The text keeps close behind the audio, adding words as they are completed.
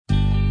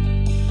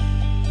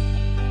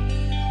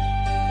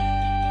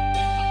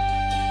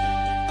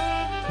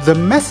The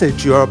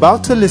message you are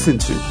about to listen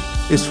to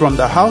is from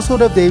the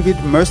Household of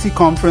David Mercy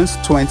Conference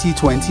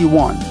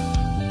 2021,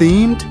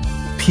 themed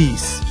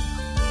Peace.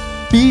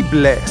 Be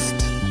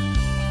blessed.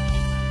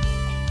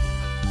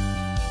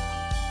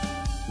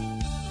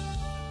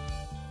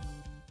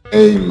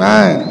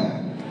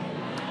 Amen.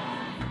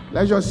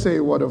 Let's just say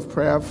a word of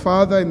prayer.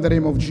 Father, in the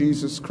name of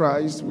Jesus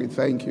Christ, we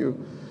thank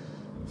you.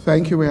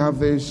 Thank you we have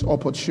this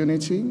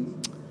opportunity.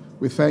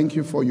 We thank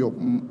you for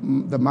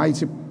the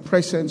mighty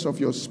presence of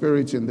your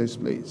Spirit in this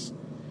place.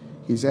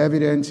 He's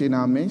evident in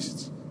our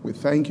midst. We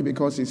thank you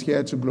because he's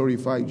here to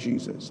glorify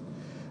Jesus.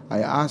 I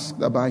ask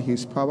that by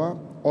his power,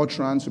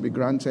 utterance will be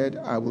granted.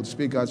 I will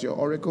speak as your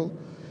oracle.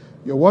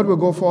 Your word will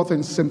go forth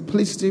in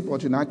simplicity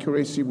but in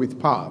accuracy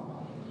with power,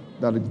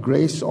 that the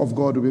grace of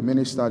God will be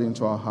ministered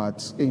into our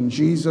hearts. In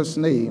Jesus'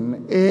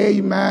 name,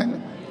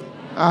 amen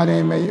and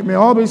amen. You may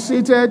all be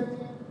seated.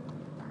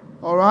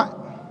 All right.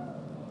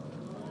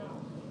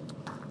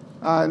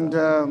 And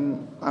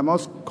I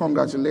must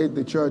congratulate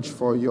the church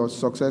for your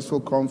successful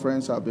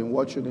conference. I've been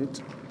watching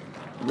it.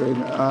 It's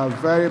been a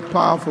very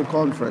powerful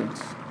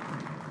conference.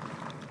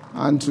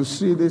 And to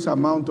see this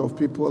amount of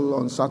people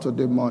on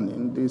Saturday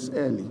morning, this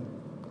early,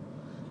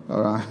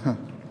 all right,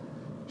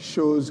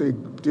 shows a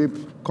deep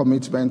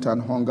commitment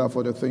and hunger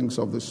for the things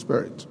of the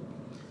Spirit.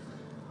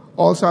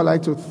 Also, I'd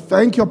like to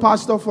thank your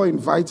pastor for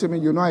inviting me.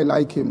 You know I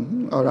like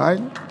him, all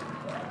right?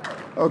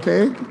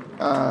 Okay?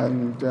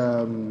 And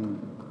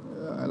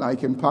I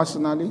like him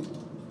personally.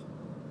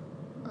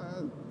 I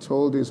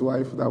told his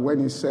wife that when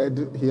he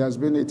said he has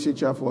been a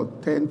teacher for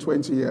 10,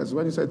 20 years,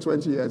 when he said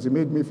 20 years, it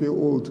made me feel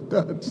old.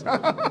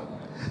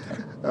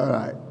 All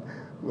right.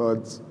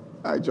 But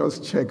I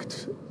just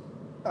checked.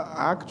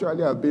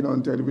 Actually, I've been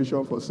on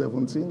television for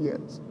 17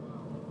 years.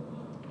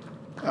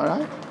 All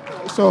right?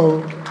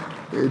 So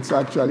it's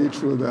actually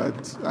true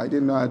that I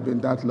didn't know I'd been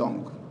that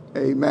long.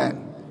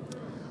 Amen.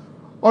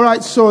 All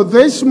right, so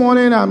this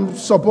morning I'm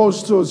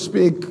supposed to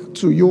speak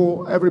to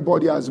you,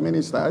 everybody as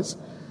ministers,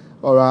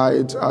 all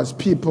right, as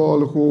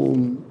people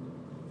who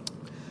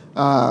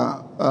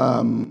are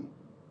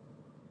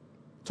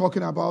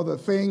talking about the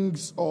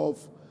things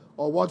of,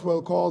 or what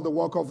we'll call the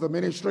work of the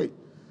ministry.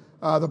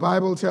 The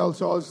Bible tells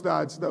us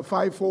that the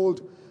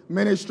fivefold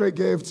ministry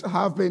gifts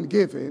have been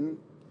given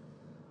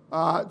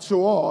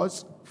to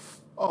us,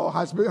 or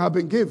have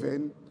been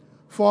given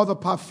for the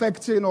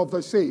perfecting of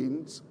the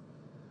saints,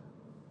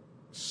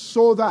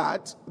 so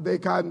that they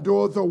can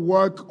do the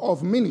work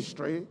of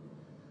ministry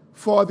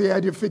for the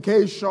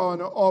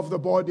edification of the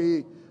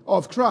body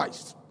of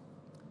Christ.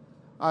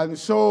 And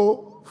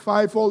so,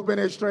 fivefold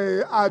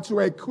ministry are to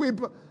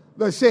equip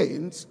the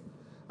saints,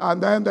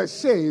 and then the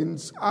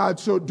saints are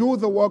to do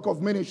the work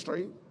of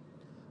ministry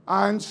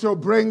and to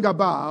bring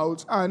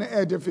about an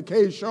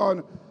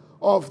edification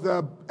of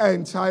the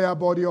entire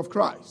body of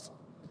Christ.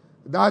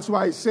 That's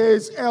why it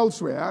says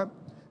elsewhere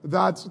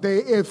that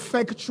the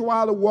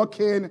effectual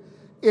working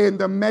in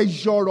the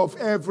measure of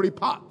every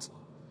part.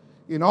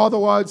 In other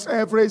words,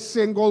 every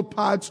single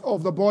part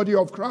of the body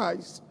of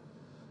Christ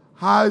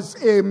has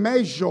a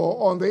measure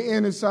on the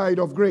inside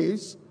of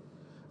grace,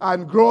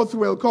 and growth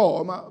will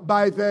come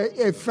by the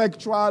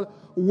effectual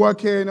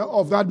working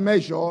of that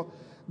measure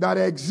that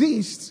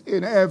exists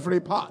in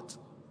every part.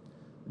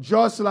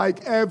 Just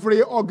like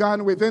every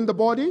organ within the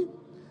body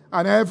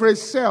and every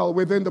cell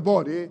within the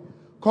body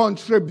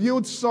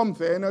contributes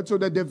something to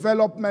the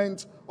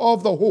development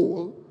of the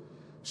whole,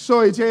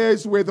 so it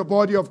is with the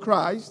body of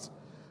Christ.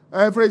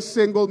 Every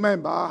single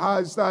member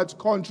has that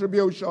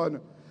contribution,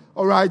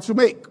 all right, to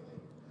make.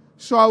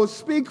 So I will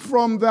speak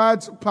from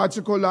that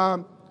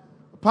particular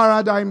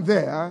paradigm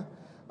there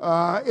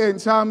in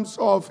terms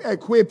of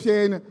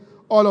equipping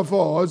all of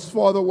us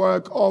for the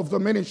work of the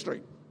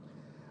ministry.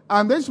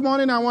 And this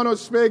morning I want to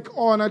speak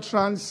on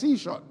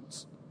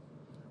transitions,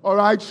 all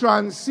right,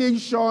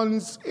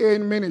 transitions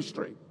in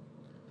ministry.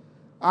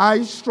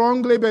 I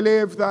strongly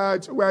believe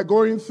that we're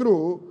going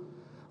through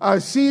a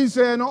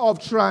season of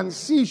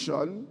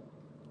transition,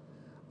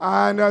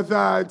 and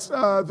that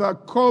the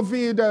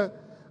COVID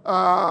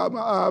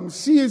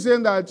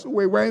season that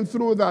we went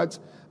through, that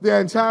the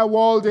entire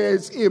world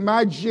is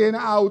emerging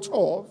out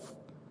of,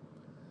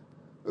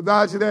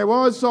 that there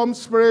was some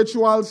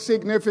spiritual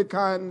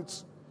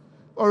significance,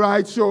 all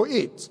right, to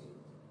it,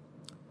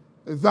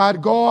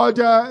 that God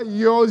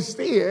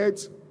used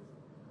it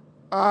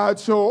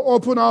to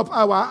open up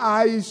our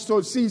eyes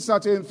to see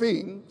certain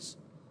things,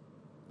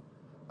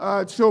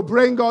 to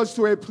bring us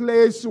to a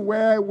place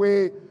where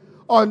we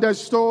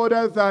understood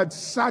that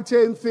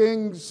certain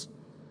things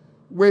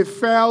we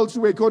felt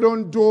we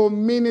couldn't do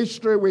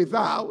ministry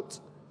without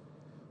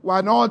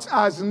were not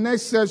as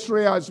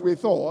necessary as we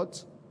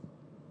thought,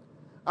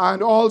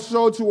 and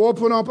also to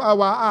open up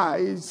our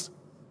eyes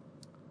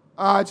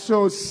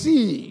to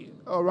see,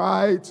 all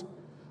right,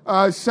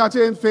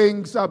 certain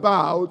things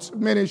about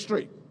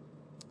ministry.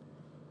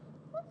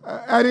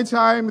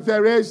 Anytime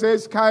there is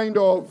this kind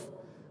of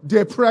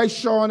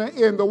depression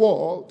in the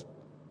world,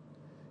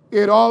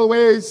 it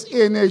always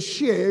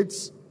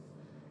initiates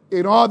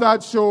in order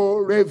to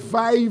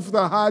revive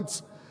the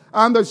hearts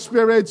and the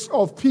spirits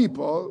of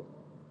people,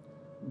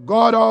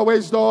 God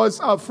always does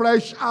a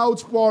fresh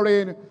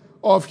outpouring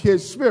of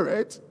his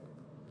Spirit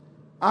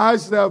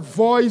as the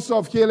voice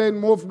of healing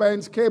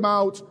movement came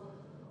out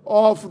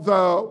of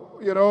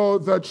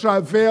the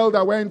travail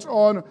that went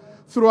on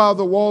throughout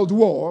the World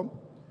War,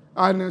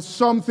 and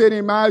something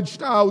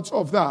emerged out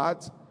of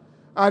that,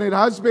 and it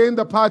has been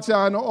the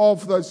pattern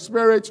of the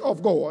Spirit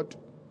of God.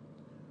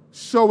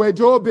 So we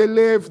do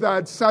believe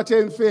that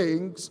certain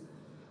things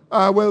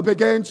will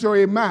begin to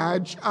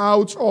emerge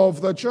out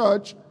of the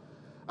church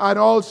and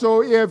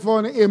also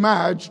even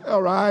emerge,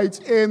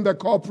 in the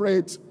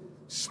corporate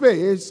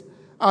space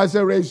as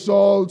a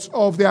result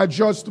of the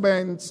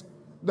adjustments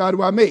that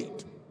were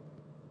made.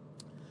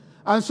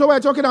 And so we're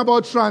talking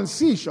about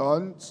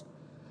transitions,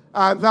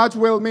 and that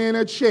will mean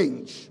a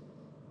change.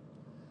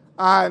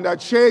 And a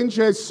change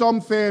is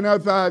something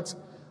that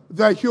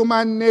the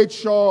human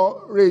nature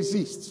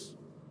resists.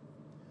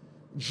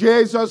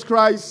 Jesus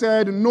Christ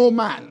said, no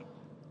man,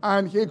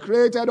 and he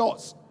created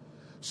us.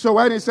 So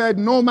when he said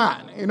no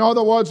man, in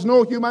other words,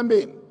 no human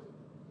being,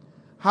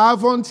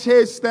 haven't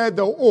tasted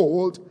the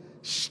old,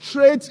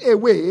 straight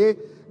away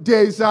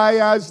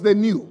desires the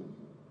new.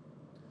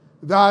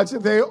 That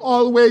they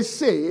always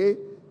say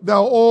the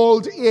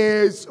old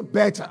is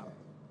better.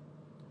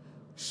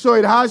 So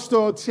it has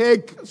to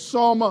take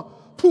some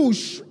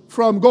push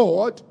from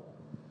God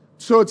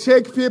to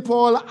take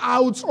people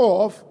out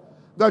of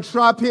the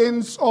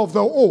trappings of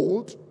the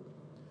old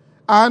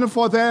and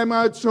for them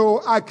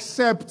to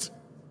accept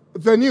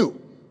the new.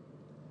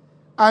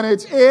 And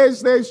it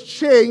is this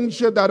change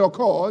that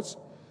occurs,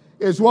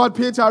 is what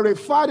Peter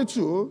referred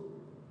to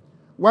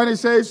when he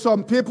says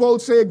some people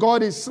say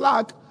God is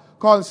slack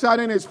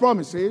concerning his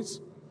promises,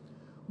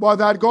 but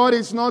that God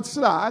is not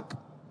slack,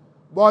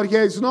 but he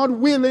is not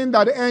willing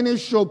that any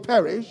should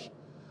perish,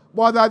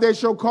 but that they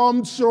should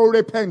come to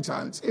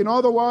repentance. In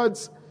other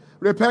words,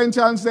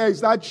 repentance, there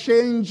is that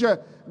change,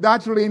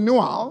 that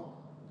renewal,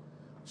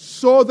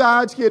 so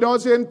that he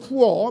doesn't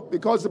pour,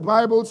 because the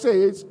Bible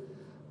says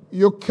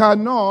you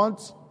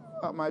cannot.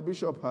 My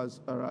bishop has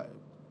arrived.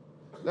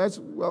 Let's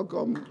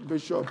welcome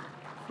Bishop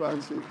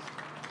Francis.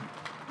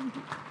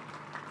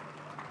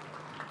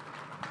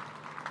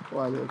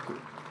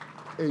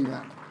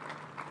 Amen.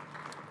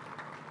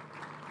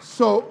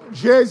 So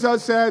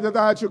Jesus said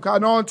that you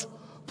cannot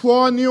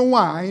pour new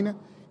wine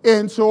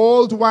into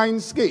old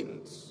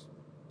wineskins.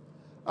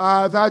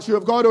 That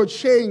you've got to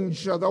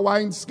change the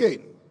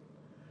wineskin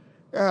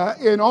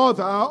in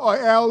order, or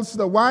else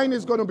the wine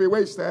is going to be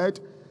wasted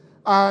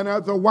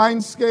and the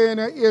wineskin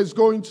is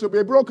going to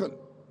be broken.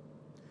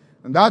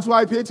 And that's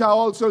why Peter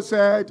also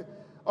said,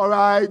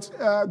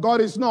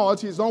 God is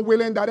not, he's not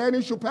willing that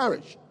any should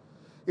perish.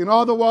 In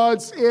other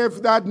words,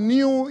 if that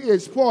new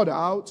is poured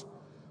out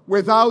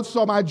without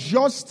some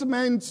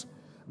adjustment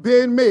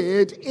being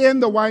made in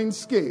the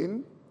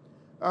wineskin,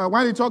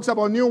 when he talks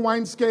about new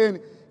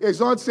wineskin, it's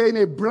not saying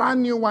a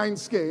brand new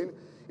wineskin,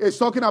 it's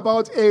talking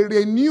about a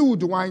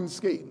renewed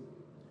wineskin.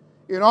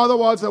 In other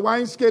words, the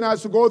wineskin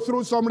has to go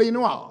through some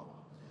renewal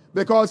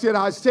because it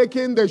has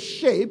taken the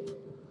shape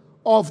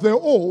of the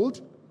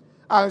old,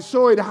 and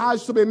so it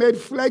has to be made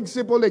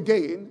flexible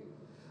again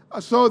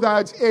so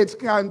that it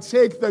can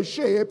take the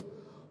shape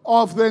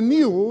of the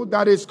new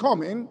that is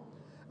coming.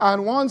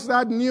 And once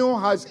that new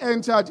has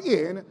entered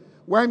in,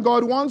 when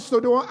God wants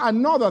to do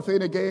another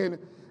thing again,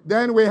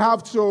 then we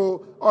have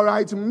to,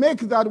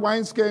 make that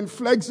wineskin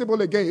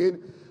flexible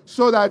again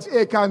so that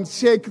it can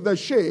take the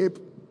shape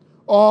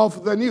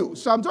of the new.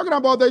 So I'm talking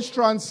about these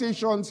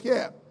transitions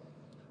here.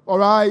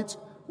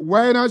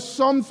 When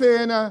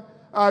something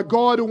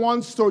God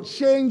wants to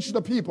change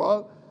the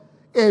people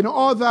in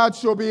order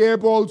to be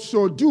able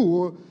to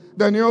do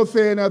the new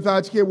thing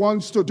that he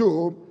wants to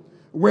do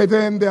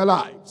within their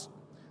lives.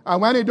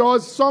 And when he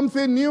does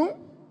something new,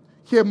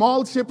 he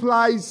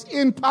multiplies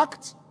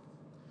impact,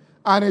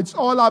 and it's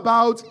all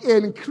about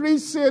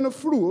increasing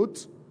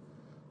fruit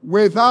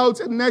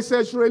without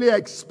necessarily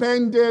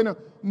expending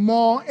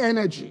more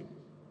energy.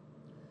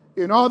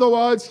 In other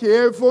words, he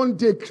even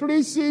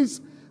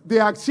decreases the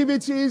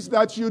activities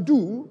that you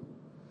do,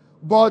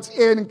 but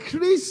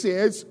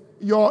increases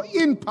your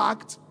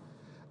impact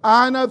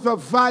and the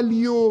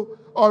value,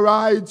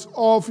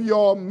 of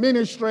your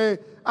ministry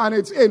and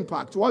its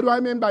impact. What do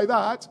I mean by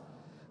that?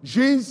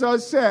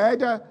 Jesus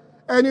said,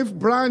 any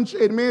branch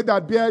in me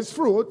that bears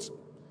fruit,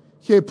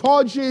 he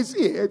purges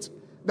it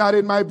that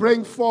it might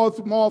bring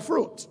forth more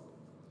fruit.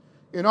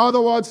 In other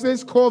words,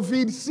 this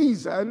COVID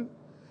season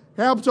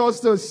helped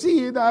us to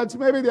see that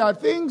maybe there are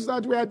things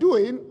that we are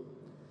doing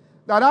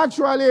that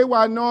actually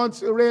were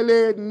not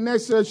really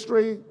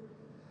necessary.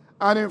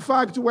 And in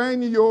fact,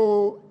 when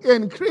you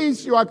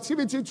increase your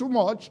activity too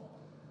much,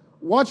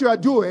 what you are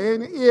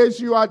doing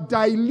is you are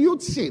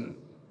diluting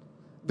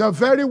the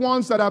very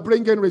ones that are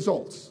bringing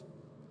results.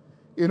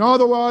 In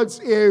other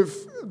words, if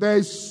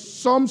there's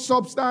some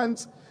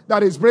substance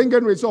that is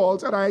bringing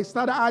results and I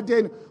start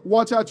adding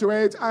water to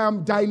it, I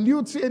am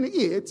diluting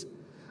it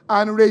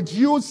and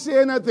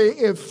reducing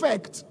the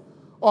effect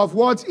of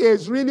what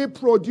is really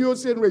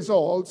producing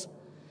results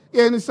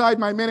inside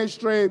my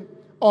ministry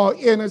or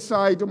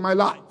inside my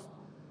life.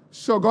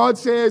 So God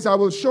says, I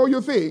will show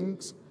you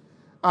things,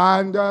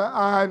 and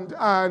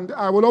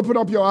I will open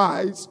up your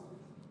eyes,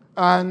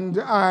 and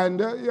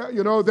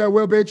there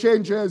will be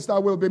changes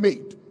that will be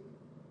made.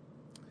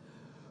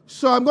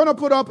 So I'm going to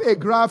put up a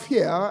graph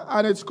here,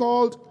 and it's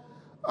called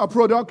a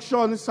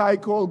production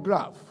cycle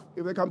graph.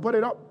 If they can put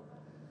it up.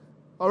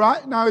 All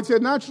right, now it's a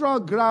natural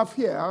graph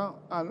here,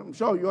 and I'm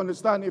sure you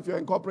understand if you're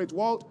in corporate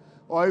world,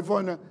 or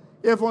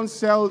even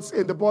cells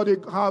in the body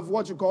have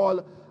what you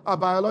call a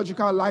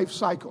biological life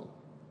cycle.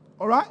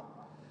 All right?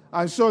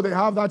 And so they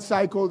have that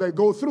cycle they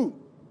go through.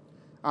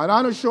 And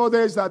I'm sure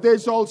there's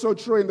also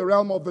true in the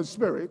realm of the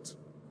spirit.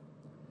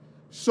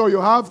 So you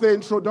have the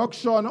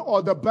introduction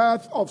or the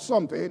birth of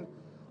something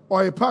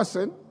or a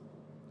person,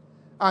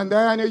 and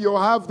then you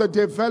have the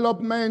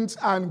development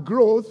and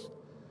growth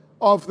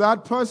of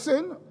that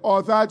person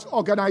or that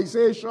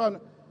organization,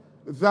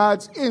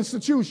 that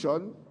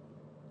institution.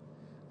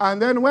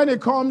 And then when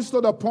it comes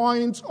to the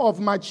point of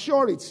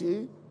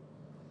maturity,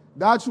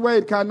 that's where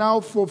it can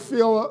now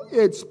fulfill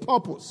its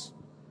purpose.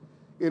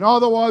 In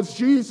other words,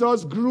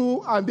 Jesus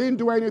grew and didn't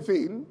do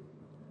anything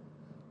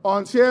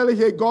until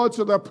he got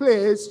to the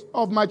place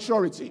of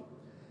maturity.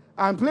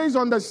 And please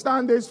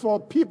understand this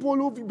for people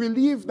who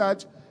believe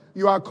that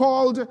you are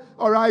called,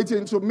 all right,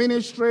 into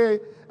ministry,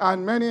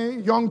 and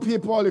many young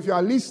people, if you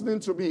are listening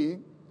to me,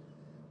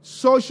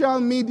 social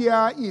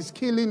media is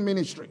killing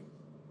ministry.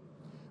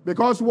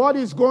 Because what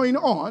is going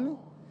on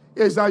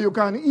is that you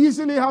can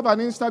easily have an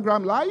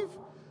Instagram live,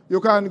 you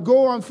can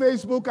go on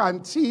Facebook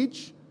and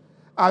teach,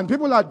 and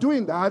people are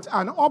doing that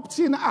and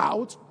opting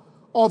out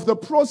of the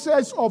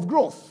process of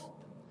growth.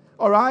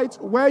 All right?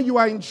 Where you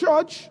are in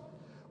church,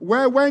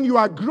 where when you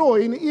are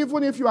growing,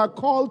 even if you are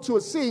called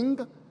to sing,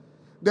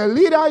 the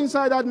leader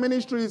inside that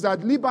ministry is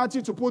at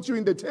liberty to put you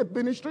in the tape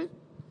ministry,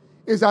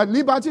 is at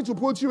liberty to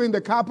put you in the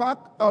car park,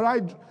 all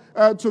right,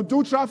 to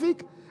do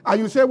traffic. And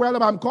you say,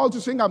 well, I'm called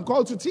to sing, I'm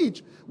called to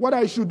teach. What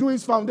I should do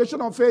is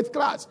foundation of faith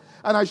class,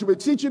 and I should be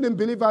teaching in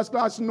believers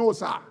class. No,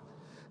 sir.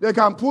 They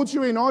can put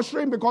you in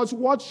ushering because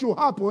what should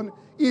happen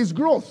is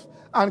growth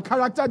and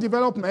character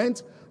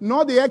development,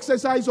 not the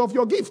exercise of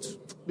your gift.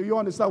 Do you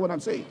understand what I'm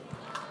saying?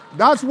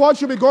 That's what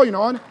should be going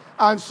on.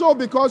 And so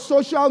because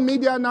social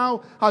media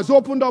now has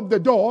opened up the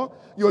door,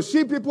 you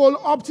see people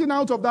opting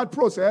out of that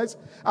process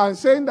and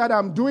saying that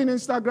I'm doing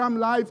Instagram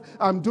live,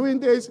 I'm doing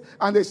this,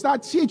 and they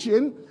start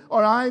teaching,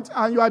 all right?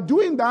 And you are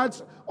doing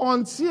that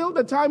until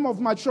the time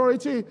of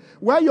maturity,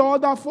 where your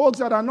other folks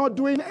that are not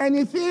doing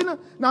anything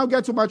now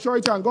get to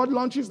maturity, and God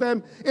launches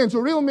them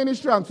into real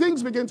ministry, and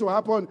things begin to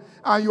happen,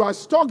 and you are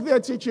stuck there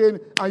teaching,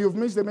 and you've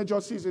missed the major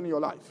season in your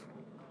life.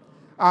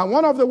 And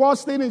one of the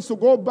worst things is to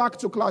go back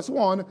to class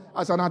 1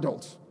 as an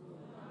adult.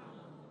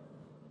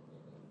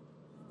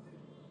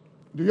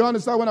 Do you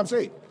understand what I'm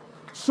saying?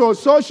 So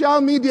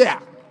social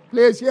media,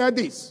 please hear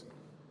this.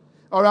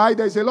 All right,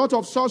 there's a lot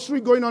of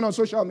sorcery going on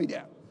social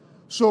media.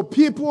 So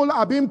people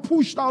are being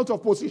pushed out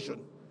of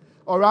position.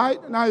 All right,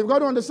 now you've got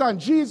to understand,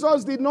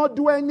 Jesus did not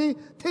do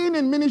anything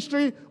in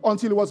ministry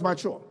until he was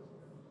mature.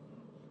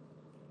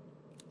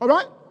 All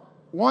right?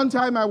 One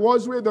time I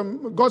was with the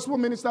gospel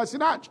minister,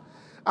 Sinach,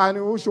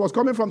 and she was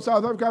coming from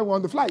South Africa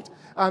on the flight.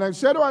 And I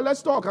said, oh,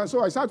 let's talk. And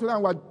so I sat with her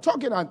and we were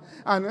talking.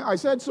 And I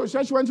said, so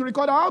she went to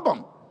record her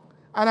album.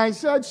 And I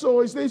said, so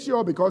is this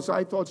your, because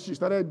I thought she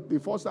started, the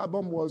first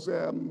album was,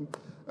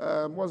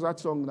 what's that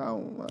song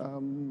now?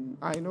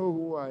 I Know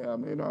Who I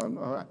Am. You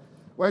know,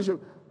 when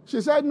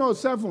she said, no,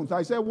 7th.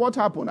 I said, what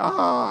happened?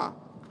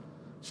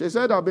 She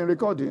said, I've been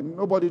recording.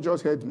 Nobody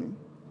just heard me.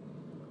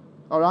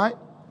 All right?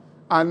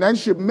 And then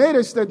she made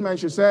a statement.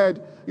 She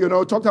said,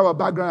 talked about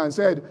background and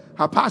said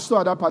her pastor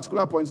at that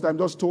particular point in time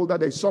just told her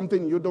there's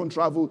something, you don't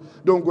travel,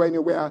 don't go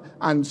anywhere,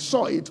 and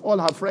saw it. All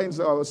her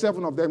friends,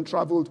 7 of them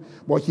traveled,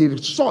 but he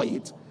saw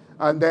it.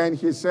 And then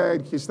he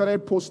said he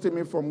started posting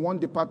me from one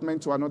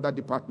department to another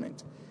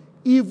department,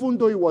 even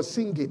though he was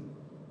singing.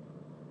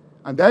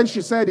 And then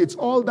she said, it's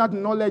all that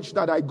knowledge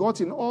that I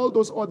got in all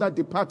those other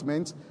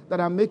departments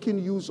that I'm making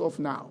use of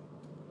now.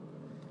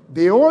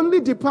 The only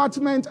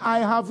department I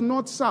have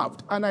not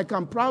served, and I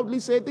can proudly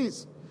say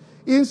this,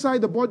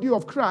 inside the body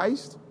of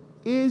Christ,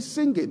 is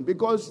singing,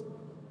 because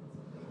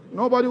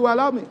nobody will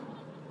allow me.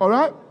 All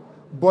right?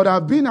 But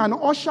I've been an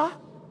usher.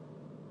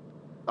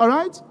 All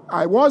right?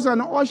 I was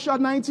an usher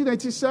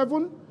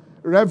 1987.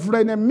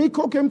 Reverend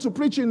Emiko came to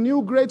preach in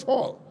New Great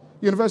Hall,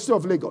 University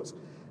of Lagos.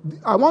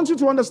 I want you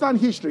to understand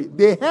history.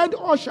 The head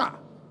usher,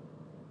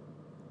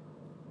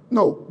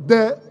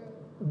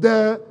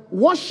 the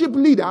worship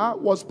leader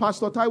was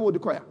Pastor Taiwo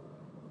Odukoya.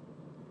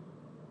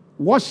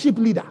 Worship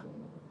leader.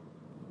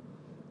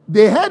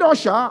 The head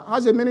usher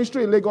has a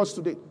ministry in Lagos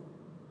today.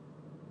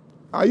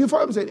 Are you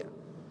following me?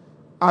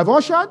 I've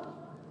ushered.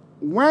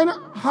 When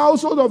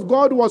Household of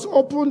God was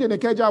opened in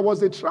Ikeja, I was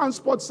the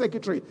transport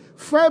secretary.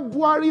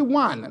 February 1,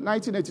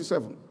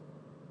 1987.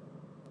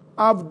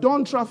 I've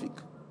done traffic.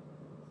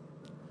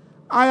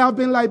 I have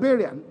been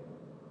librarian.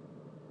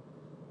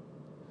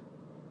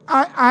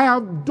 I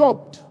have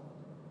dubbed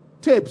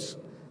tapes.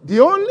 The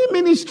only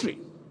ministry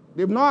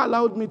they've not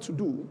allowed me to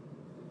do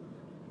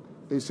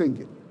is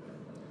singing.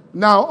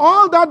 Now,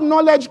 all that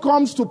knowledge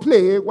comes to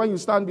play when you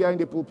stand behind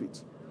the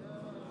pulpit.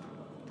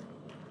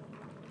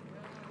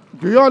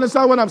 Do you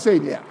understand what I'm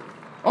saying here?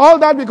 All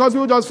that because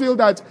people just feel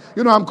that,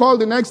 I'm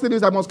called the next thing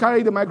is I must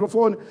carry the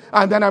microphone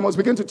and then I must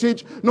begin to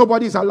teach.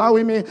 Nobody's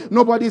allowing me.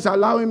 Look,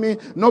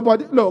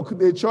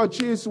 the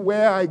churches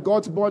where I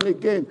got born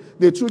again,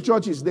 the two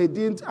churches, they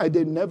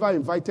never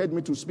invited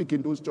me to speak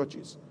in those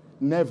churches.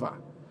 Never.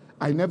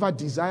 I never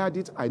desired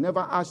it. I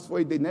never asked for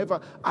it. They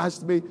never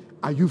asked me,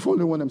 are you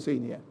following what I'm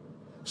saying here?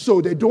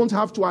 So they don't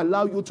have to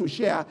allow you to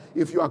share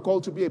if you are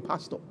called to be a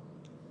pastor.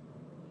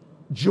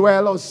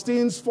 Joel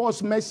Osteen's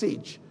first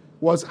message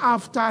was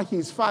after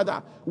his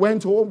father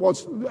went home.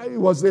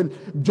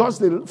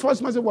 The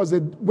first message was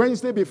the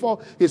Wednesday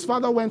before his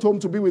father went home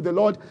to be with the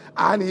Lord,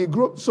 and he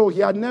grew. So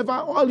he had never.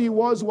 All he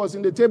was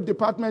in the tape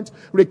department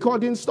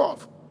recording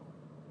stuff,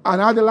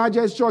 and had the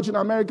largest church in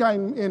America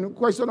in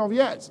question of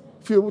years,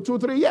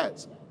 2-3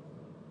 years.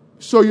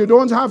 So you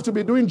don't have to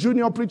be doing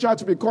junior preacher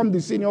to become the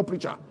senior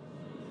preacher.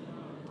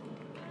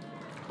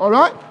 All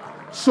right.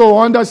 So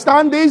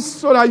understand this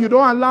so that you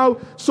don't allow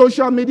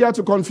social media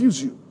to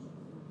confuse you.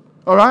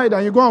 All right?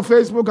 And you go on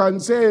Facebook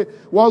and say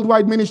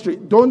worldwide ministry.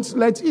 Don't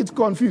let it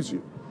confuse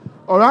you.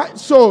 All right?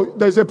 So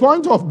there's a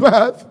point of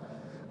birth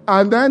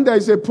and then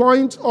there's a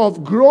point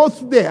of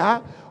growth there.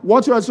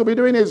 What you are to be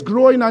doing is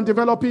growing and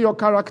developing your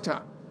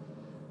character.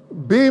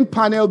 Being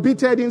panel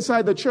beated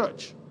inside the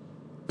church.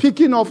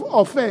 Picking up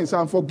offense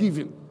and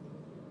forgiving.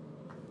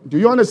 Do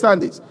you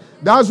understand this?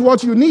 That's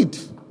what you need.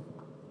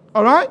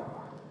 All right?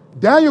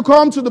 Then you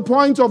come to the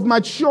point of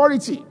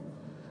maturity.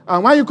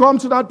 And when you come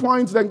to that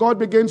point, then God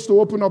begins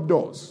to open up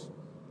doors.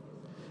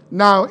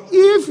 Now,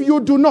 if you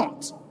do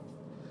not,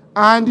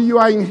 and you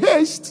are in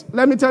haste,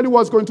 let me tell you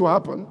what's going to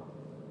happen.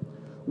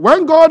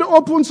 When God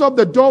opens up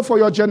the door for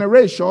your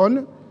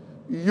generation,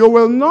 you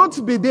will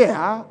not be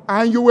there,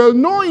 and you will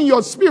know in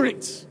your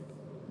spirit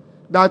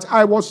that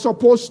I was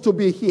supposed to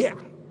be here.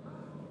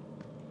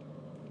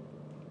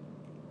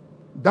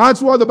 That's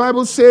what the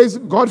Bible says.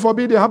 God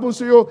forbid it happens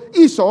to you,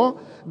 Esau.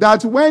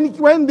 That when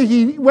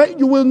you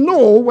will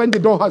know when the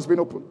door has been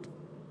opened.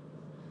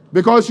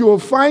 Because you will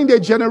find a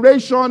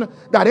generation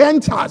that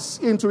enters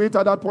into it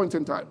at that point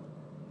in time.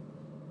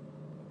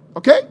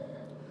 Okay?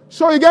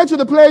 So you get to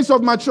the place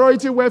of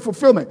maturity where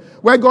fulfillment.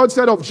 Where God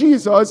said of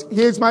Jesus,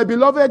 He is my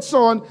beloved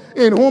Son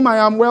in whom I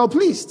am well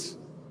pleased.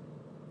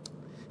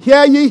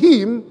 Hear ye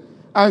Him,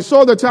 and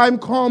so the time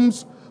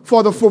comes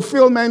for the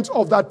fulfillment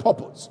of that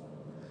purpose.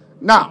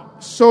 Now,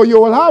 so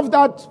you will have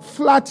that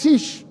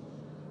flattish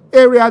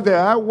area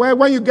there where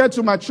when you get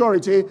to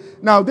maturity,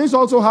 now this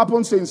also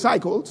happens in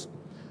cycles.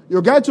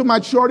 You get to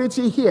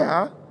maturity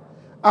here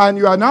and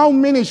you are now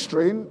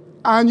ministering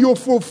and you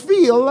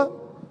fulfill,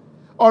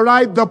 all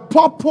right, the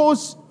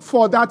purpose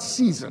for that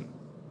season.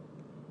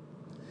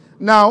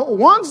 Now,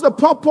 once the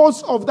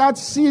purpose of that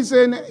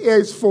season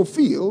is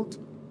fulfilled,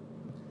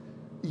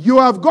 you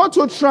have got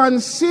to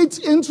transit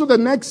into the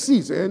next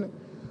season,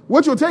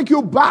 which will take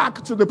you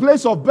back to the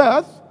place of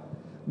birth,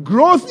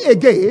 growth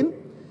again.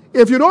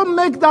 If you don't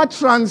make that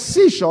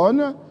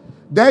transition,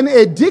 then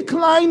a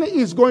decline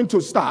is going to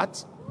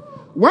start.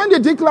 When the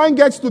decline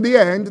gets to the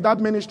end, that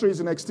ministry is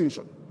in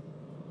extinction.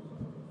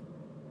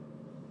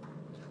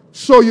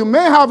 So you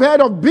may have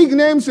heard of big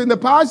names in the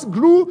past,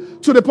 grew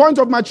to the point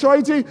of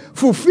maturity,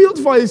 fulfilled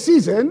for a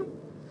season.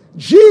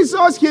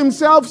 Jesus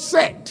himself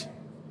said,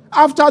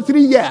 after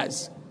 3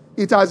 years,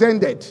 it has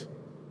ended.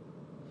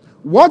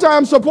 What I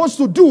am supposed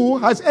to do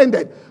has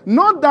ended.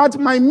 Not that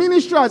my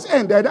ministry has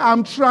ended.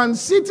 I'm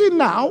transiting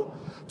now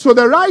to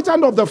the right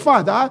hand of the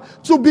Father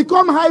to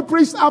become high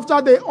priest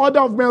after the order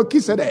of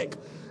Melchizedek.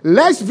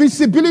 Less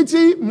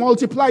visibility,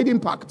 multiplied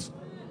impact.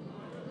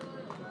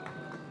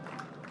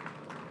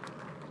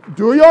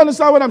 Do you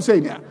understand what I'm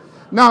saying here?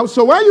 Now,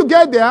 so when you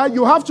get there,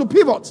 you have to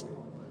pivot.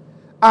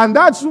 And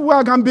that's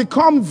where it can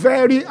become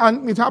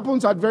and it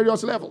happens at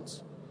various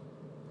levels.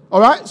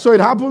 All right? So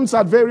it happens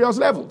at various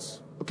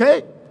levels.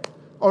 Okay?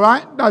 All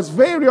right? That's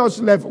various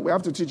levels. We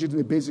have to teach it in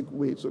a basic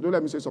way, so don't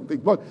let me say something.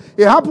 But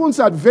it happens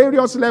at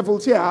various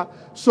levels here.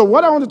 So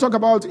what I want to talk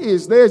about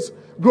is there's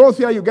growth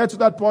here. You get to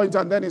that point,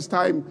 and then it's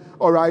time,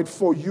 all right,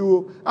 for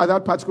you at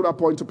that particular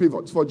point to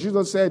pivot. For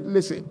Jesus said,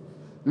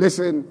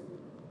 listen,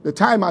 the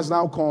time has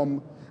now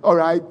come, all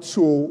right,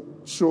 to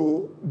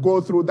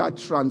go through that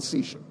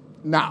transition.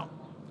 Now,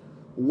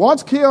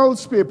 what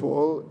kills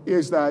people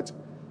is that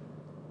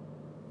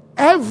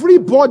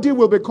everybody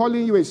will be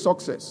calling you a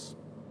success.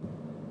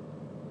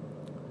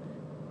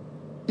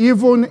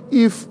 Even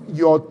if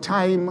your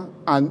time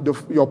and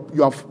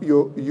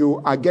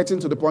you are getting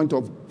to the point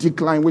of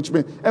decline, which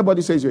means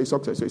everybody says you're a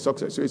success,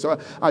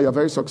 you're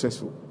very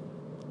successful.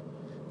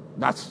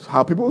 That's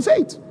how people say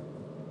it.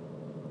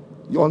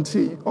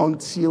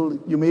 Until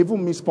you may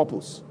even miss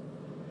purpose.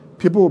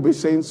 People will be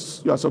saying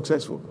you are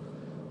successful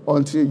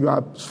until you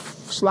are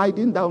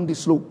sliding down the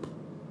slope.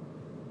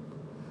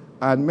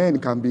 And men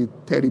can be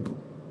terrible.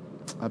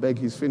 I beg,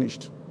 he's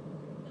finished.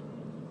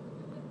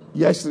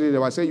 Yesterday, they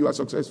were saying you are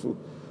successful.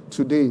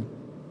 Today,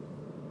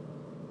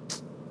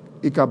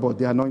 Ichabod,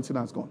 the anointing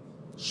has gone.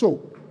 So,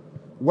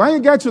 when you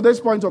get to this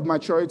point of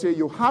maturity,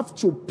 you have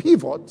to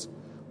pivot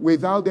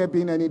without there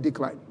being any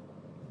decline.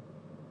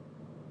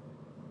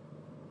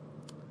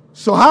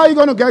 So how are you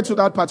going to get to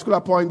that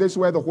particular point? This is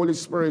where the Holy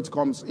Spirit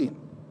comes in.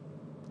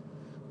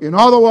 In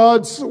other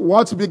words,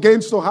 what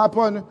begins to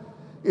happen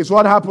is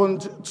what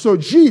happened to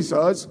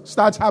Jesus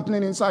starts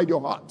happening inside your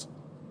heart.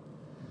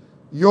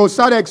 You'll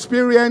start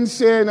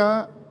experiencing,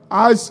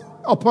 as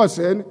a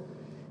person,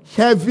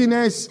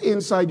 heaviness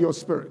inside your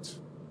spirit.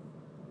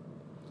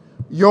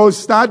 You'll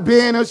start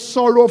being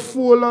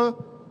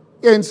sorrowful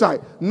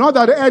inside. Not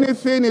that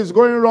anything is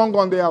going wrong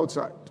on the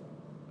outside.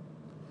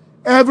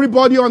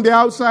 Everybody on the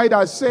outside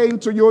are saying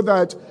to you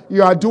that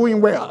you are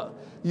doing well.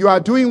 You are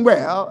doing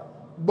well,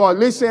 but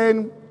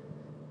listen,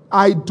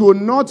 I do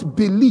not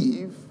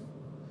believe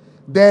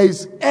there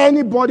is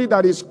anybody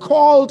that is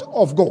called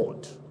of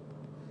God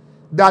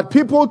that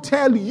people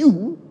tell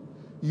you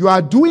you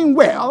are doing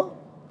well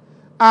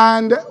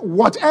and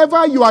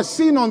whatever you are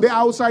seeing on the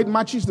outside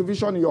matches the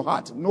vision in your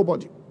heart.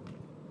 Nobody.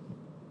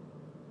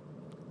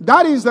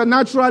 That is the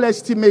natural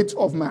estimate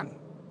of man.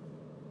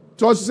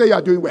 Just to say you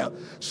are doing well.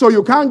 So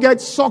you can't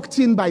get sucked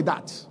in by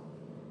that.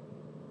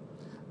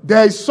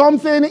 There is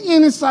something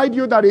inside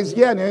you that is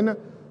yearning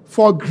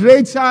for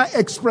greater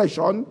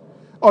expression,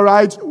 all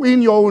right,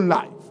 in your own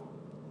life.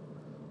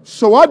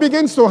 So what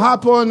begins to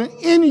happen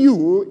in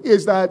you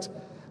is that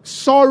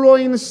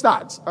sorrowing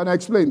starts. And I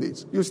explain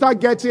this. You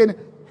start getting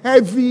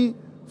heavy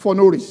for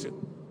no reason.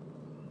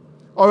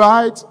 All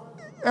right?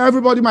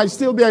 Everybody might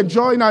still be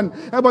enjoying and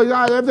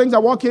everything's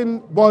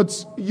working,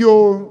 but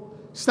you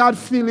start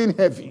feeling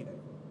heavy.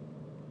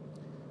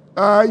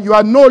 You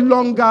are no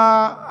longer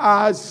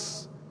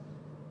as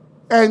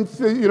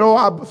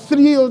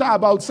thrilled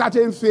about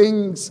certain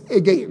things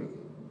again.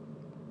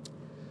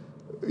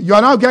 You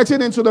are now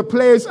getting into the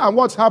place, and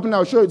what's happening,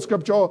 I'll show you in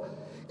scripture,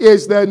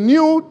 is the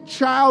new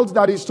child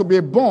that is to be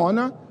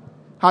born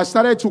has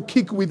started to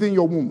kick within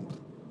your womb.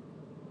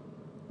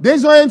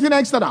 There's no anything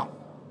external.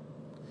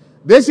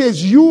 This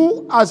is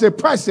you as a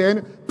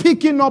person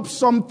picking up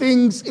some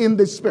things in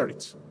the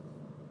spirit.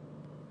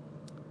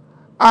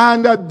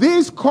 And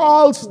this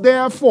calls,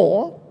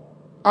 therefore,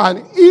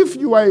 and if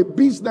you are a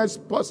business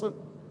person,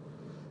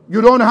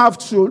 you don't have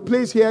to,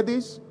 please hear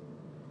this.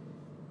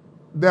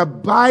 The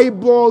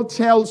Bible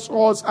tells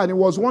us, and it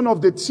was one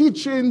of the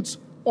teachings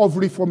of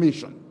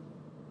Reformation.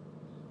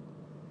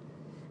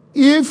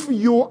 If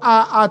you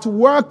are at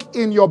work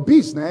in your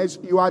business,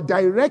 you are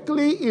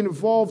directly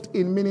involved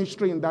in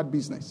ministry in that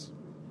business.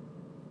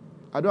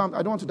 I don't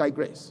want to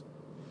digress.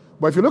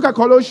 But if you look at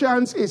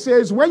Colossians, it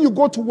says, when you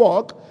go to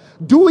work,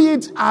 do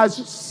it as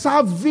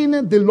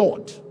serving the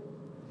Lord.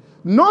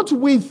 Not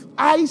with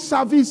eye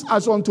service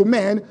as unto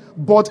men,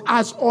 but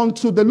as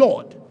unto the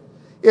Lord.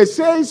 It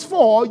says,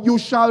 for you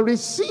shall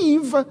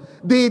receive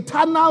the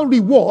eternal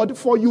reward,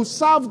 for you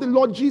serve the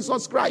Lord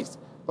Jesus Christ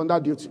on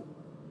that duty.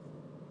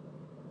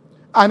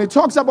 And it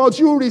talks about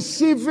you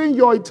receiving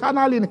your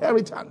eternal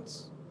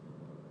inheritance.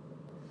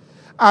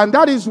 And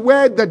that is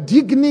where the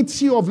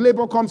dignity of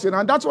labor comes in.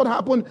 And that's what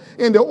happened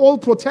in the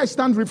old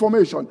Protestant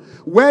Reformation,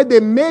 where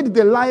they made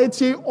the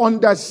laity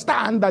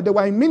understand that they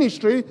were in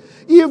ministry,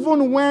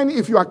 even when,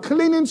 if you are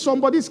cleaning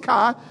somebody's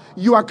car,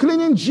 you are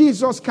cleaning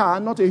Jesus'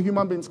 car, not a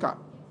human being's car.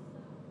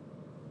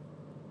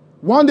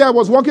 One day I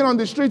was walking on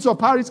the streets of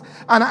Paris,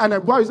 and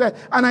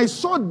I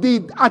saw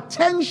the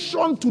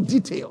attention to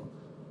detail.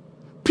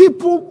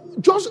 People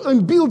just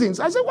in buildings.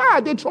 I said, why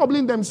are they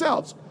troubling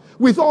themselves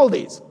with all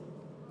this?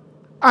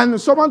 And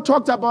someone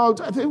talked about,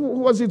 I think,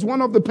 was it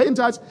one of the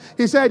painters?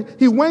 He said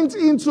he went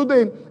into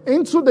the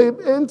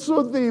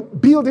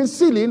building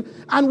ceiling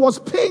and was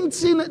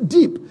painting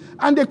deep.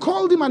 And they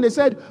called him and they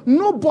said,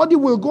 nobody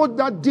will go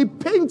that deep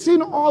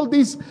painting all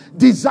these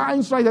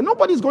designs right there.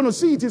 Nobody's going to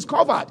see it. It's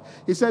covered.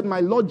 He said, my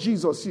Lord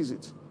Jesus sees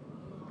it.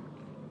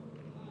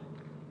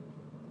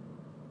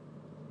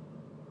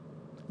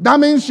 That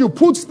means you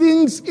put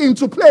things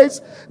into place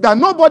that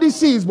nobody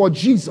sees but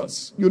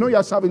Jesus. You know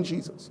you're serving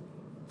Jesus.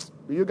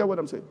 Do you get what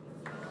I'm saying?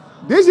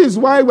 This is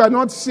why we're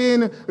not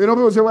seeing,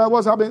 people say, well,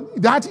 what's happening?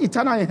 That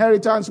eternal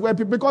inheritance where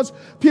because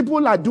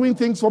people are doing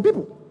things for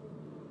people.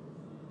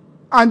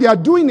 And they are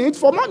doing it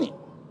for money.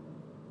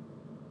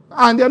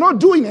 And they're not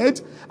doing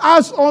it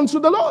as unto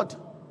the Lord.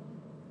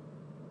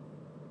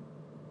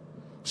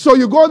 So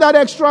you go that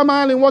extra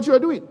mile in what you're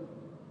doing.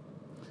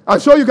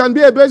 And so you can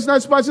be a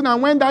business person,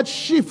 and when that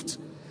shift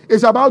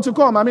is about to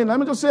come. I mean, let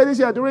me just say this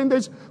here, during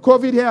this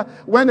COVID here,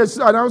 when they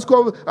announced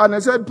COVID, and they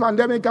said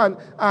pandemic, and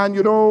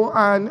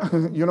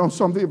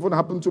something even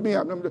happened to me.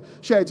 I'm going to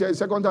share it here a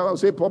second time, I'll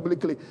say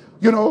publicly.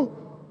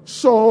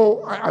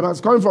 So I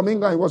was coming from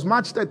England. It was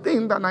March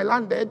 13th, and I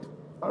landed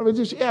on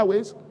British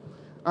Airways.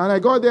 And I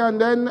got there, and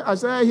then I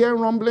started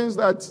hearing rumblings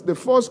that the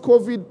first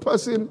COVID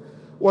person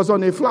was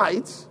on a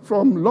flight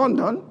from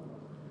London,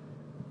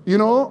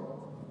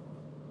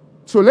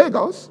 to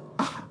Lagos.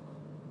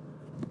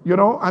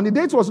 And the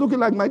date was looking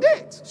like my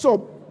date.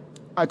 So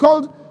I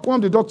called one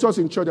of the doctors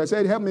in church. I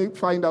said, help me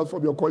find out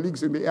from your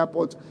colleagues in the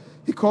airport.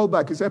 He called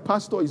back. He said,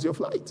 Pastor, is your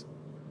flight?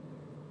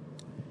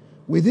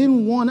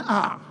 Within 1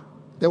 hour,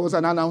 there was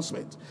an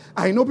announcement.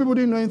 I know people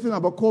didn't know anything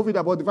about COVID,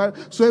 about the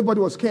virus, so everybody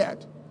was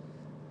scared.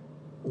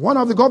 One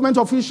of the government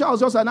officials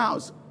just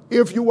announced,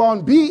 if you are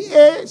on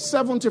BA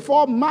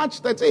 74,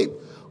 March 13th,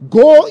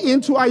 go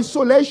into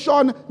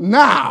isolation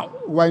now.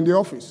 We're in the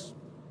office.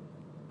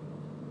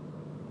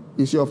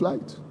 It's your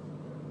flight.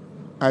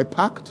 I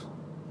packed.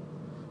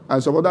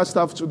 And some other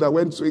staff too that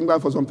went to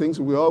England for some things.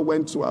 We all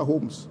went to our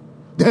homes.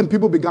 Then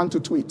people began to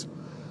tweet.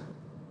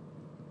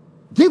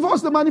 Give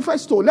us the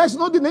manifesto. Let's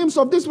know the names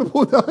of these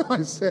people.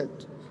 I said.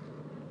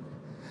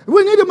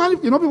 We need a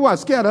manifesto. You know, people are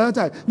scared at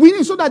that time. We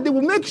need so that they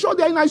will make sure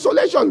they're in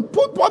isolation.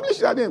 Publish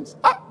their names.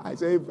 I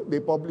say, they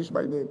publish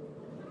my name.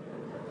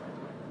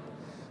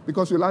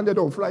 Because we landed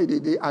on Friday.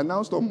 They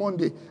announced on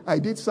Monday. I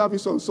did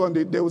service on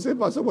Sunday. They will say,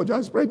 Pastor, we'll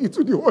just spread it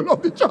to the whole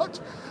of the church.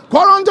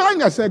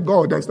 Quarantine. I said,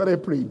 God. I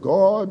started praying.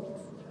 God,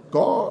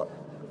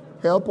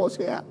 help us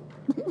here.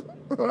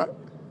 All right?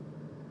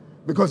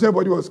 Because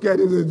everybody was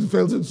scared. It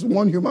felt it's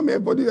one human.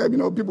 Everybody,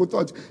 people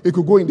thought it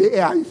could go in the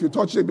air if you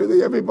touch it.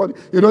 Everybody,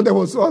 there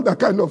was all that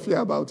kind of fear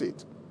about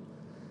it.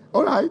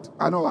 All right,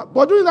 I know that.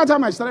 But during that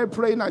time, I started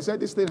praying. I said,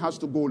 this thing has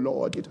to go,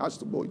 Lord. It has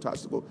to go. It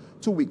has to go.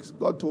 2 weeks.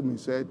 God told me,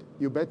 said,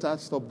 you better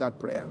stop that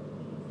prayer.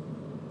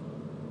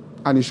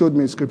 And he showed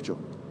me scripture.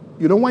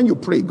 When you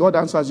pray, God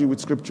answers you with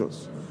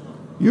scriptures.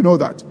 You know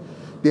that.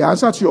 The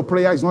answer to your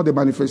prayer is not the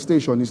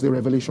manifestation, it's the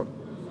revelation.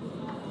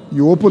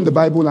 You open the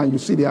Bible and you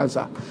see the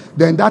answer.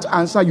 Then that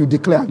answer you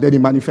declare, then it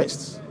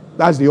manifests.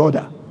 That's the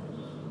order.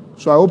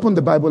 So I opened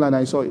the Bible and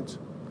I saw it.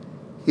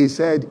 He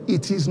said,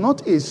 it is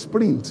not a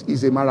sprint,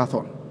 it's a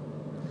marathon.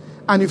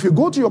 And if you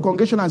go to your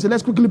congregation and say,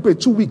 let's quickly pray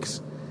 2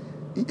 weeks.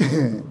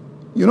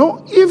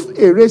 If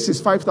a race is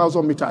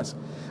 5,000 meters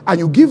and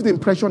you give the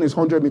impression it's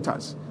 100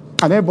 meters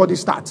and everybody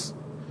starts,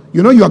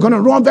 you are going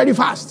to run very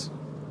fast.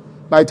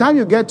 By the time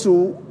you get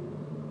to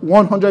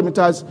 100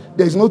 meters,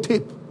 there's no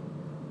tape.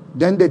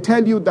 Then they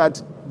tell you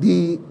that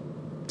the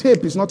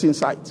tape is not in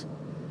sight.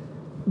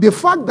 The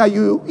fact that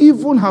you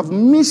even have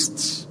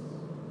missed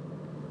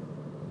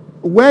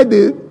where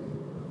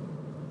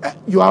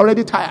you are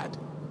already tired.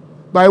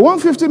 By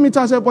 150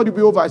 meters, everybody will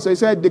be over. So he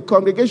said, the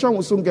congregation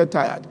will soon get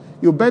tired.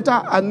 You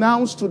better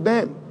announce to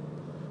them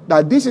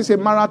that this is a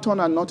marathon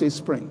and not a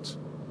sprint.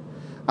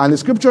 And the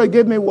scripture he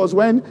gave me was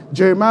when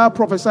Jeremiah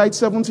prophesied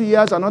 70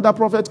 years, another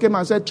prophet came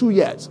and said 2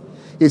 years.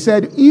 He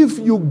said, if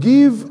you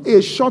give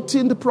a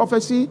shortened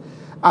prophecy,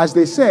 as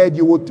they said,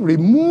 you would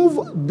remove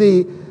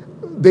the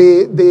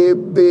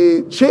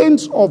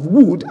chains of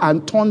wood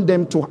and turn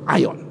them to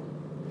iron.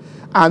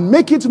 And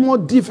make it more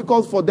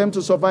difficult for them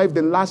to survive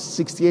the last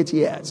 68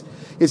 years.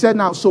 He said,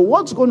 now, so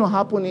what's going to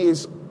happen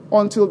is,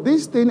 until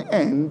this thing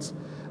ends,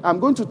 I'm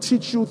going to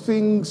teach you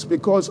things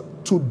because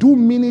to do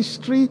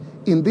ministry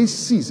in this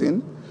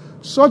season,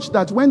 such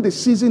that when the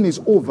season is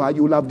over,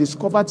 you will have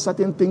discovered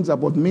certain things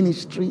about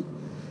ministry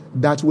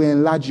that will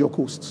enlarge your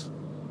coast.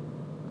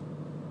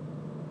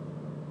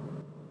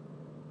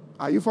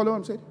 Are you following what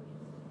I'm saying?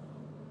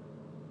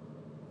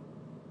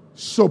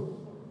 So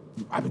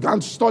I began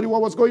to study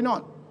what was going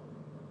on.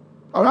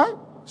 All right?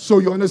 So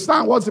you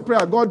understand what's the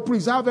prayer? God,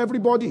 preserve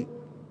everybody.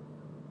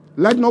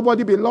 Let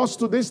nobody be lost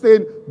to this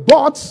thing.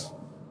 But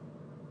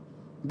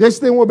this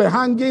thing will be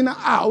hanging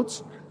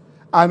out.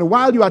 And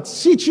while you are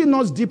teaching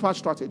us deeper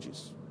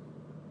strategies.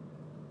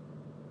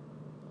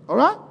 All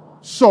right?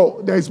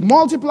 So there is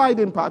multiplied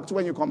impact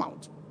when you come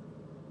out.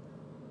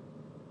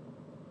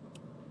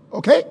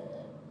 Okay?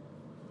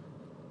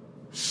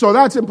 So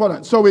that's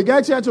important. So we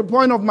get here to a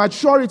point of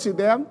maturity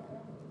there.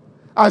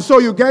 And so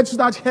you get to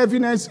that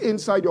heaviness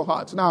inside your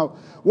heart. Now,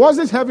 what's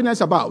this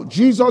heaviness about?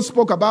 Jesus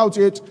spoke about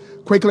it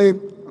quickly.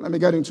 Let me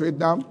get into it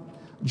now.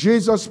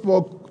 Jesus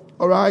spoke,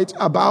 all right,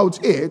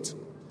 about it.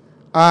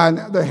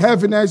 And the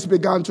heaviness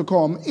began to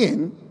come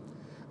in.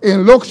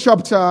 In Luke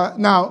chapter,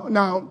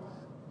 now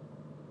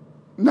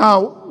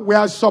we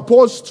are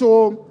supposed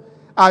to,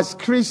 as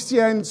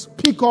Christians,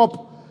 pick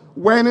up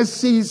when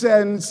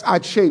seasons are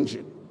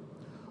changing.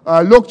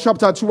 Luke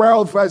chapter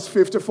 12, verse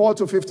 54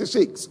 to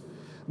 56.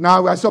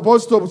 Now, we are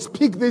supposed to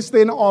pick this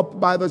thing up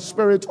by the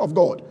Spirit of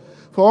God.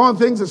 For one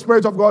thing, the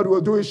Spirit of God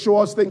will do is show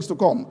us things to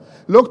come.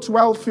 Luke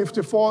 12,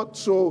 54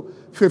 to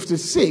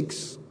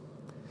 56.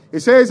 It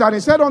says, and he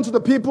said unto the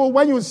people,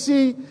 when you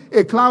see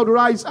a cloud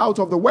rise out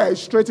of the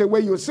west, straight away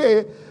you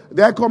say,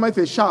 there cometh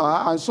a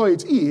shower, and so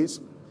it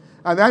is.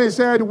 And then he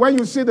said, when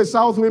you see the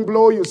south wind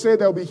blow, you say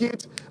there will be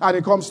heat, and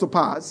it comes to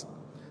pass.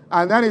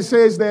 And then he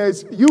says,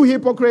 there's, you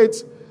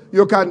hypocrites,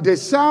 you can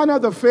discern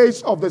the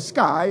face of the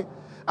sky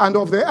and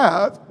of the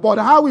earth, but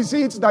how is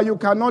it that you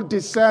cannot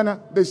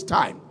discern this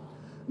time?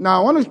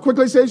 Now, I want to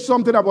quickly say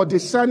something about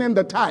discerning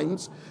the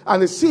times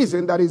and the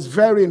season that is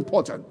very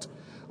important.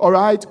 All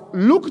right?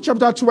 Luke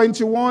chapter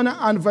 21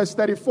 and verse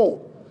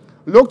 34.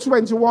 Luke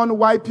 21,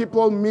 why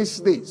people miss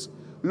this.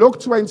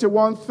 Luke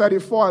 21,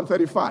 34 and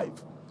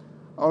 35.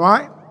 All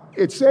right?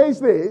 It says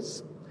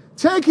this,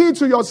 take heed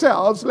to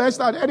yourselves,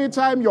 lest at any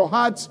time your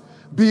hearts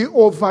be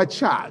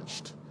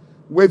overcharged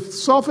with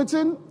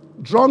surfeiting,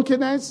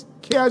 drunkenness,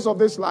 cares of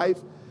this life,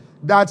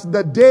 that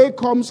the day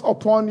comes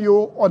upon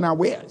you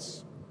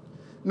unawares.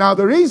 Now,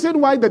 the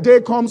reason why the day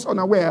comes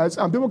unawares,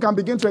 and people can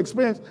begin to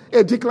experience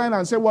a decline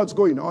and say what's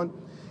going on,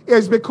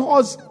 is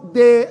because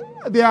their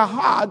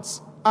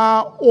hearts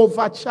are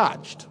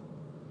overcharged.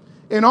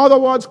 In other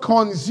words,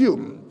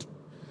 consumed.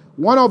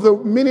 One of the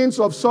meanings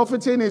of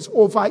surfeiting is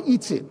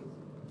overeating.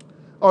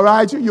 All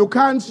right? You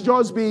can't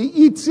just be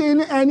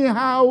eating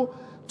anyhow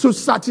to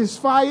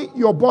satisfy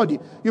your body.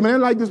 You may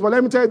not like this, but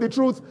let me tell you the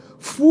truth.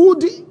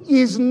 Food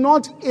is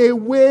not a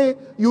way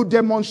you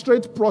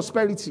demonstrate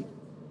prosperity.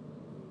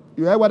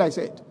 You heard what I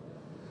said?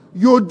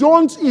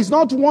 It's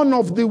not one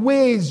of the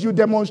ways you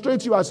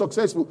demonstrate you are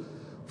successful.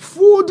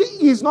 Food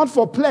is not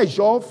for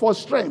pleasure, for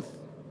strength.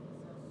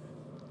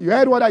 You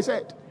heard what I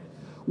said?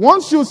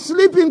 Once you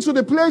slip into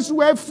the place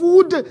where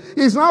food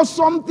is now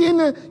something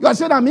you are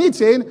saying I'm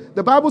eating,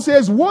 the Bible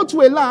says, woe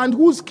to a land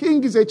whose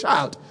king is a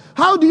child.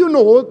 How do you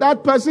know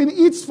that person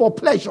eats for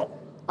pleasure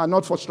and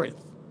not for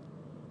strength?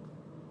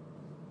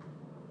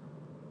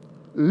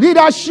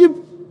 Leadership,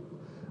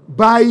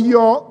 by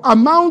your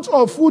amount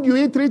of food you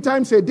eat 3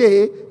 times a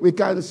day, we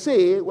can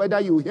say whether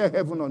you hear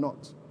heaven or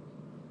not.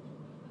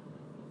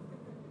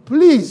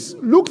 Please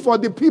look for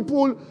the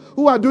people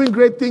who are doing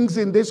great things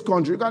in this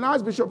country. You can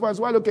ask Bishop as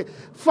well, okay,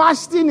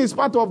 fasting is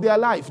part of their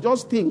life.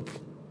 Just think.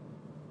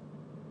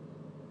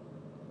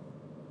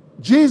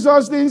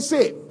 Jesus didn't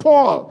say,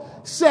 Paul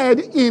said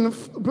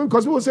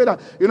because people say that,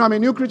 I'm a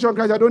new creature in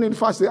Christ, I don't need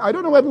fasting. I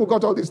don't know where people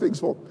got all these things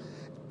from.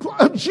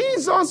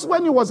 Jesus,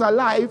 when he was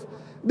alive,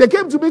 they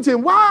came to meet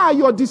him. Why are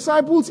your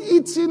disciples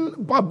eating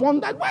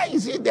abundant? Why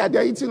is it that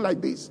they're eating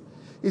like this?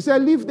 He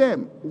said, leave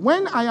them.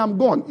 When I am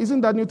gone,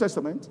 isn't that New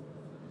Testament?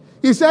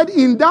 He said,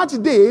 in that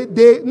day,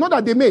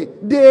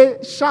 they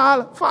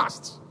shall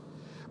fast.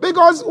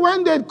 Because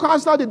when they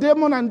cast out the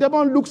demon and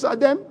demon looks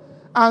at them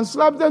and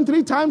slaps them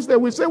 3 times, they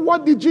will say,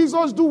 what did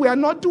Jesus do? We are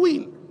not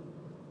doing.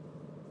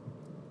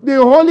 The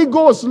Holy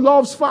Ghost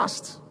loves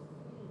fast.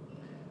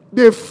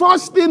 The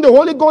first thing the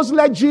Holy Ghost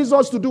led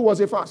Jesus to do was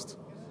a fast.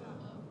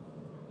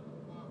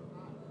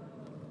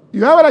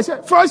 You hear what I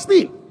said? First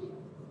thing,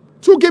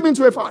 took him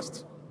into a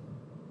fast.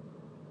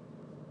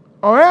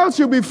 Or else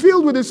you'll be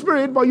filled with the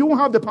Spirit, but you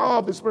won't have the power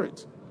of the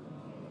Spirit.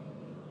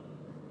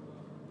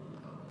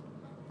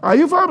 Are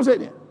you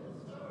following me?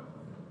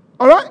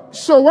 All right?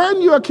 So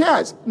when you are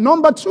cares,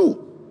 number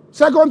 2,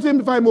 second thing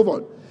before I move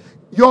on,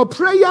 your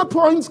prayer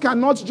points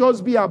cannot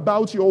just be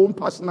about your own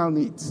personal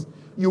needs.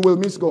 You will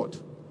miss God.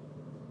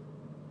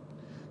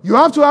 You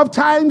have to have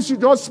times you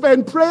just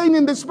spend praying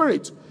in the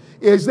Spirit.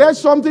 Is there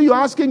something you're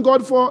asking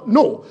God for?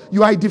 No.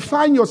 You are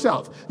defining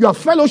yourself. You are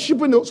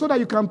fellowshipping so that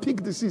you can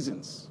pick the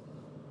seasons.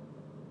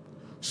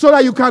 So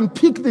that you can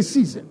pick the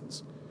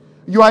seasons.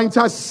 You are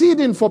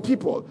interceding for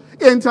people.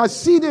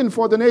 Interceding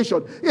for the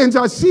nation.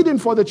 Interceding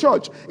for the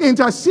church.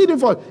 Interceding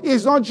for...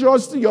 It's not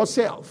just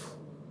yourself.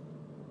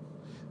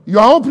 You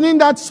are opening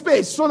that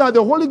space so that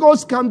the Holy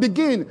Ghost can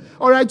begin,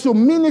 all right, to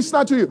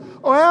minister to you.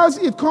 Or else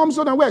it comes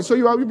unaware. So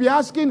you will be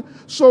asking,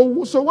 so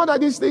what are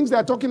these things they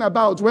are talking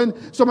about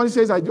when somebody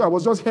says, I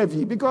was just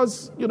heavy?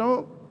 Because, you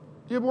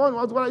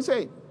want what I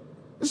say.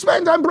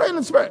 Spend time praying in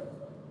the Spirit.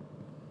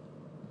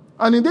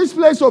 And in this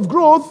place of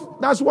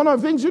growth, that's one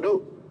of the things you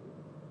do.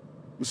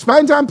 You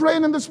spend time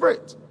praying in the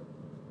Spirit.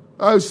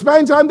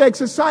 Spend time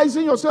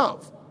exercising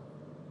yourself.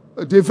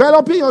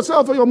 Developing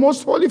yourself for your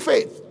most holy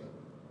faith.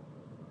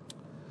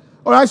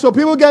 All right, so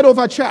people get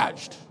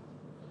overcharged.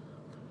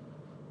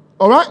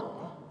 All right?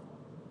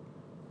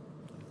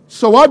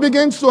 So what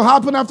begins to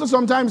happen after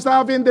some time is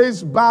having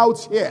this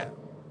bout here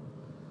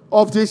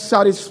of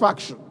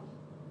dissatisfaction,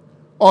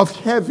 of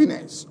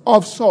heaviness,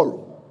 of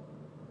sorrow.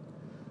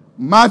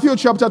 Matthew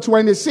chapter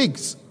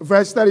 26,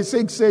 verse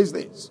 36 says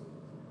this.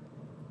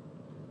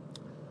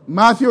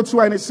 Matthew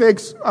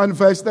 26 and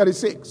verse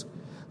 36.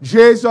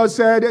 Jesus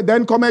said,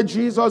 then cometh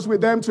Jesus with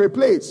them to a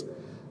place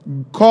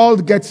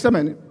called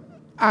Gethsemane.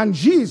 And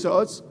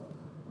Jesus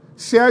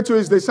said to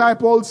his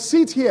disciples,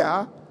 sit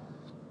here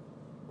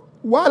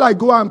while I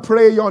go and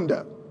pray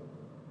yonder.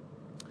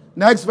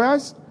 Next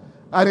verse.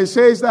 And it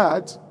says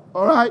that,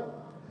 all right,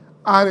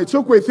 and he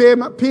took with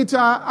him Peter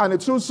and the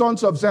 2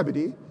 sons of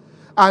Zebedee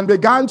and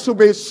began to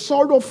be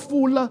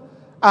sorrowful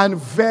and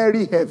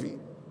very heavy.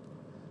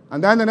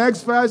 And then the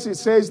next verse, it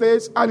says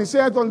this, and he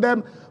saith unto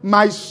them,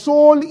 my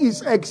soul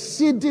is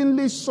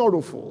exceedingly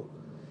sorrowful,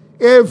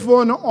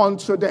 even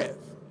unto death.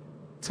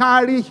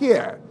 Tarry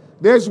here.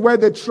 There's where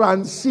the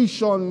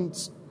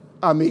transitions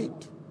are made.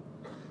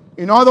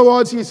 In other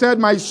words, he said,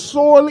 my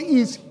soul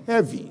is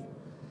heavy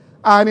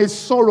and is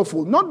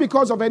sorrowful. Not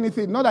because of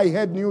anything. Not that he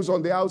heard news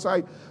on the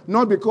outside.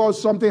 Not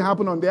because something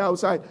happened on the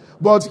outside.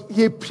 But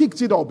he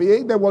picked it up.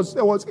 There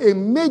was a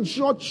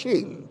major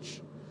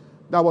change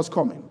that was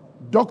coming.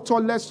 Dr.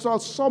 Lester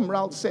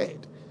Sumrall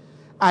said,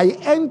 I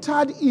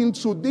entered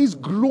into these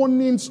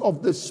groanings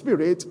of the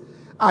Spirit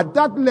at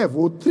that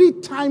level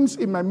 3 times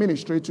in my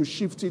ministry to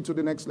shift it to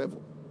the next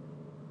level.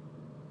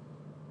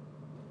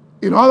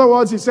 In other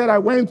words, he said, I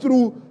went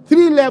through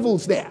 3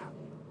 levels there.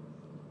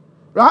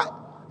 Right?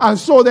 And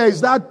so there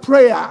is that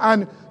prayer,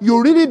 and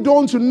you really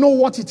don't know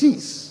what it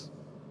is.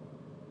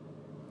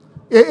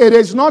 It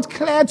is not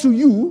clear to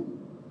you,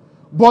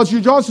 but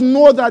you just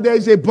know that there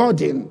is a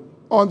burden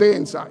on the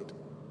inside.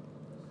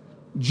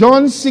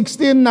 John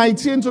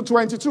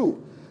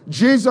 16:19-22.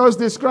 Jesus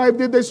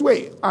described it this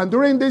way. And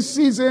during this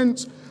season,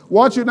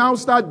 what you now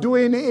start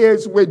doing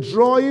is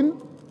withdrawing,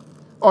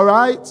 all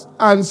right,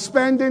 and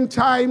spending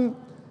time,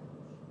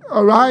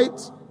 all right.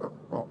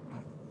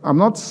 I'm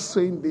not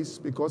saying this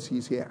because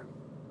he's here.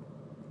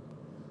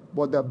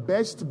 But the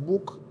best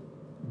book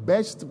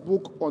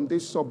on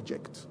this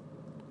subject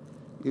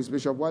is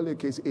Bishop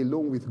Waleke's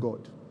Alone with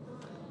God.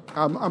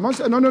 I'm not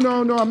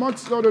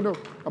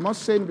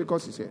saying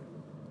because he's here.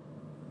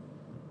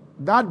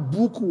 That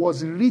book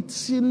was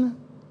written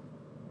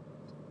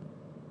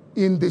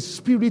in the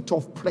spirit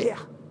of prayer.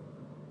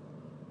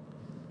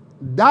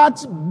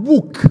 That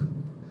book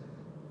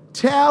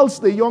tells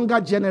the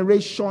younger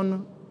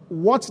generation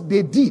what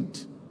they did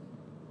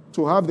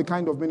to have the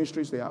kind of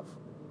ministries they have.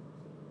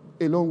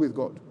 Alone with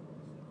God.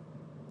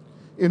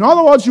 In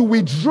other words, you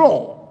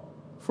withdraw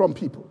from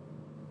people.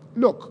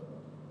 Look,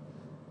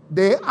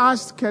 they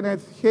asked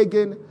Kenneth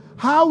Hagin,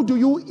 how do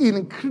you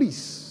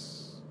increase?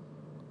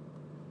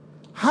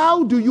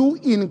 How do you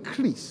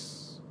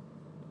increase?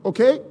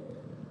 Okay?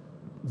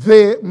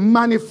 The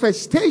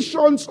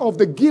manifestations of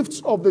the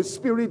gifts of the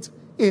Spirit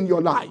in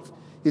your life.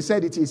 He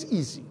said it is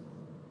easy.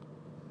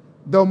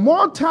 The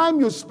more time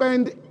you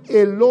spend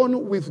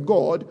alone with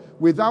God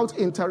without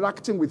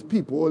interacting with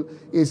people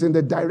is in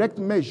the direct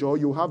measure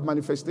you have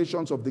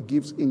manifestations of the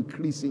gifts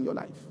increase in your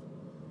life.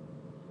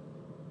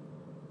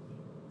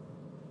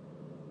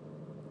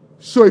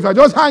 So if I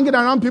just hanging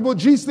around people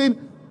gisting,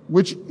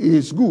 which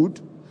is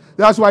good,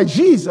 that's why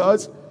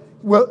Jesus,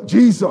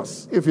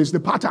 if it's the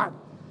pattern,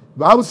 the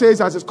Bible says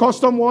as his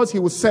custom was, he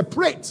would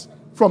separate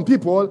from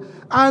people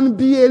and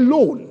be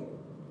alone.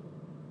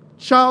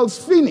 Charles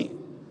Finney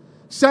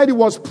said he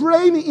was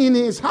praying in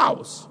his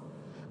house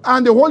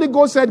and the Holy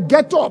Ghost said,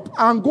 get up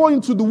and go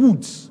into the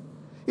woods.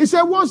 He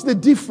said, what's the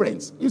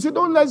difference? He said,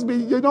 let's be,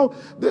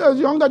 the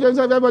younger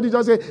generation, everybody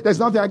just say, there's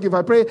nothing I give,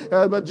 I pray.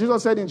 But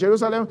Jesus said in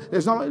Jerusalem,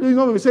 there's not,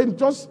 we're saying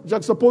just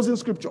juxtaposing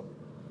scripture.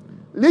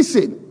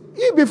 Listen,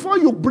 before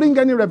you bring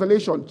any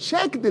revelation,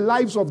 check the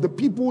lives of the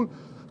people,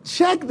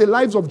 check the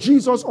lives of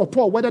Jesus or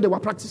Paul, whether they were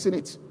practicing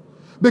it.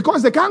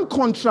 Because they can't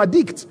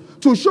contradict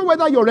to show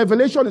whether your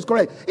revelation is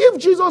correct. If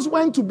Jesus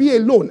went to be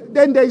alone,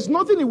 then there is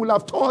nothing he will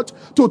have taught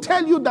to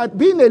tell you that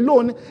being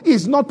alone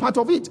is not part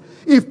of it.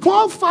 If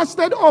Paul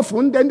fasted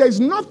often, then there is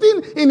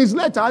nothing in his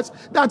letters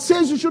that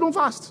says you shouldn't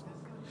fast.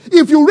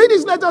 If you read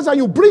his letters and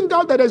you bring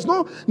out that there is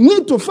no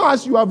need to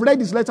fast, you have read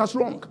his letters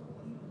wrong.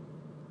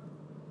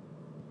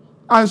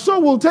 And so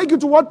we'll take you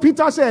to what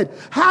Peter said.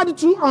 Had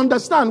to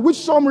understand which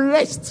some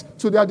rest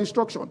to their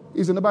destruction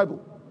is in the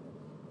Bible.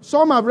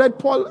 Some have read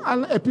Paul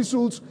and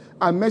epistles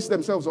and messed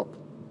themselves up.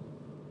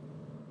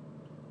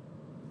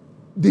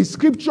 The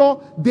scripture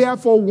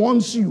therefore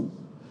warns you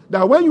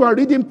that when you are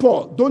reading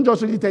Paul, don't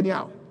just read it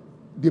anyhow.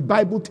 The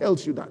Bible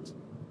tells you that.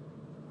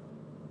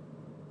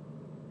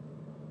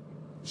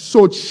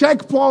 So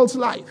check Paul's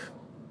life.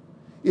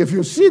 If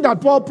you see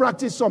that Paul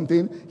practiced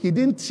something, he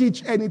didn't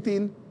teach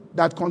anything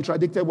that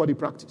contradicted what he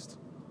practiced.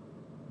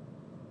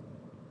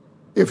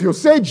 If you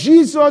say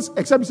Jesus,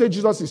 except you say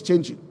Jesus is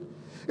changing.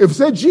 If you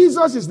say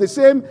Jesus is the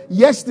same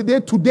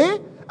yesterday, today,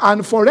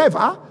 and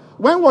forever,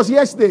 when was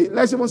yesterday?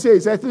 Let's even say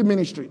his earthly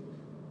ministry.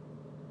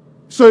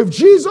 So if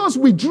Jesus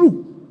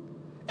withdrew,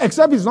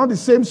 except it's not the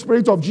same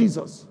spirit of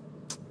Jesus,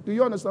 do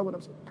you understand what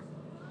I'm saying?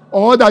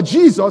 Or that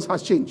Jesus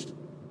has changed.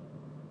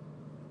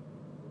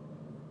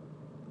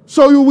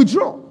 So you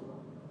withdraw.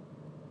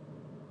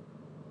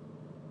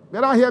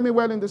 Better hear me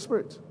well in the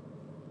spirit.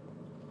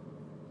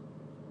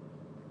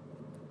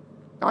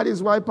 That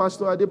is why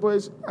Pastor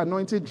Adeboye's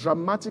anointing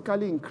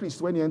dramatically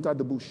increased when he entered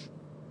the bush.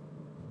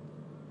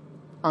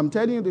 I'm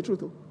telling you the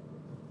truth.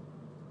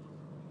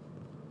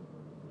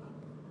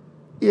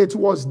 It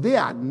was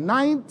there,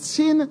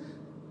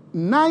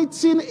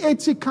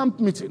 1980 camp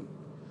meeting.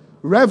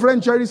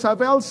 Reverend Jerry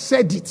Savelle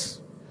said it.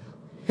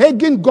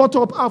 Hagin got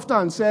up after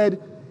and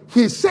said,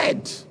 he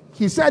said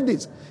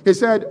this. He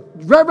said,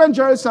 Reverend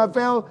Jerry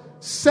Savelle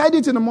said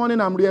it in the morning,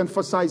 I'm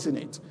re-emphasizing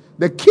it.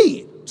 The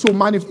key to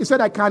he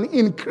said, I can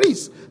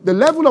increase the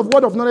level of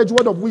word of knowledge,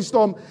 word of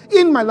wisdom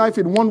in my life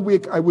in 1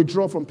 week. I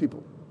withdraw from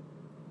people.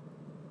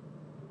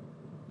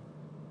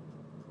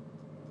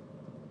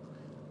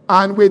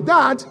 And with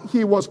that,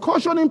 he was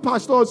cautioning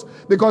pastors,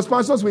 because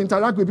pastors will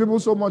interact with people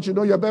so much,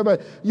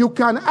 you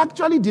can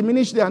actually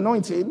diminish the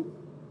anointing.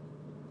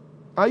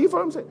 Are you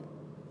following what I'm saying?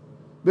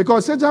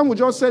 Because Satan will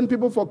just send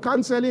people for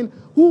counseling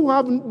who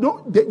have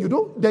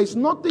there's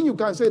nothing you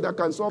can say that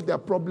can solve their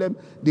problem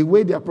the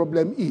way their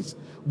problem is.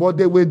 But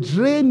they will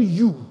drain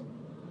you.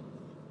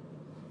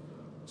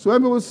 So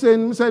when people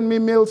send me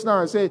mails now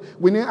and say,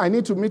 I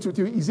need to meet with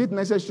you, is it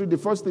necessary? The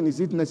first thing,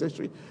 is it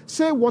necessary?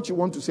 Say what you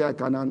want to say, I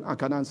can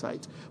answer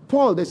it.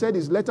 Paul, they said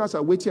his letters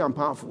are weighty and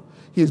powerful.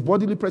 His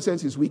bodily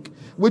presence is weak,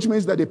 which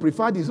means that they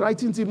preferred his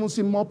writings even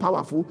seem more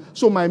powerful.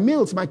 So my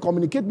mails might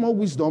communicate more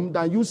wisdom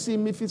than you see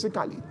me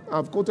physically.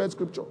 I've quoted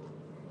scripture.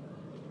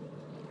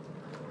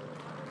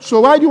 So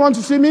why do you want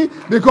to see me?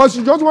 Because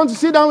you just want to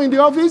sit down in the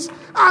office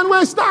and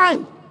waste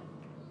time.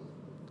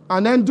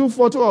 And then do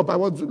photo op.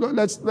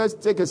 Let's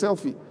take a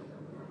selfie.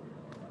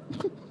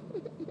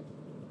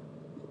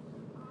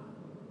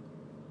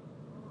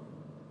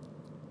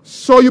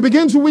 So you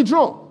begin to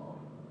withdraw.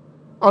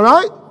 All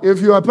right? If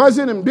you're a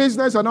person in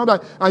business and all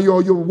that, and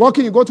you're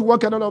working, you go to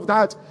work and all of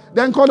that,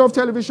 then cut off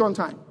television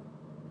time.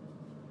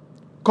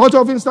 Cut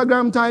off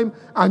Instagram time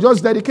and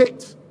just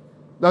dedicate.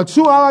 The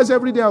 2 hours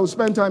every day I will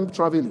spend time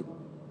traveling.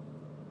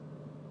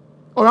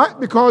 All right?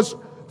 Because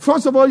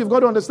first of all, you've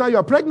got to understand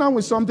you're pregnant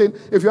with something.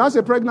 If you ask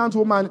a pregnant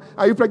woman,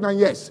 are you pregnant?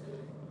 Yes.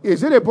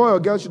 Is it a boy or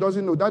girl? She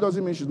doesn't know. That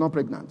doesn't mean she's not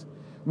pregnant.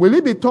 Will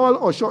it be tall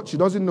or short? She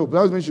doesn't know. That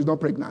doesn't mean she's not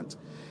pregnant.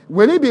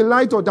 Will it be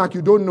light or dark?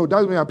 You don't know. That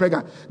doesn't mean you're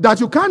pregnant. That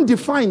you can't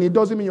define it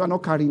doesn't mean you are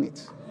not carrying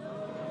it.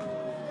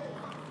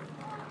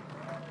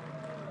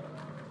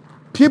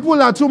 People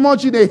are too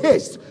much in a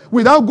haste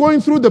without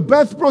going through the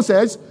birth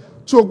process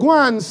to go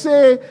and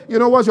say,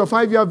 what's your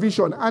 5-year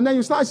vision? And then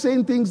you start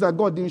saying things that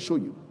God didn't show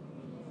you.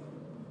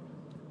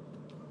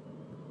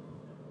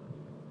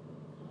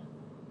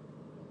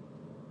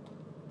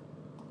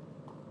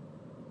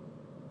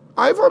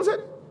 Are you from saying?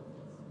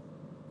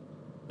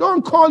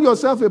 Don't call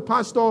yourself a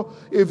pastor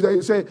if they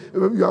say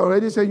you are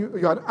already saying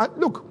you are.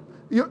 Look.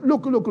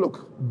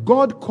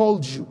 God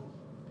called you.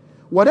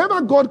 Whatever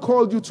God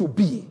called you to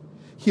be,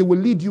 He will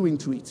lead you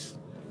into it.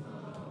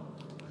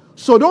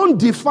 So don't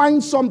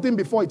define something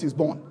before it is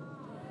born.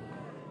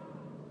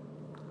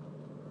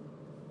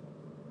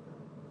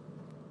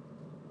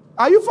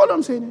 Are you following what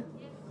I'm saying?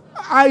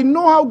 I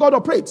know how God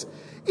operates.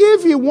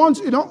 If He wants,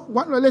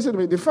 listen to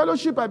me. The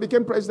fellowship I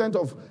became president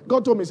of,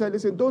 God told me, He said,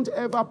 listen, don't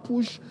ever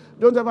push,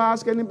 don't ever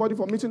ask anybody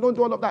for meeting, don't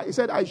do all of that. He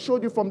said, I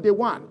showed you from day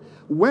one.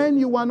 When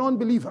you were an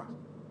unbeliever,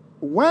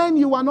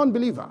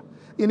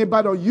 in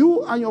Ibadan,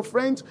 you and your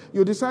friends,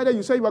 you decided,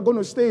 you said you were going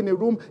to stay in a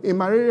room in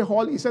Mariri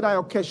Hall. He said, I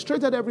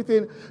orchestrated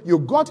everything. You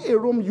got a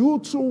room, you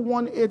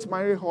 218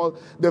 Mariri Hall.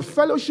 The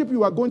fellowship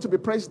you are going to be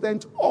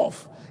president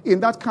of in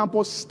that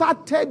campus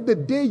started the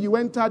day you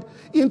entered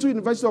into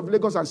University of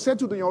Lagos and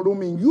settled in your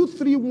room in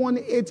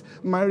U318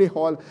 Mariri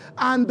Hall.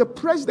 And the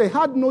president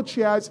had no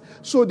chairs,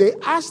 so they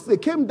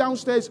came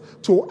downstairs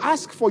to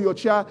ask for your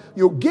chair.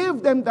 You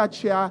gave them that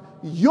chair,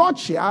 your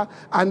chair,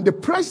 and the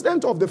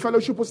president of the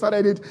fellowship who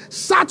started it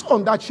sat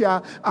on that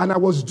chair, and I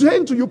was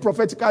saying to you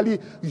prophetically,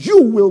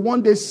 you will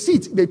one day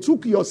sit. They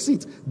took your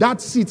seat. That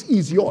seat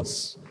is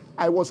yours.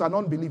 I was an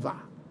unbeliever.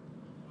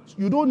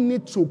 You don't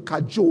need to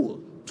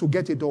cajole to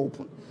get a door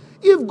open.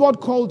 If God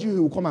called you, He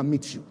will come and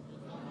meet you.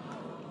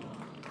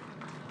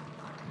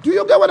 Do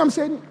you get what I'm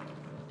saying?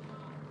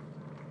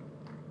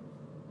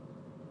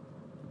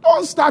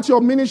 Don't start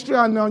your ministry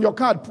and on your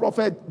card,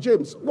 Prophet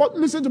James. What?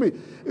 Listen to me.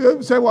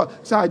 You say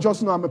what? Say, I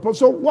just know I'm a prophet.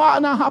 So what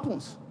now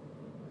happens?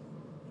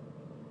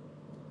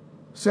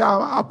 Say,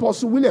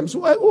 Apostle Williams.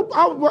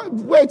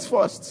 Wait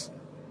first.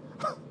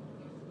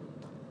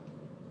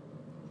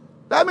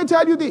 Let me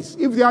tell you this.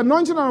 If the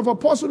anointing of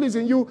apostle is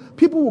in you,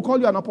 people will call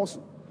you an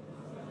apostle.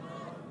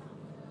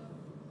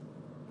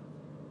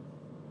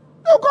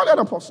 They'll call you an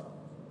apostle.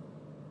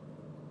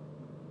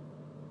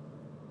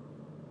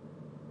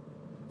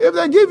 If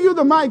they give you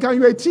the mic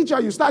and you're a teacher,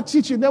 you start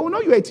teaching, they will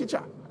know you're a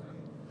teacher.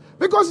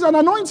 Because it's an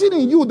anointing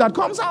in you that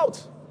comes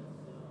out.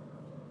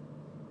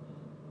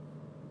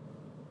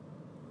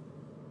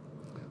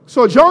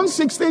 So John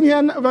 16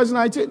 here, verse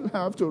 19. I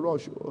have to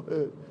rush.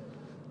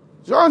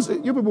 John,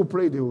 you people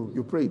prayed,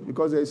 you prayed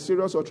because there's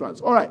serious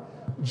utterance. All right.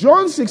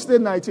 John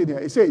 16, 19 here.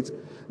 It says,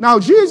 now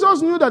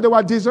Jesus knew that they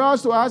were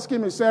desirous to ask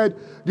him. He said,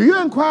 do you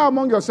inquire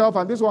among yourself,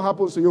 and this is what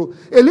happens to you?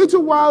 A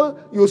little while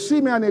you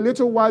see me, and a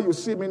little while you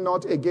see me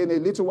not again. A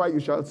little while you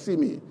shall see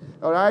me.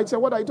 All right. So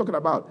what are you talking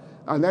about?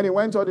 And then he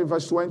went on in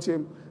verse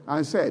 20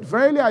 and said,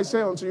 verily I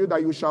say unto you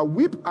that you shall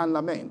weep and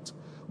lament,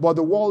 but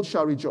the world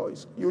shall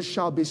rejoice. You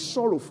shall be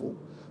sorrowful,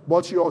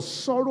 but your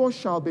sorrow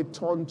shall be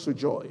turned to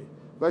joy.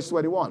 Verse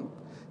 21.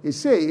 It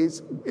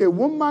says, a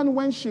woman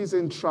when she is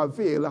in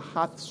travail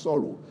hath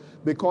sorrow,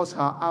 because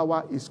her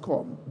hour is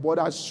come. But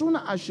as soon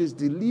as she is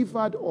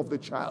delivered of the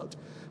child,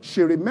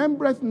 she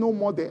remembereth no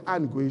more the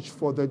anguish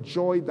for the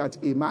joy that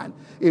a man.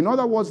 In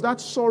other words, that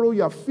sorrow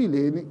you're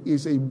feeling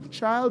is a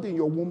child in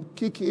your womb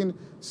kicking,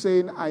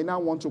 saying, I now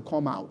want to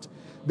come out.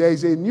 There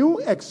is a new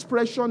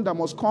expression that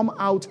must come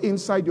out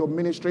inside your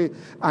ministry,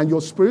 and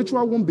your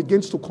spiritual womb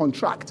begins to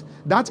contract.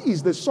 That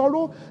is the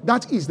sorrow,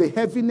 that is the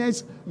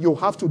heaviness. You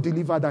have to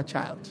deliver that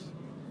child.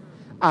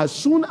 As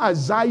soon as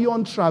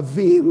Zion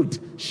travailed,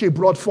 she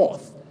brought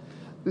forth.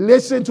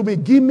 Listen to me,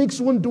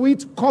 gimmicks won't do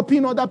it,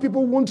 copying other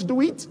people won't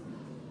do it.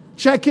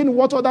 Checking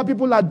what other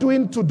people are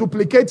doing to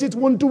duplicate it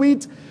won't do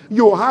it.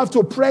 You have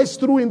to press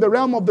through in the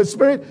realm of the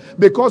Spirit,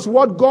 because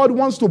what God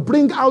wants to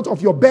bring out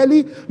of your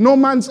belly, no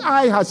man's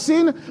eye has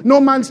seen, no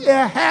man's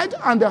ear heard,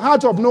 and the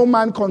heart of no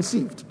man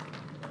conceived.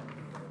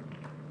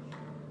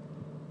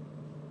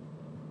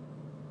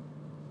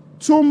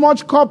 Too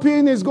much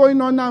copying is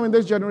going on now in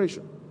this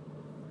generation.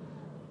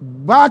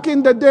 Back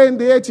in the day, in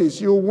the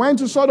 80s, you went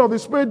to sort of a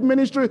spirit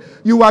ministry,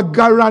 you are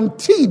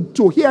guaranteed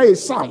to hear a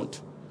sound.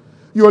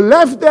 You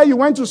left there, you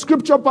went to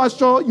scripture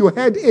pasture, you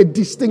heard a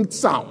distinct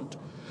sound.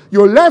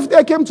 You left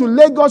there, came to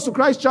Lagos to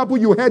Christ Chapel,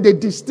 you heard a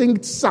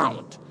distinct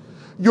sound.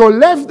 You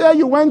left there,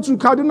 you went to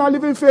Cardinal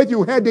Living Faith,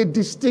 you heard a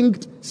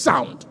distinct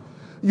sound.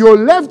 You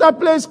left that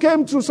place,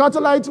 came to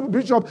Satellite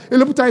Bishop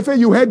Iluputaife,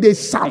 you heard a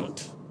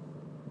sound.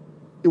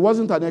 It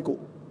wasn't an echo.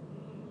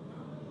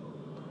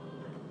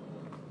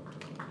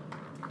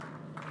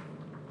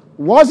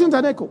 Wasn't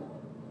an echo.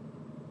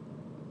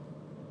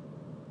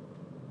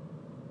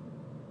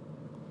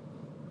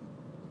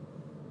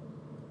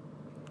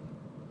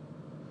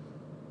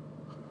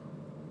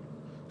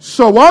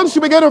 So once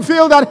you begin to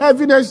feel that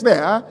heaviness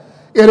there,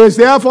 it is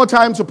therefore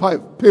time to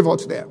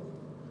pivot there.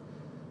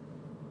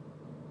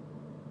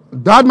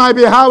 That might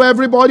be how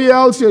everybody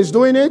else is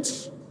doing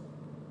it.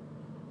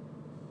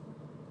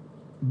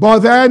 But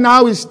then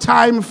now it's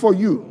time for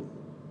you.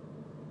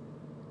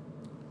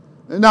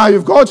 Now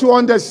you've got to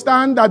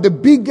understand that the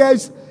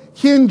biggest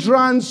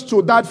hindrance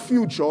to that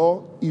future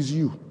is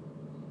you.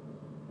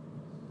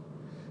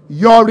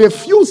 Your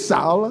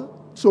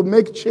refusal to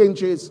make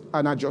changes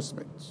and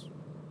adjustments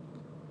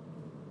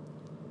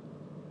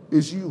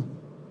is you.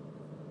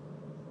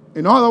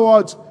 In other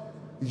words,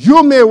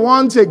 you may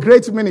want a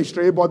great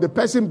ministry, but the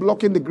person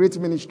blocking the great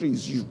ministry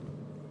is you.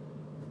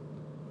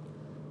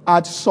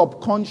 At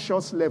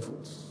subconscious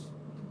levels.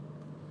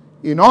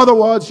 In other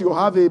words, you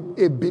have a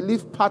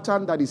belief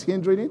pattern that is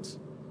hindering it.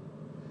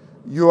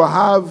 You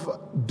have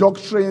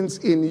doctrines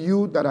in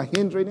you that are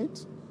hindering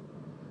it.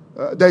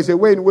 There's a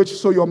way in which,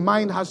 so your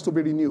mind has to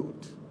be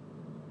renewed.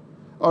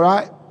 All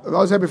right?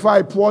 I said, before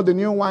I pour the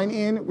new wine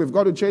in, we've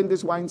got to change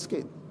this wine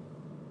skin.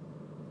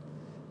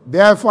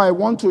 Therefore, I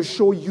want to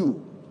show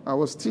you. I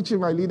was teaching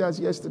my leaders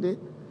yesterday,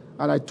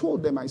 and I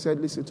told them, I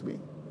said, listen to me.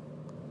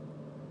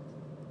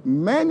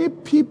 Many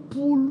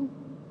people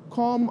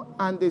come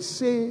and they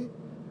say,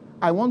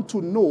 I want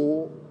to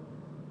know,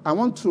 I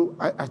want to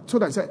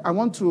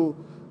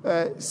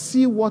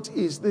see what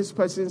is this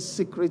person's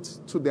secret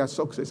to their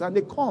success. And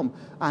they come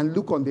and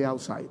look on the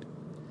outside.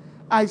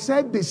 I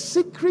said the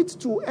secret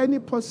to any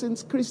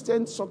person's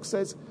Christian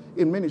success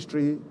in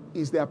ministry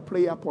is their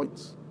prayer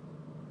points.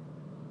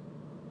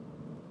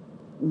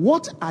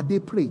 What are they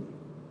praying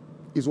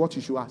is what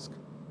you should ask.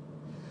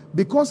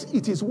 Because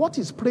it is what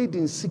is prayed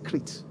in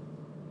secret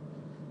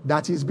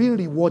that is being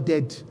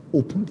rewarded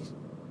openly.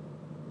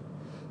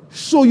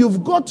 So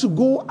you've got to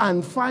go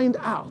and find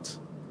out.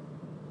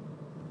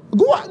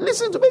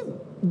 Listen to me.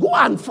 Go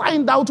and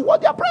find out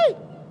what they're praying.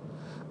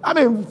 I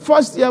mean,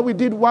 first year we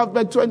did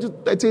WAVBEC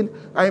 2013.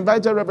 I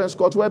invited Reverend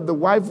Scott Webb. The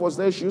wife was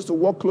there. She used to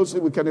work closely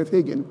with Kenneth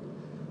Hagin.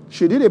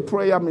 She did a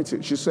prayer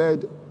meeting. She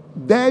said,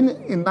 then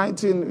in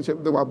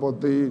they were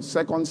about the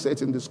second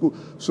set in the school.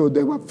 So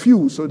there were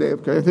few. So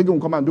Kenneth Hagin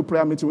would come and do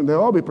prayer meeting.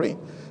 They'll all be praying.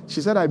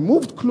 She said, I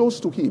moved close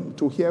to him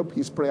to hear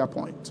his prayer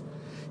point.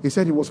 He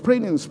said he was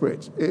praying in the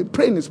spirit.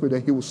 Praying in the spirit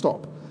that he would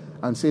stop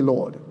and say,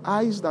 Lord,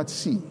 eyes that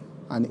see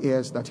and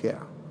ears that hear.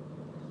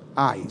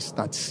 Eyes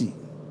that see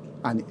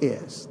and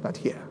ears that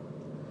hear.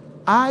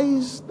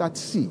 Eyes that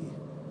see.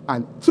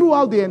 And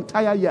throughout the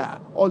entire year,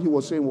 all he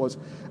was saying was,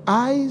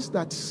 eyes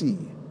that see,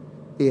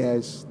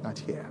 ears that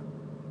hear.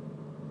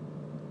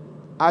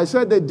 I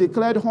said they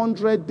declared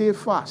 100-day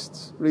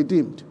fasts,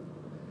 redeemed.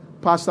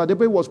 Pastor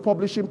Debe was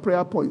publishing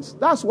prayer points.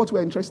 That's what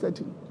we're interested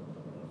in.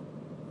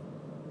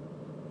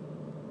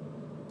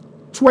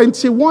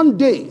 21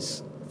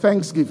 days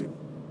Thanksgiving,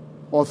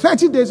 or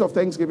 30 days of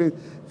Thanksgiving,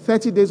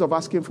 30 days of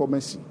asking for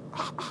mercy.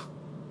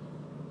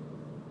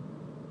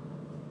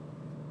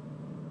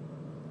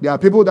 There are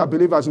people that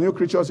believe as new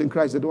creatures in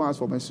Christ, they don't ask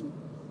for mercy.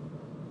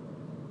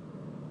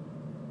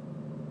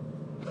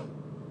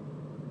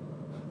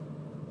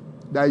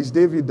 There is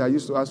David that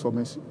used to ask for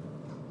mercy.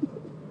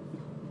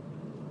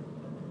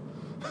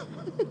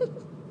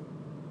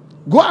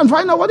 Go and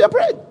find out what they're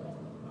praying.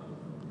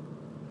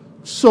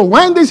 So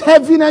when this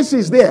heaviness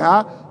is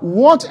there,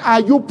 what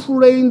are you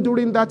praying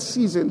during that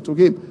season to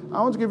him?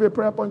 I want to give you a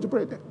prayer point to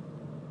pray there.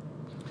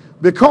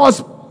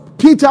 Because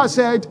Peter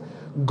said,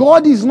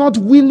 God is not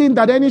willing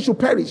that any should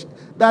perish.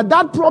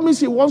 That promise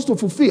he wants to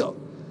fulfill.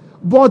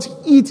 But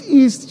it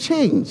is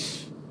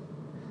change.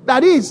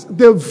 That is,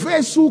 the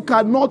vessel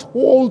cannot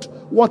hold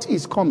what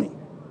is coming.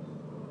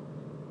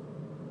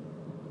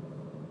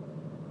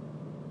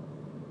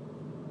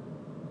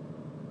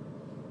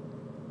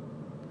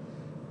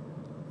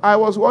 I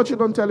was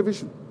watching on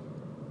television.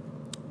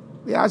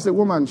 They asked a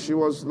woman, she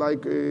was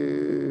like, that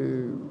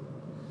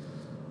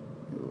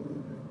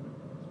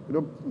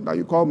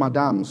you call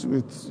madams,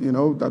 with,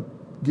 that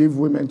give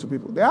women to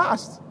people. They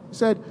asked,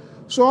 said,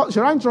 So she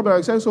ran trouble.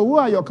 I said, so who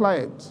are your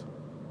clients?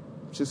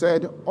 She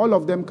said, all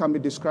of them can be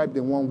described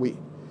in one way.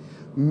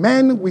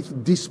 Men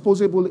with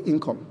disposable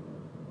income.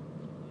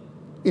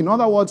 In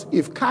other words,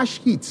 if cash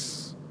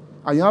hits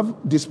and you have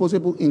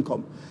disposable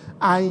income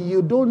and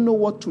you don't know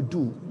what to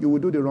do, you will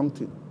do the wrong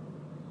thing.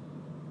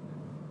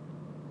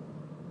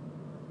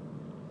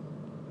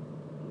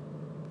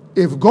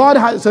 If God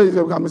has said,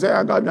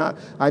 God, now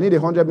I need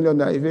 $100 million.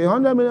 If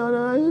 $100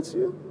 million hits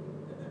you,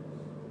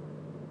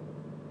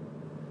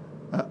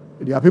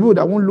 there are people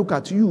that won't look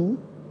at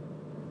you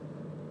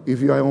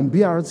if you are on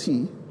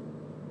BRT,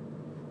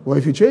 or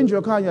if you change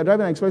your car and you're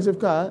driving an expensive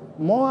car,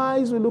 more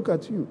eyes will look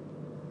at you.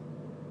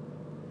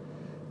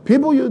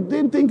 People you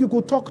didn't think you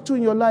could talk to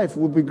in your life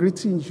will be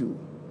greeting you.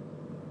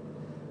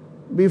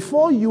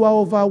 Before you are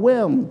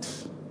overwhelmed,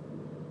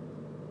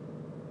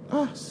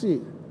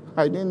 see,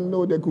 I didn't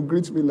know they could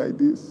greet me like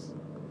this.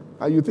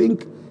 And you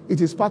think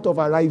it is part of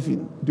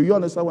arriving. Do you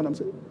understand what I'm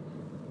saying?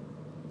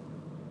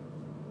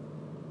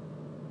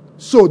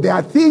 So there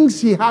are things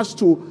he has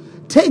to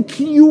take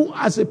you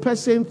as a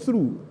person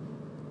through.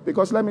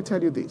 Because let me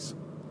tell you this.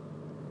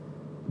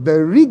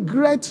 The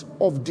regret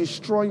of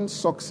destroying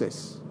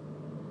success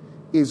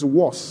is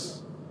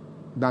worse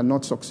than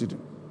not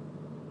succeeding.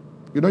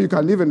 You know, you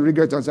can live in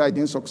regret and say, I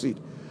didn't succeed.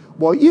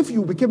 But if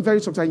you became very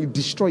successful and you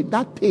destroyed,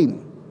 that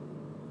pain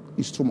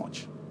is too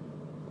much.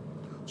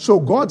 So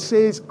God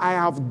says, I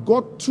have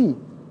got to.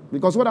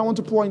 Because what I want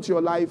to pour into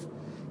your life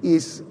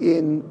is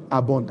in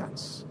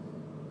abundance.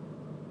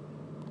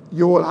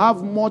 You will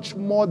have much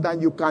more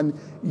than you can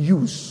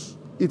use.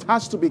 It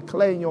has to be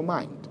clear in your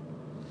mind.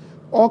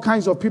 All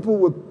kinds of people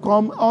will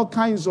come, all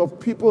kinds of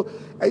people.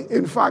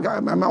 In fact, I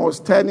was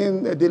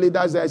telling the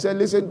leaders, I said,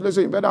 listen,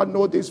 you better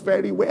know this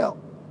very well.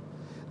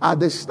 At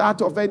the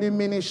start of any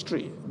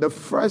ministry, the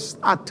first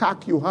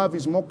attack you have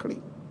is mockery.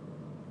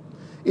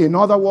 In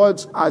other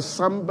words, as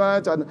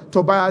Sambert and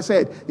Tobiah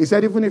said, he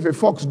said, even if a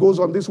fox goes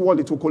on this wall,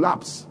 it will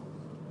collapse.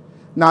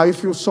 Now,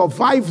 if you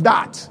survive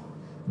that,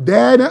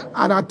 then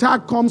an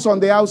attack comes on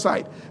the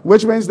outside,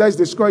 which means let's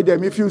destroy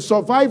them. If you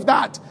survive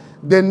that,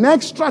 the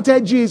next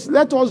strategy is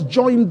let us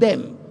join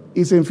them.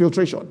 It's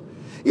infiltration.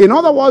 In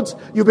other words,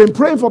 you've been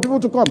praying for people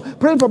to come,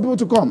 praying for people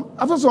to come.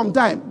 After some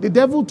time, the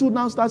devil too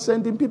now starts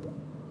sending people.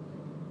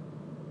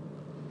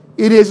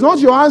 It is not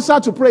your answer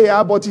to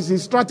prayer, but it's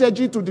his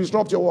strategy to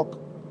disrupt your work.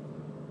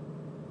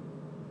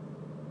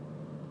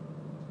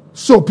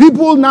 So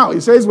people now,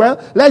 he says,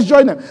 well, let's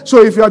join them.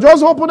 So if you're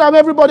just open up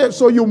everybody,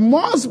 so you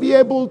must be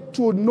able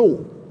to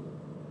know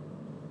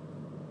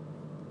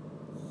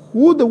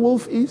who the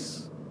wolf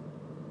is,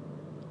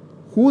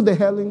 who the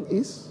herling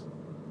is,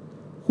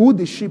 who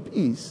the sheep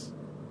is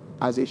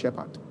as a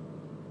shepherd.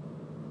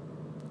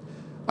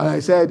 And I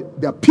said,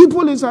 there are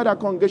people inside our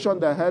congregation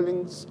that are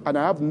herlings, and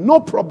I have no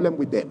problem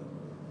with them.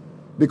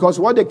 Because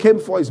what they came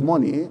for is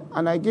money,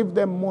 and I give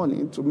them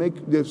money to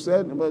make, they've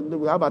said, well,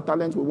 we have a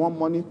talent, we want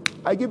money.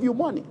 I give you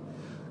money.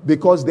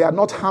 Because they are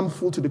not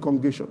harmful to the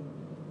congregation.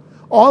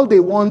 All they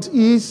want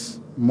is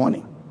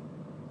money.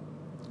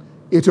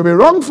 It will be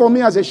wrong for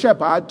me as a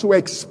shepherd to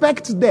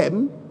expect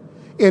them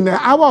in an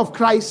hour of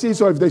crisis,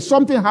 or if there's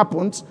something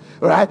happens,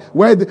 right,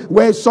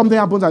 where something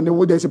happens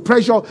and there's a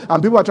pressure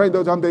and people are trying to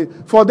do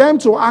something, for them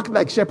to act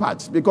like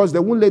shepherds, because they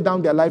won't lay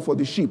down their life for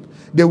the sheep.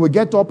 They will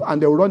get up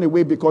and they will run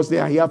away because they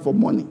are here for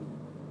money.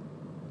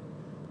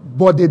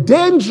 But the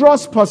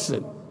dangerous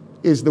person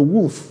is the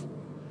wolf.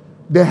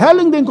 The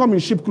herling didn't come in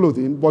sheep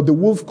clothing, but the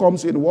wolf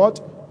comes in what?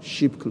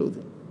 Sheep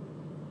clothing.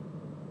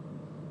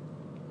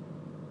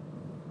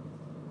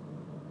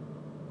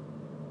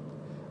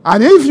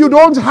 And if you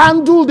don't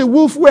handle the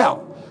wolf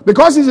well,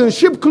 because he's in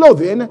sheep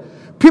clothing,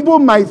 people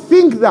might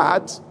think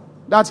that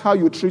that's how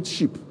you treat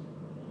sheep.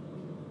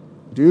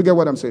 Do you get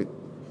what I'm saying?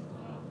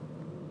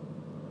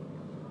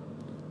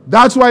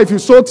 That's why if you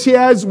sow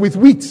tares with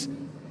wheat,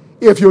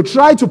 if you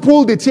try to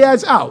pull the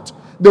tares out,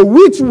 the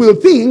wheat will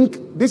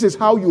think this is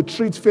how you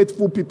treat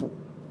faithful people.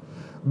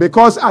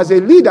 Because as a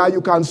leader,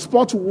 you can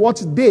spot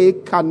what they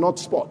cannot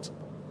spot.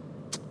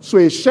 So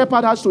a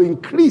shepherd has to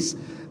increase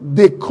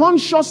the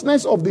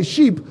consciousness of the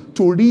sheep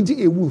to read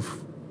a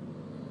wolf.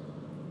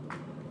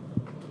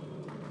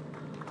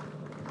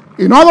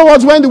 In other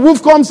words, when the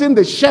wolf comes in,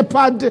 the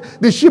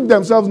sheep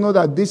themselves know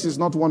that this is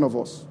not one of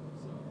us.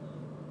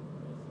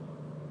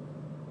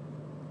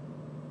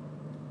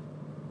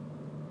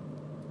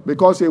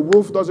 Because a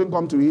wolf doesn't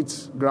come to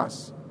eat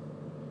grass.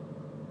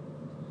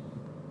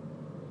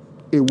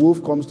 A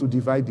wolf comes to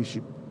divide the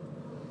sheep.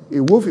 A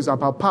wolf is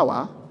about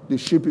power. The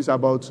sheep is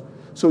about...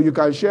 So you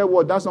can share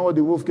what? That's not what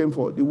the wolf came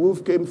for. The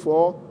wolf came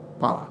for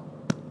power.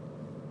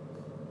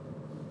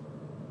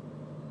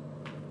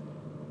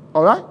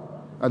 All right?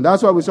 And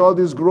that's why we saw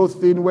this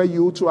growth thing where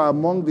you two are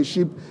among the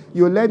sheep.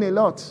 You learn a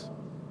lot.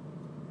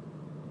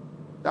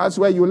 That's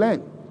where you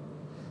learn.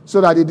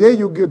 So that the day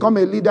you become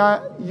a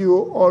leader, you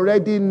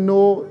already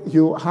know,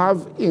 you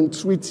have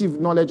intuitive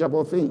knowledge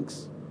about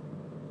things.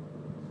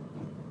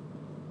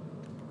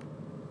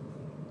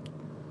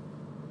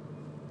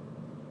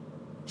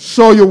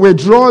 So you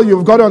withdraw,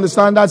 you've got to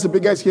understand that's the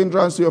biggest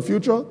hindrance to your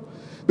future.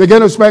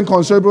 begin to spend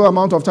considerable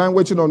amount of time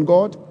waiting on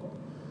God.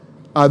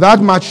 At that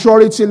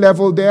maturity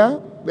level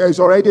there is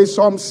already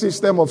some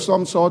system of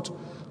some sort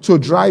to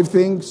drive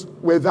things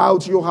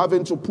without you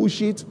having to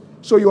push it.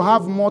 So you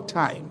have more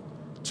time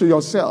to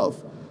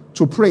yourself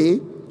to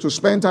pray, to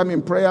spend time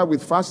in prayer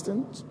with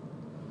fasting.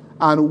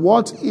 And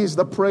what is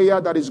the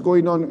prayer that is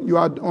going on? You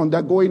are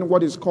undergoing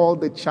what is called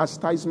the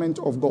chastisement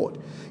of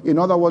God. In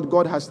other words,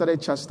 God has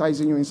started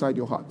chastising you inside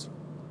your heart.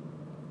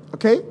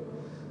 Okay?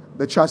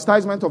 The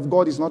chastisement of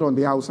God is not on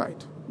the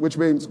outside, which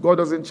means God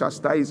doesn't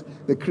chastise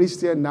the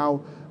Christian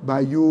now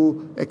by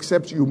you,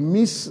 except you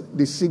miss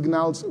the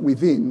signals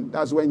within.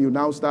 That's when you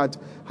now start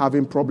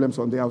having problems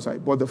on the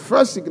outside. But the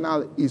first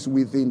signal is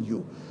within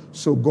you.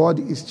 So God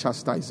is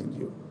chastising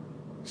you.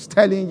 He's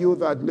telling you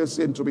that,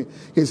 listen to me,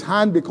 his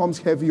hand becomes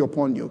heavy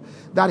upon you.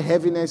 That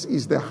heaviness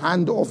is the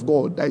hand of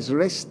God that is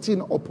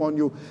resting upon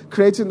you,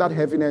 creating that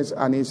heaviness,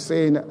 and he's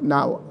saying,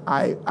 now,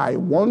 I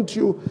want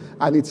you,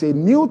 and it's a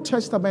New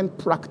Testament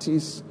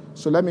practice.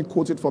 So let me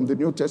quote it from the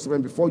New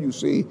Testament before you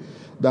say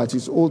that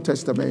it's Old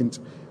Testament.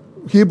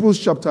 Hebrews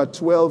chapter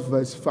 12,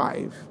 verse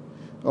 5.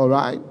 All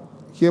right?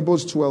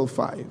 Hebrews 12,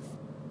 5.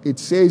 It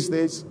says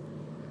this,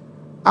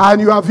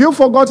 and you have you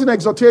forgotten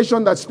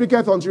exhortation that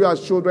speaketh unto you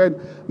as children.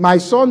 My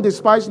son,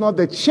 despise not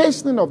the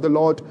chastening of the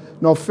Lord,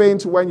 nor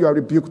faint when you are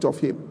rebuked of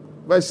him.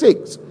 Verse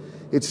 6.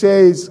 It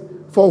says,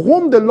 for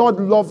whom the Lord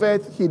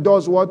loveth, he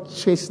does what?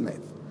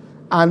 Chasteneth,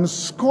 and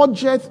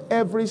scourgeth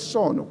every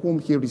son whom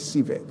he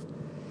receiveth.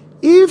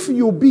 If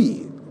you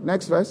be,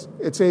 next verse,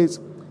 it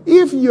says,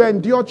 if you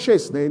endure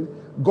chastening,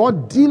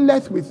 God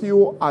dealeth with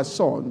you as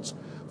sons.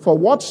 For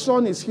what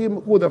son is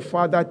him who the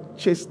father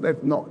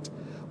chasteneth not?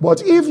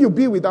 But if you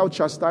be without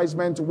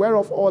chastisement,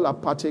 whereof all are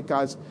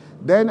partakers,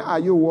 then are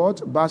you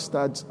what?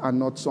 Bastards and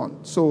not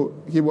sons. So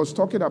he was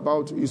talking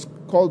about, it's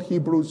called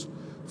Hebrews,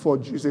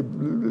 it's a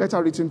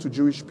letter written to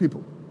Jewish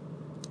people.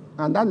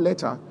 And that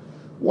letter,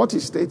 what he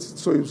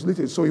states, so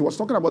he was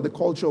talking about the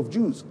culture of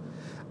Jews.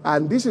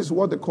 And this is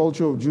what the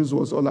culture of Jews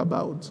was all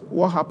about.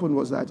 What happened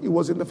was that it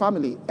was in the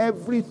family.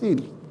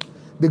 Everything,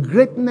 the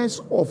greatness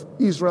of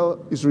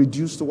Israel is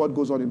reduced to what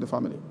goes on in the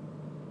family.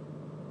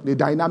 The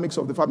dynamics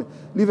of the family.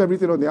 Leave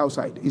everything on the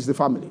outside. Is the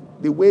family.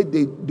 The way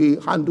they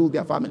handle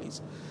their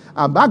families.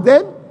 And back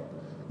then,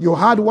 you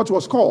had what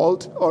was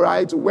called, all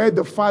right, where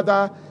the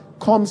father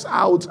comes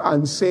out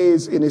and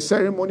says in a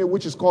ceremony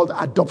which is called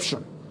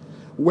adoption.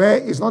 Where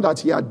it's not that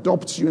he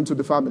adopts you into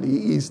the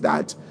family, is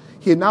that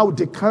he now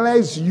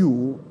declares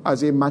you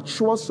as a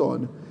mature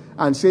son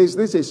and says,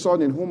 this is a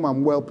son in whom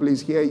I'm well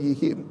pleased, hear ye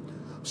him.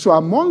 So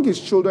among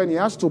his children, he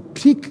has to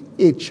pick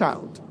a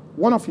child,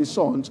 one of his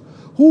sons,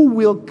 who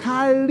will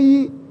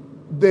carry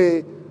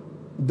the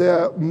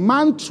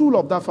mantle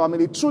of that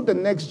family to the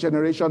next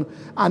generation,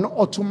 and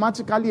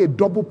automatically a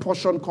double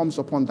portion comes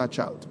upon that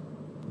child.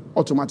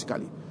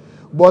 Automatically.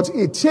 But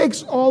it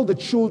takes all the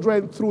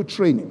children through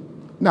training.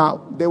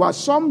 Now, there were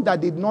some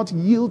that did not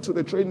yield to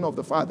the training of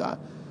the father.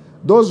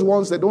 Those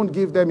ones that don't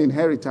give them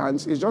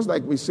inheritance, it's just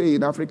like we say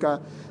in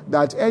Africa,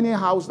 that any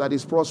house that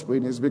is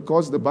prospering is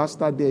because the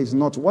bastard there is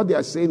not. What they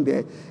are saying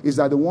there is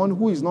that the one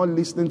who is not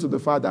listening to the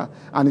father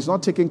and is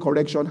not taking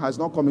correction has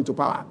not come into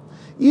power.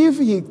 If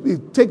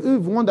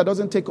one that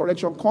doesn't take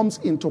correction comes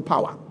into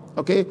power,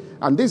 okay,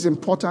 and this is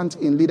important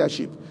in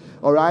leadership.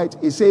 All right,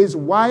 it says,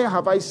 why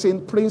have I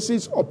seen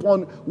princes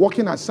upon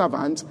working as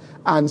servants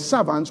and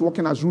servants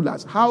working as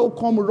rulers? How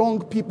come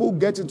wrong people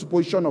get into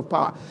position of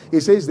power?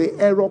 It says the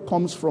error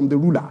comes from the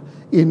ruler.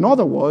 In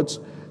other words,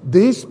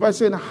 this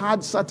person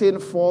had certain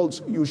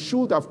faults. You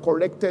should have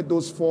corrected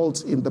those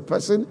faults in the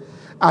person,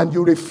 and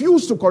you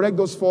refused to correct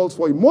those faults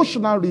for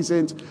emotional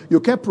reasons. You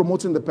kept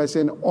promoting the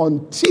person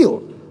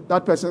until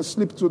that person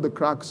slipped through the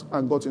cracks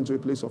and got into a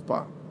place of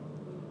power.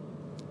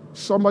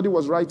 Somebody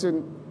was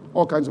writing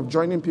all kinds of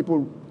joining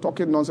people,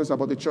 talking nonsense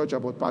about the church,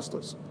 about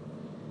pastors.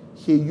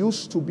 He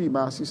used to be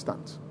my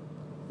assistant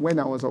when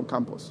I was on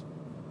campus.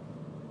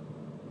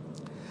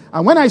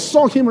 And when I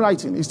saw him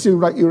writing,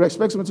 he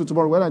respects me to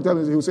tomorrow. When I tell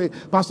him, he will say,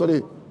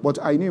 Pastor, but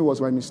I knew it was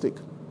my mistake.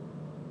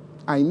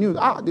 I knew,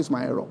 this is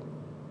my error.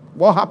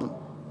 What happened?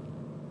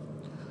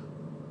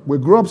 We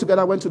grew up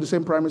together, went to the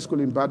same primary school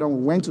in Badon,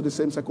 we went to the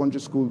same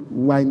secondary school,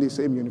 we were in the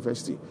same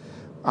university.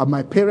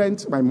 My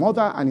parents, my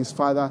mother and his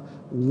father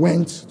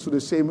went to the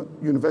same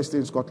university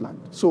in Scotland.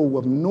 So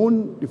we've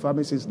known the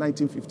family since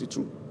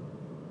 1952.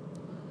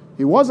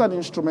 He was an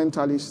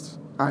instrumentalist,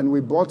 and they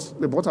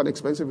bought an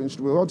expensive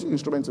instrument. We bought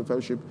instruments in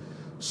fellowship.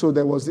 So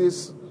there was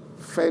this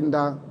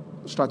Fender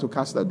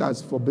Stratocaster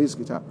that's for bass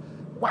guitar.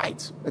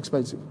 White,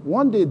 expensive.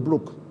 One day it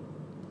broke.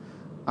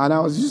 And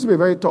I used to be a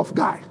very tough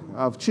guy.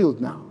 I've chilled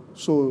now.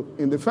 So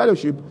in the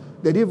fellowship,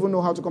 they didn't even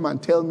know how to come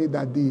and tell me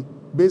that the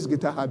bass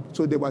guitar had,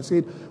 so they were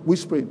saying,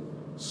 whispering.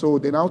 So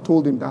they now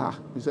told him that,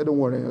 he said, don't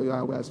worry,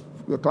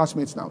 we're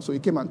classmates now. So he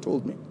came and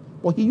told me.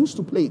 But he used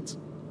to play it.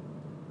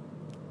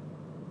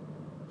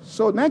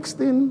 So next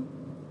thing,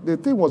 the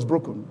thing was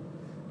broken.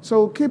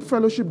 So keep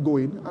fellowship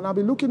going, and I'll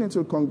be looking into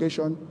the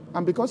congregation,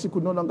 and because he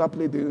could no longer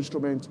play the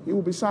instrument, he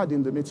will be sad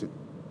in the meeting.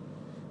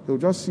 He'll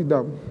just sit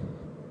down.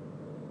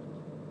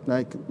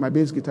 Like, my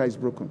bass guitar is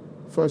broken.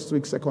 First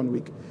week, second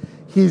week.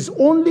 His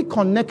only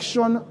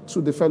connection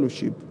to the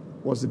fellowship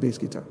was the bass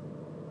guitar.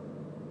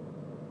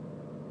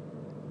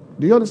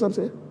 Do you understand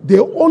what I'm saying?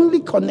 The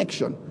only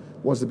connection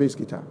was the bass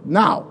guitar.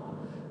 Now,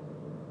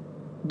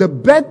 the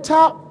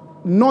better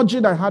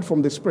nudging I had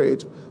from the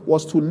Spirit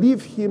was to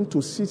leave him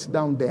to sit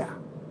down there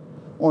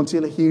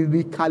until he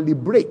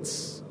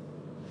recalibrates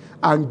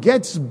and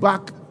gets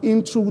back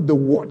into the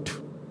Word.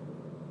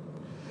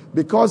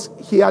 Because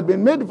he had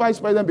been made vice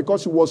president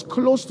because he was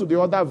close to the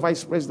other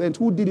vice president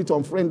who did it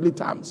on friendly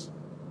terms.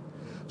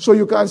 So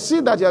you can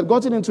see that he had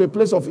gotten into a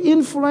place of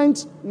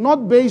influence,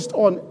 not based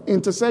on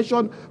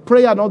intercession,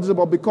 prayer, and all this,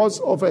 but because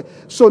of a...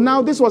 So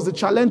now this was the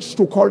challenge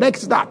to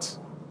correct that.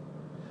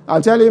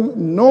 And tell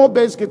him, no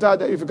bass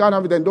guitar, if you can't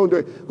have it, then don't do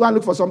it. Go and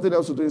look for something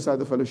else to do inside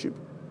the fellowship.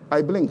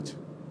 I blinked.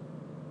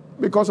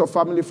 Because of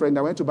family friend,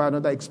 I went to buy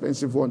another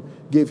expensive one,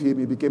 gave him,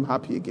 he became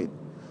happy again.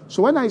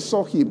 So when I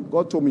saw him,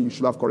 God told me you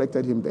should have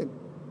corrected him then.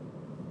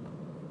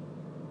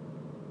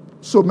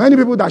 So many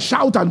people that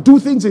shout and do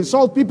things,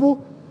 insult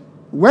people,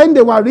 when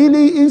they were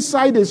really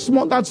inside a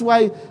small, that's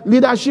why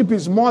leadership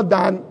is more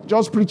than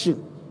just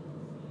preaching.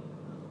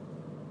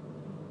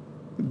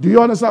 Do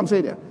you understand what I'm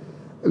saying there?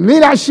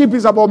 Leadership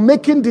is about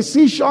making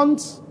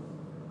decisions.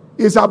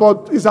 It's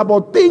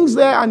about things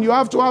there, and you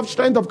have to have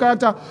strength of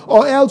character,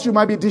 or else you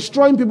might be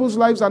destroying people's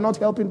lives and not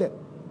helping them.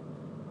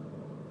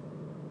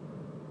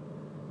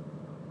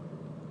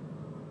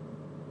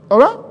 All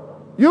right?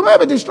 You may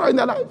be destroying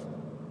their life.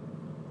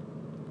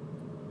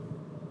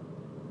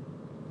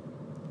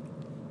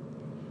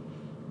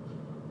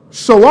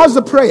 So what's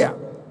the prayer?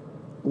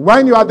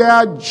 When you are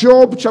there,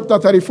 Job chapter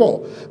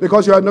 34,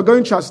 because you are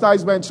undergoing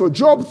chastisement. So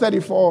Job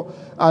 34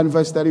 and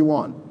verse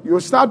 31. You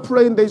start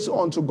praying this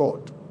unto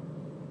God.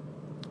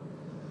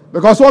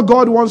 Because what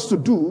God wants to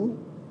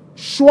do,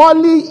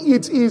 surely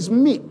it is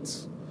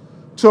meet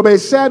to be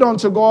said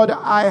unto God,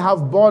 I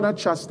have borne a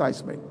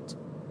chastisement.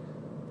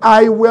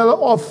 I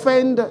will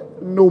offend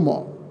no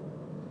more.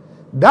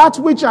 That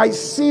which I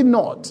see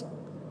not,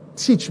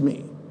 teach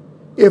me.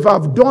 If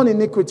I've done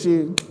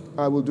iniquity,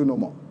 I will do no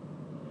more.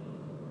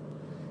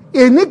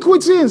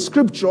 Iniquity in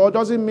scripture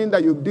doesn't mean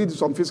that you did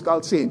some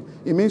physical sin.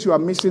 It means you are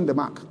missing the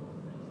mark.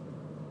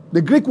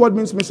 The Greek word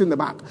means missing the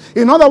mark.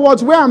 In other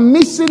words, we are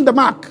missing the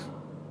mark.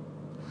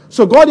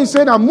 So God is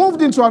saying, I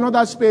moved into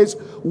another space.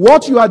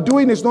 What you are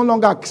doing is no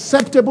longer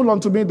acceptable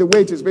unto me the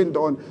way it is being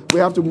done. We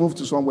have to move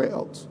to somewhere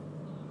else.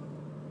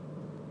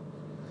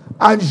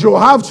 And you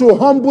have to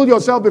humble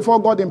yourself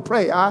before God in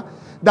prayer,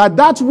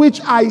 that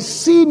which I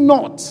see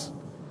not,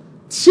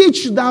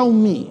 teach thou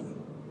me.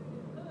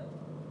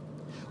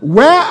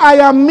 Where I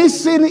am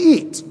missing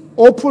it,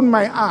 open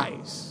my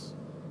eyes,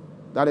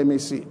 that I may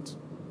see it.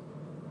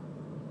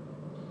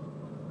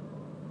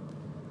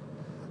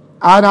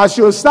 And as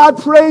you start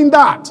praying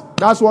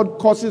that's what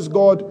causes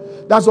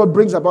God, that's what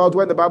brings about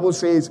when the Bible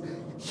says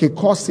he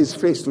caused his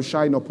face to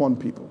shine upon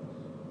people.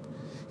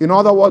 In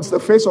other words,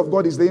 the face of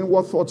God is the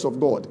inward thoughts of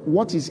God.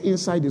 What is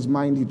inside his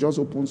mind, he just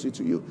opens it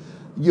to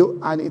you.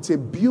 And it's a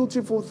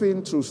beautiful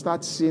thing to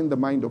start seeing the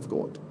mind of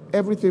God.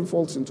 Everything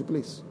falls into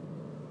place.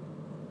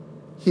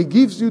 He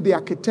gives you the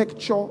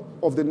architecture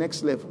of the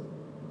next level.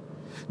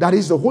 That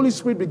is, the Holy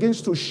Spirit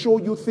begins to show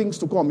you things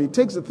to come. He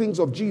takes the things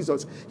of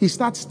Jesus. He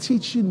starts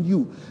teaching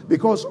you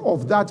because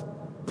of that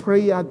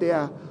prayer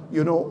there,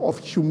 of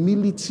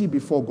humility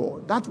before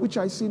God. That which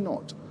I see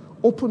not,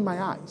 open my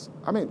eyes.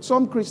 I mean,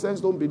 some Christians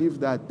don't believe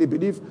that. They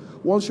believe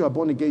once you are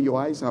born again, your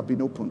eyes have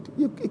been opened.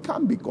 It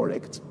can't be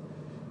correct.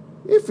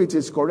 If it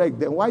is correct,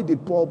 then why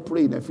did Paul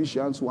pray in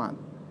Ephesians 1?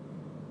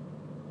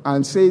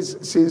 And says,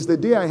 since the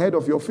day I heard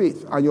of your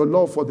faith and your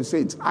love for the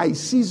saints, I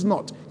cease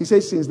not. He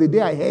says, since the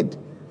day I heard.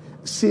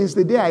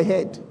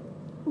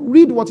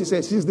 Read what he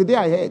says. Since the day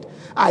I heard,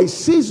 I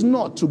cease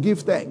not to give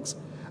thanks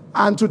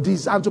and to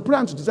pray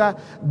and to desire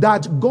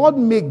that God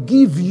may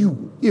give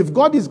you. If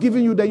God is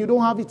giving you, then you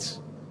don't have it.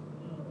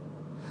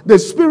 The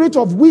spirit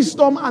of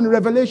wisdom and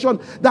revelation,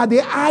 that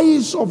the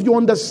eyes of your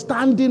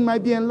understanding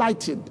might be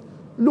enlightened.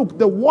 Look,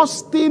 the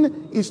worst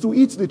thing is to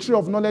eat the tree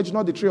of knowledge,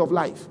 not the tree of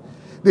life.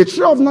 The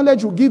tree of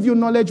knowledge will give you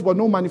knowledge, but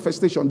no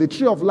manifestation. The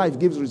tree of life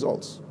gives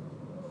results.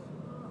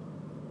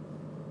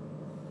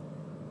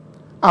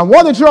 And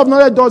what the tree of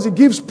knowledge does, it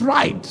gives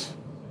pride.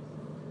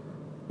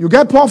 You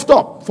get puffed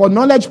up, for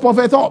knowledge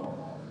puffeth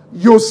up.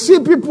 You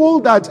see people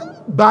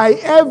that by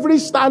every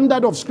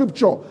standard of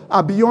scripture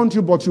are beyond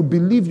you, but you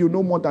believe you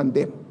know more than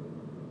them.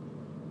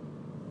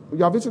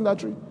 You have eaten that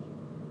tree?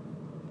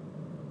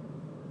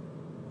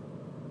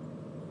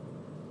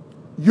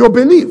 You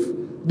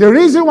believe. The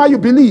reason why you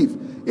believe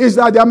is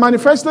that they are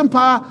manifesting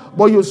power,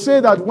 but you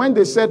say that when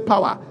they said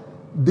power,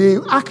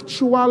 the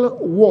actual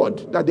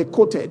word that they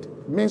quoted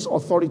means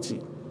authority,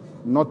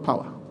 not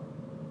power.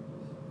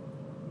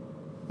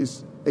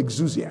 It's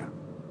exousia,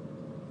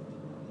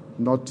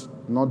 not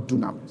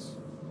dunamis.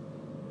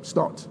 It's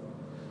not.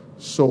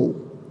 So,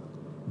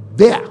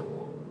 there,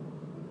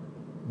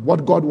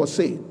 what God was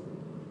saying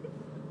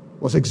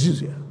was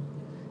exousia.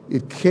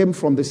 It came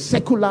from the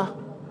secular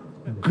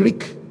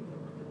Greek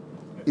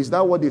Is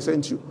that what they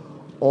sent you?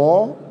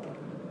 Or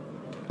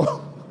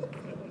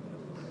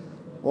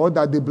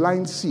that the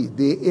blind see,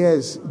 the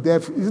ears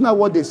deaf? Isn't that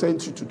what they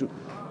sent you to do?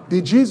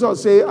 Did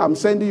Jesus say, I'm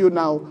sending you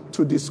now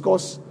to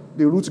discuss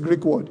the root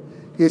Greek word?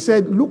 He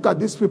said, look at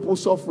these people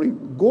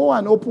suffering. Go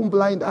and open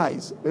blind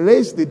eyes.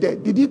 Raise the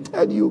dead. Did he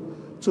tell you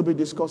to be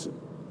discussing?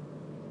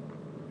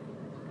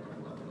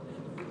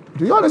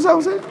 Do you understand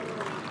what I'm saying?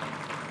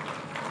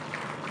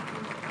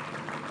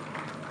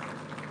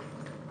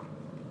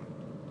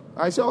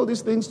 I say all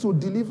these things to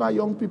deliver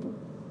young people.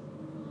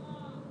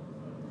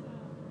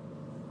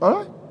 All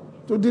right?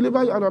 To deliver,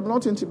 and I'm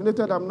not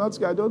intimidated, I'm not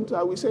scared,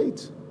 I will say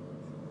it.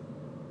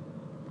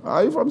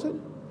 Are you from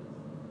saying?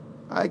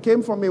 I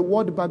came from a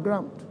word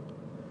background.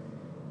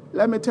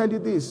 Let me tell you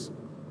this.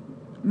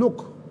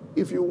 Look,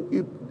 if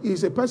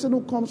it's a person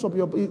who comes from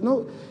your,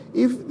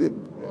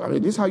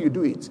 this is how you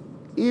do it.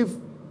 If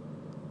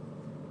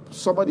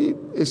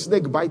a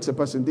snake bites a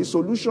person, the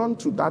solution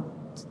to that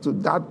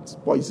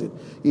poison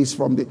is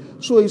from the.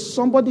 So it's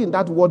somebody in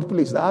that word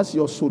place that has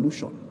your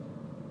solution.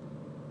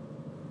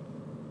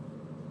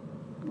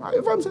 Are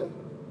you from saying?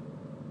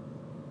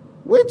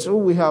 Wait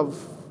till we have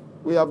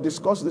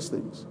discussed these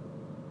things.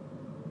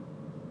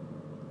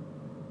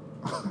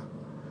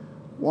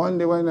 One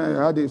day when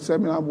I had a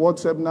seminar, word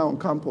seminar on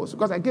campus,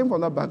 because I came from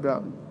that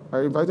background,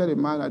 I invited a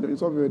man,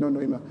 some of you don't know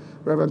him,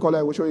 Reverend Kola,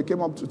 I will show you, he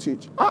came up to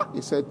teach.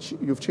 He said,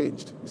 you've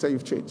changed. He said,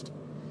 you've changed.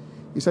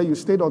 He said, you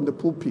stayed on the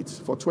pulpit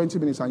for 20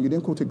 minutes and you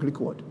didn't quote a Greek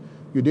word.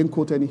 You didn't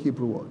quote any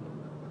Hebrew word.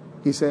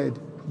 He said,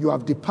 you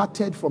have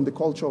departed from the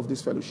culture of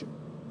this fellowship.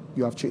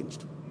 You have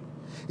changed.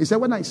 He said,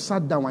 when I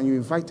sat down and you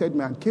invited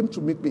me and came to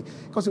meet me,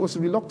 because he was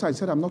reluctant, he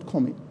said, I'm not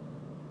coming.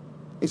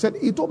 He said,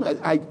 he told me,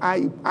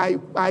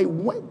 I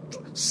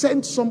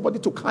sent somebody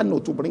to Kano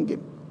to bring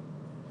him.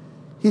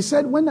 He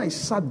said, when I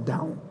sat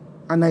down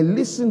and I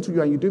listened to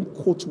you and you didn't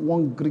quote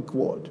one Greek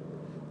word,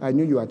 I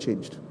knew you had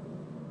changed.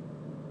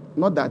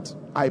 Not that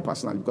I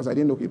personally, because I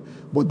didn't know him,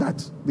 but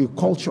that the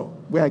culture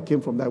where I came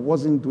from, that I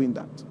wasn't doing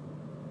that.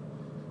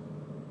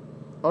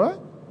 All right?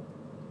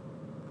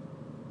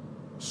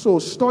 So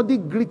study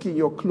Greek in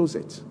your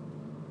closet.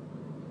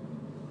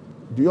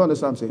 Do you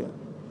understand what I'm saying?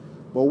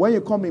 But when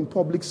you come in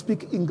public,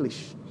 speak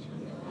English.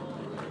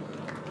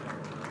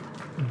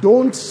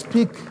 Don't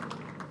speak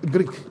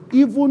Greek.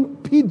 Even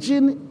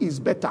pidgin is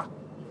better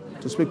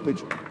to speak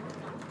pidgin.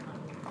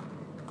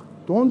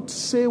 Don't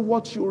say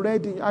what you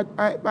read.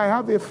 I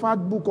have a fat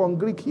book on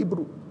Greek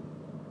Hebrew.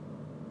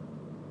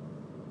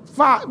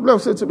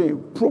 Listen to me.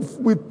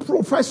 With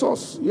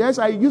professors. Yes,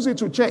 I use it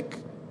to check.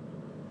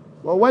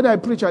 But when I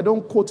preach, I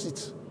don't quote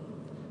it.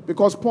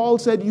 Because Paul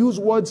said, use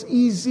words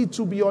easy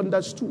to be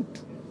understood.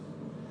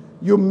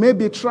 You may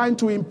be trying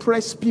to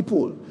impress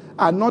people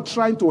and not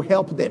trying to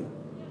help them.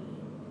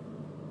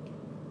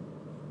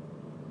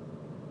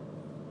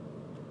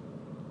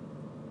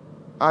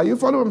 Are you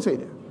following what I'm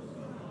saying?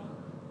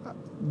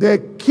 The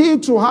key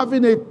to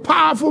having a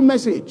powerful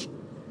message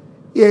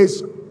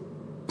is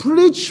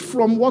preach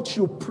from what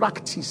you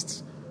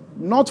practiced,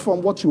 not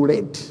from what you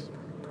read.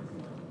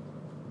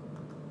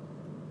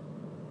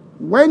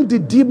 When the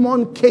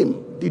demon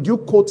came, did you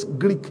quote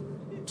Greek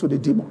to the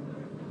demon?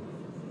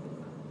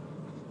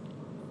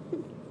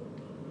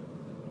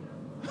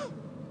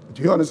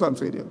 Do you understand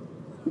what I'm saying?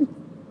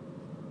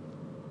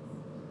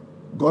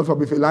 God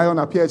forbid if a lion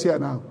appears here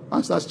now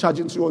and starts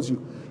charging towards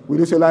you, will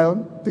you say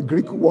lion? The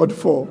Greek word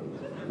for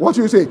what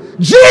will you say?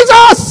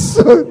 Jesus!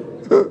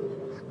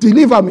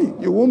 Deliver me.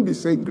 You won't be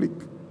saying Greek.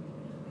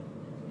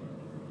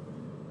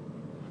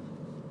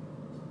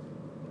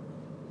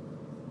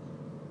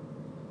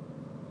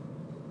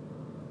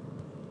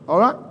 All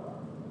right?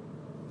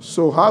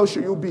 So how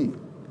should you be?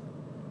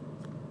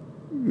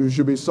 You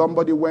should be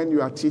somebody when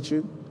you are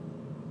teaching,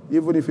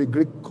 even if a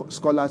Greek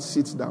scholar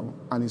sits down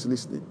and is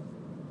listening.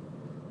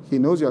 He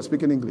knows you are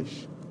speaking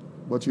English,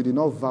 but you did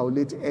not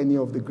violate any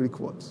of the Greek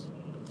words.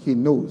 He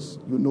knows,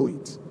 you know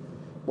it,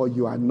 but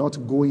you are not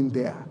going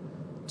there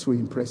to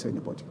impress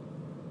anybody.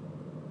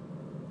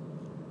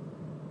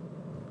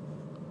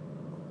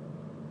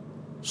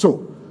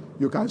 So,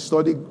 you can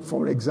study,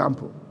 for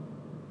example,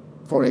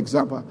 because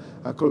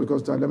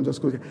let me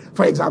just go here.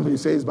 For example, he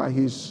says, by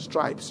his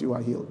stripes you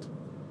are healed.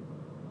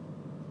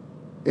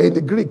 In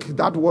the Greek,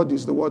 that word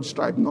is the word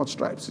stripe, not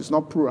stripes. It's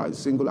not plural, it's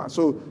singular.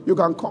 So you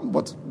can come,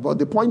 but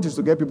the point is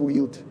to get people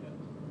healed.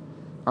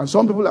 And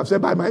some people have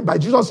said, by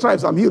Jesus'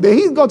 stripes I'm healed.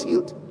 They got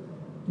healed.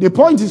 The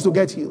point is to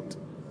get healed.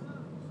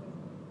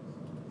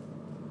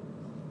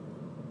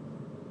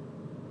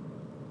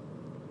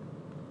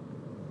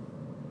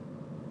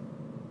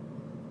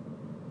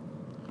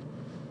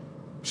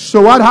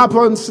 So what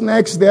happens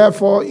next,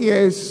 therefore,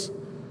 is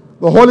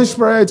the Holy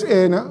Spirit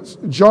in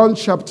John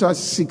chapter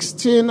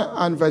 16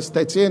 and verse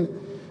 13.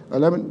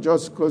 Let me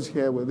just close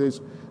here with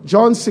this.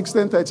 John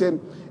 16,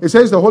 13. It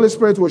says the Holy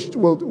Spirit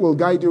will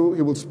guide you.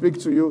 He will speak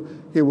to you.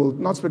 He will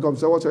not speak of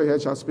himself, what your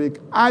head shall speak.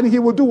 And he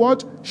will do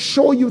what?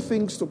 Show you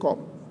things to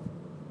come.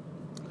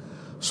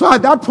 So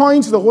at that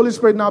point, the Holy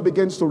Spirit now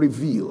begins to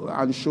reveal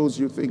and shows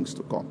you things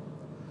to come.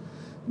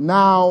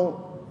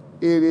 Now,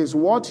 It is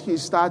what he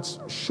starts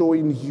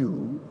showing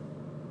you,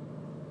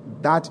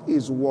 that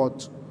is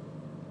what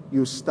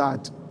you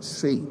start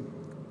saying.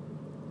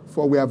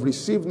 For we have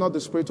received not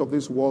the spirit of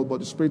this world, but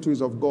the Spirit who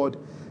is of God,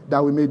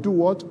 that we may do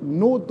what?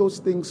 Know those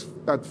things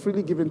that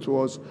freely given to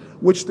us,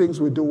 which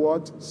things we do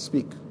what?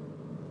 Speak.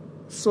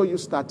 So you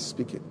start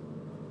speaking.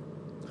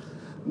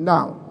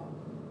 Now,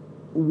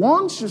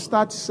 once you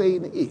start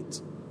saying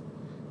it,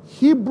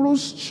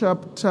 Hebrews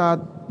chapter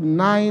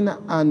 9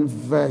 and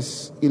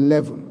verse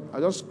 11.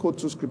 I'll just quote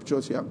 2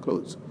 scriptures here and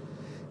close.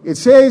 It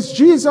says,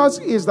 Jesus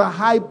is the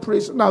high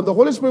priest. Now, the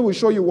Holy Spirit will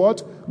show you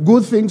what?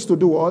 Good things to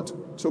do what?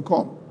 To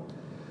come.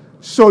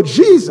 So,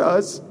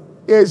 Jesus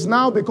is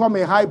now become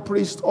a high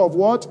priest of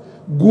what?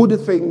 Good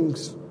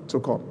things to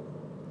come.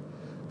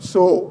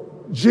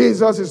 So,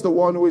 Jesus is the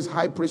one who is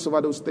high priest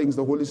over those things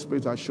the Holy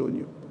Spirit has shown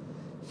you.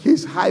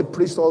 He's high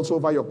priest also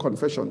over your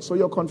confession. So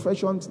your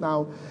confessions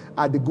now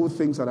are the good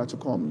things that are to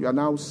come. You are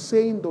now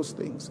saying those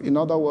things. In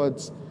other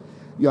words,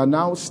 you are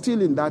now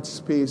still in that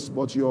space,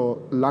 but your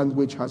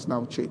language has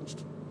now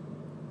changed.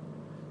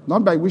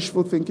 Not by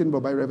wishful thinking,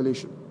 but by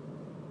revelation.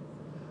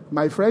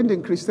 My friend,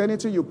 in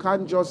Christianity, you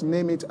can't just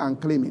name it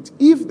and claim it.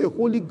 If the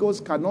Holy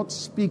Ghost cannot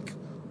speak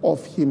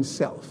of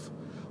himself,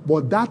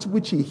 but that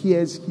which he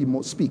hears, he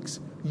speaks,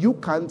 you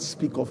can't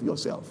speak of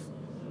yourself.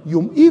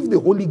 If the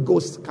Holy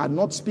Ghost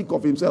cannot speak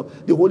of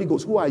himself, the Holy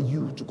Ghost, who are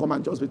you to come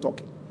and just be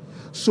talking?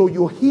 So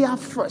you hear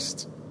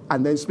first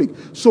and then speak.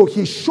 So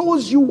he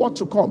shows you what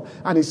to come.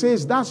 And he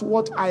says, that's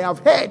what I have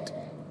heard.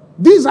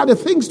 These are the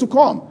things to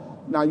come.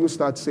 Now you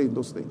start saying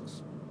those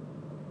things.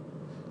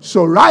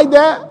 So right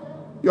there,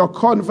 your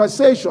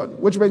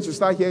conversation, which means you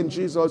start hearing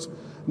Jesus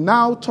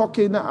now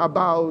talking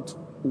about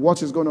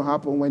what is going to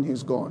happen when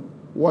he's gone.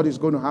 What is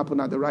going to happen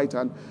at the right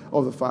hand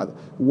of the Father?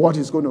 What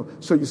is going to...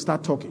 So you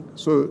start talking.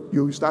 So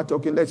you start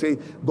talking. Let's say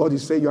God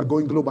is saying you are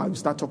going global. You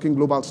start talking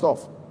global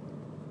stuff.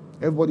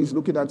 Everybody's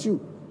looking at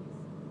you.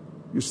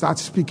 You start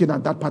speaking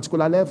at that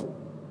particular level.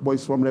 But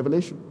it's from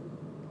Revelation.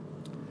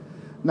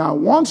 Now,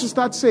 once you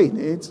start saying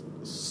it,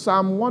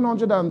 Psalm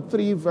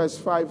 103 verse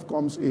 5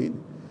 comes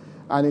in.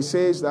 And it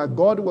says that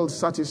God will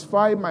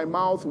satisfy my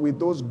mouth with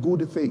those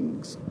good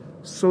things,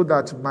 so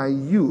that my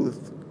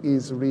youth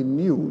is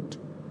renewed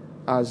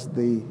as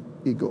the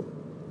eagle.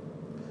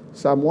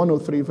 Psalm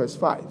 103 verse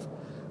 5.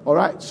 All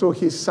right. So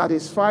he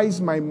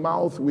satisfies my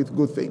mouth with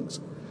good things.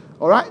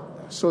 All right.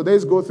 So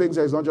there's good things.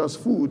 There's not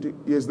just food.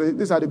 Yes,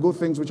 these are the good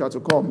things which are to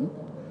come,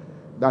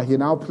 that he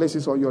now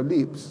places on your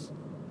lips.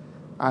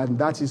 And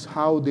that is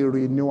how the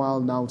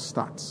renewal now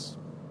starts.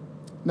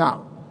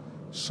 Now,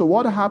 so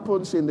what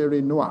happens in the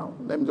renewal?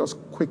 Let me just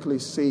quickly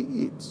say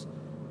it.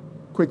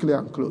 Quickly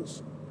and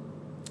close.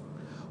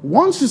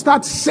 Once you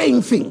start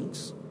saying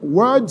things,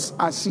 words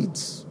are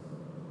seeds.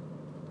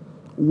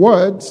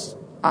 Words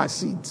are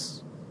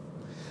seeds.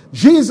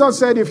 Jesus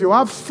said if you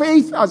have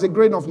faith as a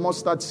grain of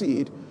mustard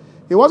seed,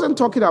 he wasn't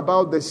talking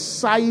about the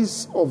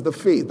size of the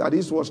faith that he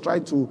was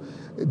trying to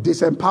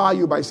disempower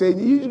you by saying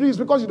it's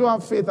because you don't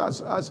have faith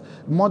as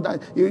more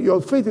than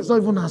your faith is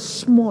not even as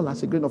small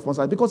as a grain of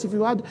mustard. Because if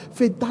you had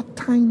faith that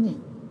tiny,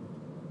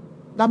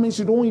 that means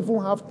you don't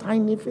even have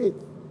tiny faith.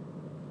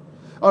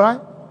 All right?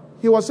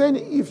 He was saying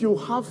if you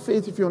have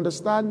faith, if you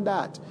understand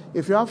that,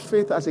 if you have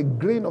faith as a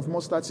grain of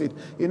mustard seed,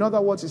 in other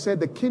words, he said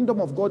the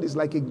kingdom of God is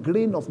like a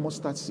grain of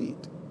mustard seed,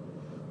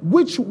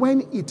 which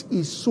when it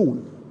is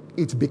sown,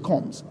 it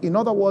becomes. In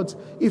other words,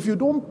 if you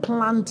don't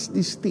plant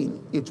this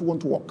thing, it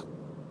won't work.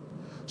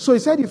 So he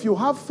said if you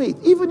have faith,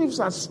 even if it's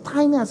as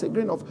tiny as a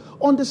grain of,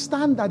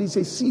 understand that it's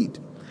a seed.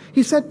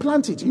 He said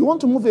plant it. You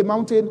want to move a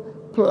mountain,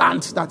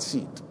 plant that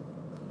seed.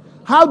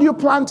 How do you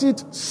plant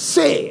it?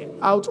 Say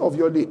out of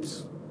your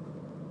lips.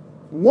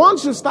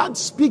 Once you start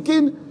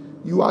speaking,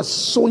 you are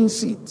sowing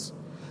seeds.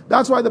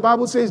 That's why the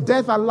Bible says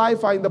death and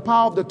life are in the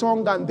power of the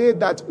tongue, and they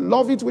that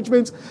love it, which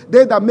means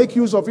they that make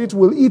use of it,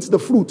 will eat the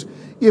fruit.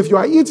 If you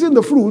are eating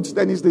the fruit,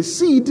 then it's the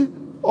seed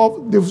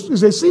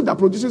is a seed that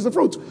produces the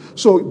fruit.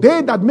 So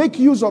they that make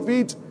use of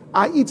it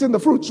are eating the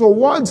fruit. So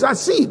words are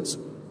seeds.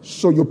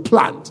 So you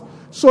plant.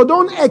 So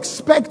don't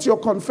expect your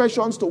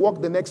confessions to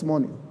work the next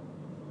morning.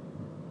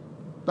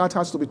 That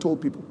has to be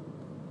told people.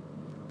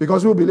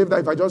 Because we believe that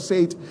if I just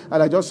say it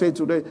and I just say it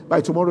today, by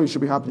tomorrow it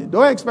should be happening.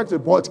 Don't expect it,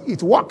 but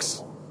it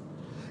works.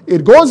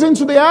 It goes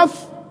into the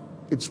earth,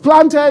 it's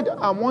planted,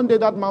 and one day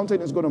that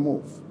mountain is going to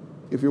move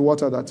if you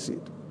water that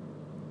seed.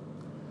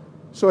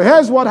 So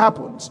here's what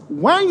happens.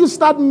 When you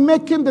start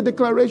making the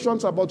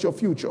declarations about your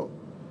future,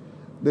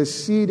 the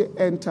seed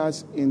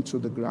enters into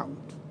the ground.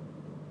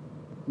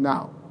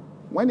 Now,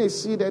 when a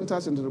seed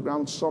enters into the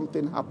ground,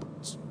 something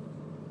happens.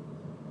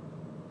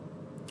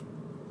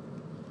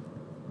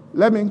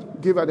 Let me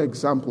give an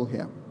example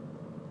here.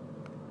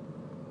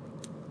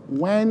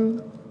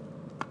 When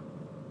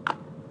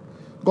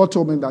God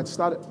told me that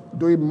start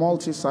doing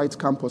multi-site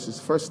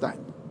campuses first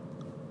time,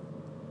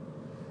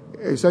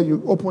 he said,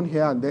 you open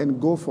here and then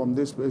go from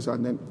this place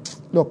and then,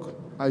 look,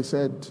 I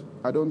said,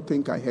 I don't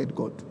think I heard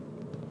God.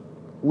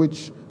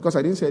 Because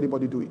I didn't see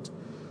anybody do it.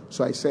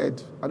 So I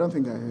said, I don't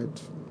think I heard.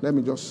 Let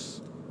me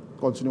just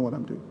continue what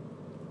I'm doing.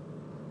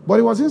 But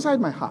it was inside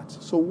my heart.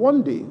 So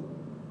one day,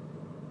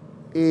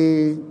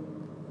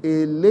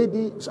 a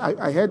lady,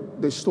 I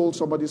heard they stole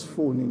somebody's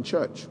phone in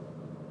church.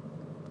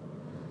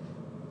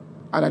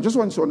 And I just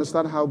want to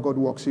understand how God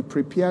works. He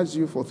prepares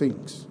you for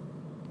things.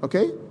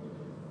 Okay?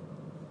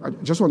 I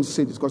just want to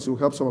say this because it will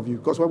help some of you.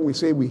 Because when we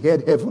say we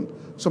heard heaven,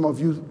 some of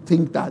you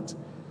think that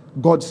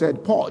God said,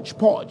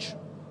 Poju,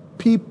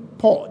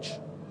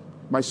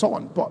 my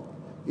son,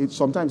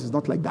 sometimes it's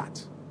not like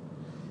that.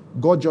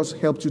 God just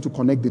helped you to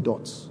connect the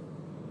dots.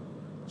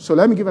 So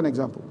let me give an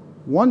example.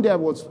 One day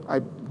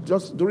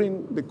just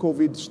during the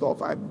COVID stuff,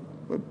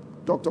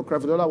 Dr.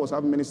 Creflola was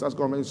having ministers'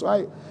 conference, so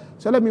I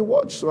said, let me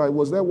watch. So I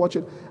was there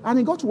watching. And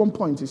he got to one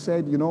point, he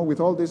said, with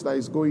all this that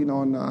is going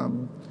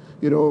on,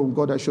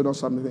 God has showed us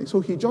something.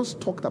 So he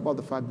just talked about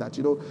the fact that,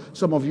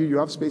 some of you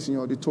have space in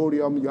your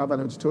auditorium, you have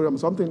an auditorium,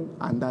 something,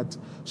 and that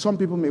some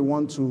people may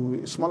want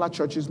to, smaller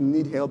churches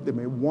need help, they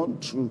may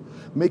want to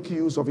make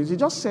use of it. He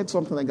just said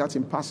something like that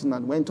in passing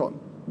and went on.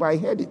 But I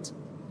heard it.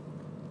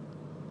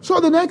 So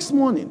the next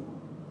morning,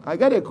 I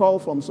get a call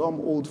from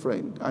some old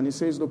friend, and he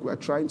says, look, we're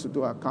trying to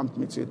do a camp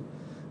meeting,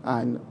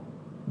 and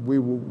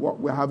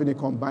we're having a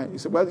combined. He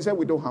said,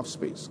 we don't have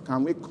space.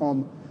 Can we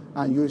come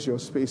and use your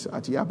space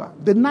at Yaba?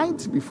 The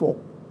night before,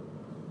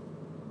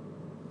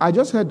 I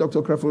just heard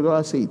Dr.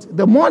 Creflola say it.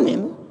 The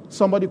morning,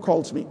 somebody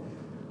called me.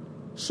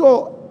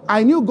 So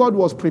I knew God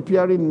was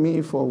preparing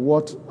me for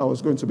what I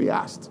was going to be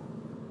asked.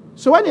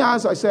 So when he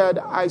asked, I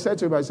said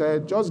to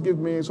him, just give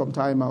me some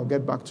time, I'll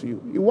get back to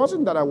you. It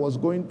wasn't that I was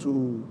going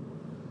to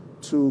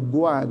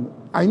go, and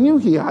I knew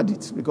he had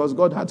it because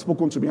God had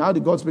spoken to me. How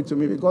did God speak to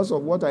me? Because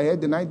of what I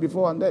heard the night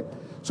before and then.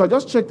 So I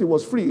just checked it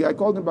was free. I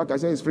called him back. I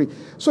said it's free.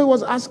 So he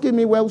was asking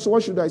me, well, so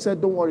what should I? I said,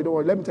 don't worry.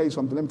 Let me tell you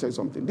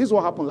something. This is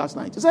what happened last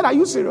night. He said, are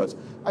you serious?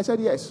 I said,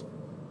 yes.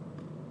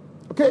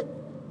 Okay.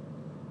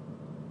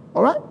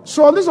 All right.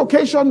 So on this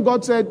occasion,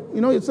 God said,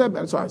 it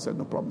said, so I said,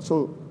 no problem.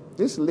 So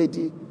this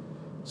lady's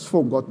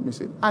phone got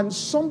missing. And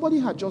somebody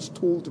had just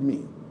told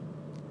me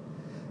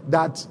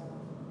that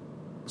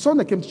someone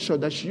that came to church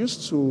that she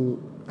used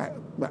to,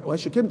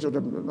 she came to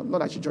church, not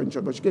that she joined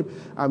church, but she came,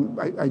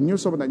 I knew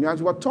someone that knew, and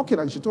we were talking,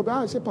 and she told me,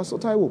 I said, Pastor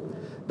Taiwo,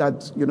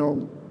 that,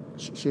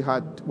 she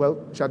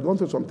had gone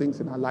through some things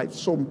in her life.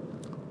 So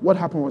what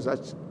happened was that,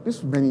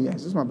 this was many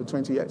years, this might be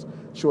 20 years,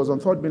 she was on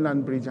 3rd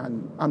Mainland Bridge,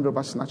 and armed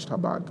robbers snatched her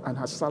bag, and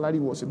her salary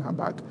was in her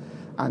bag,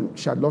 and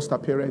she had lost her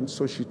parents,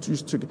 so she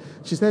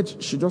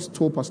said, she just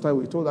told Pastor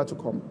Taiwo, he told her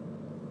to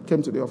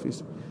came to the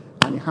office,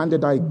 and he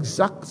handed her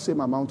exact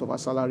same amount of her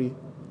salary,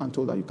 and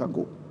told her, you can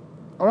go.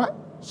 All right?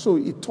 So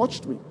it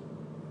touched me.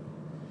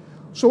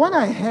 So when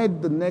I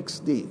heard the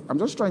next day, I'm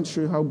just trying to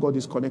show you how God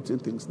is connecting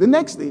things. The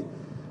next day,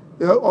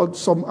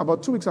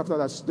 about 2 weeks after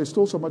that, they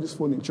stole somebody's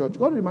phone in church.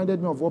 God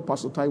reminded me of what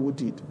Pastor Taiwo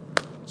did.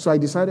 So I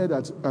decided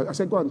that, I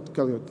said, go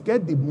and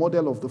get the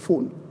model of the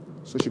phone.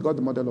 So she got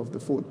the model of the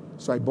phone.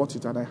 So I bought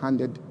it and I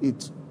handed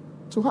it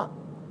to her.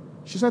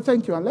 She said,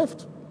 thank you, and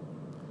left.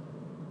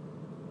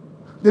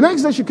 The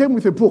next day she came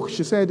with a book.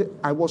 She said,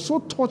 I was so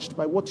touched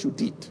by what you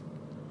did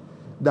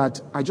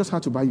that I just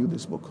had to buy you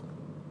this book,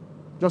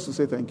 just to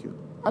say thank you.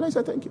 And I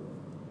said, thank you.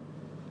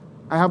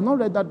 I have not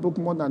read that book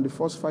more than the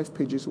first 5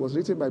 pages. It was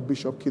written by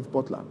Bishop Keith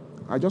Butler.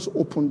 I just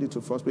opened it to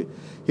the first page.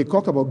 He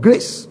talked about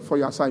grace for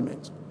your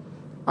assignment.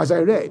 As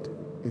I read,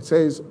 it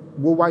says,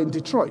 we were in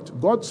Detroit.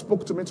 God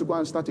spoke to me to go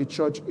and start a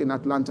church in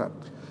Atlanta.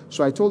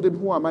 So I told him,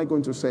 who am I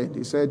going to send?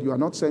 He said, you are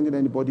not sending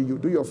anybody. You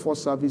do your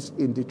first service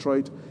in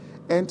Detroit,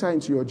 enter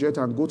into your jet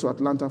and go to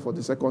Atlanta for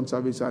the second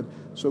service. And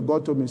so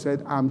God told me,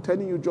 said, I'm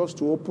telling you just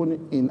to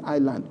open in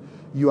Ireland.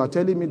 You are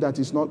telling me that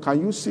it's not.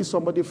 Can you see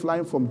somebody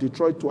flying from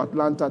Detroit to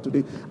Atlanta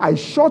today? I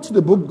shut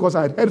the book because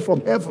I had heard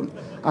from heaven.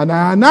 And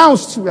I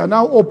announced we are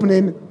now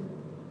opening.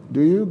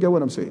 Do you get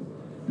what I'm saying?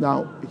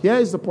 Now, here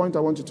is the point I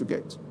want you to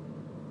get.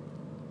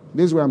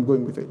 This is where I'm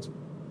going with it.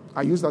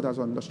 I use that as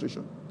an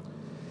illustration.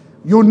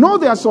 You know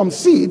there are some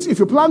seeds. If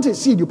you plant a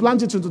seed, you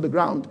plant it into the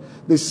ground.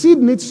 The seed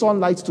needs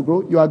sunlight to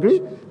grow. You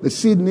agree? The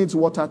seed needs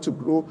water to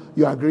grow.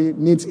 You agree?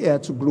 Needs air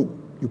to grow.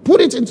 You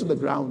put it into the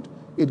ground,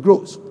 it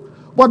grows.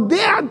 But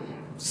there are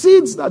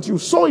seeds that you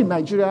sow in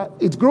Nigeria,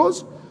 it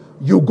grows.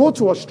 You go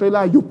to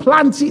Australia, you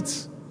plant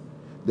it.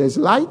 There's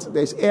light,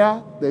 there's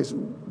air,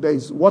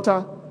 there's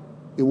water.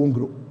 It won't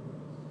grow.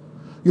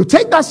 You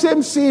take that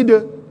same seed.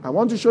 I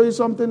want to show you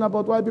something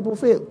about why people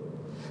fail.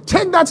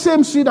 Take that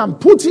same seed and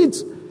put it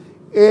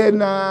in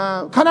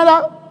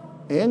Canada,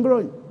 it ain't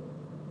growing.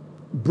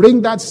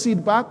 Bring that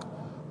seed back,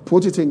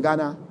 put it in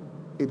Ghana,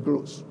 it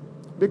grows.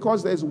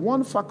 Because there's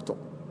one factor.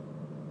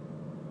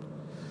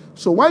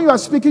 So when you are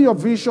speaking your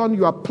vision,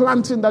 you are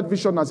planting that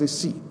vision as a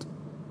seed.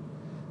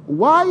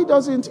 Why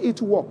doesn't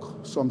it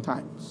work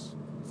sometimes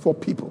for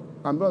people?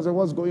 And people say,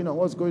 what's going on?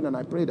 What's going on?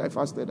 I prayed, I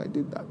fasted, I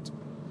did that.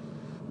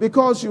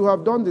 Because you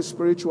have done the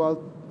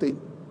spiritual thing.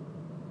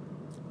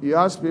 You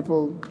ask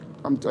people,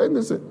 I'm telling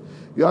you this,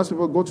 you ask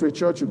people, go to a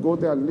church, you go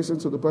there and listen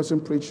to the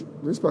person preach.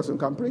 This person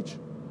can preach.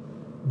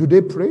 Do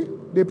they pray?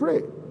 They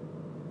pray.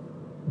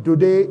 Do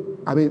they,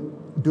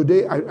 Do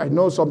they? I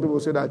know some people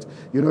say that,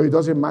 it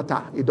doesn't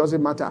matter. It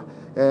doesn't matter.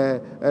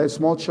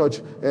 Small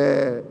church,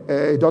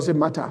 it doesn't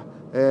matter.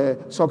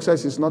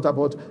 Success is not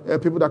about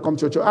people that come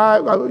to church.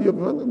 I'm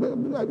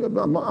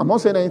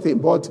not saying anything,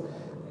 but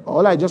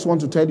all I just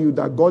want to tell you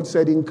that God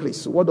said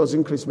increase. What does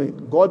increase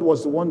mean? God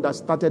was the one that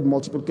started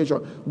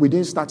multiplication. We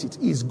didn't start it.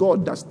 It's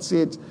God that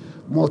said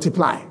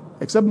multiply.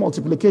 Except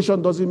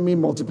multiplication doesn't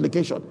mean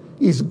multiplication.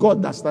 It's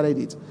God that started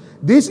it.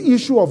 This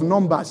issue of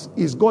numbers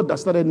is God that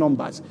started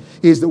numbers.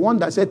 He's the one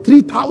that said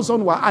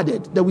 3,000 were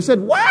added. Then we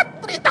said,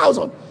 what?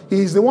 3,000?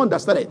 He's the one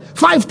that started.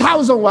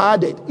 5,000 were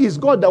added. It's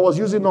God that was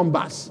using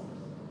numbers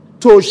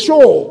to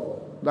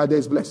show that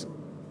there's blessing.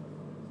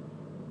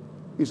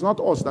 It's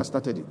not us that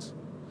started it.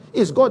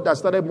 It's God that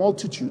started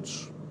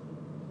multitudes.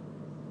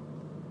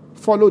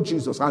 Followed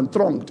Jesus and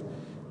thronged.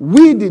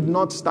 We did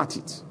not start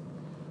it.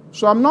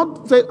 So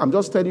I'm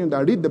just telling you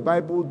that read the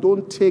Bible.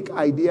 Don't take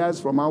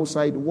ideas from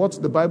outside. What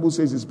the Bible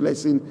says is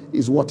blessing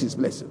is what is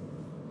blessing.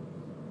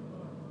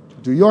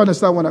 Do you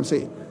understand what I'm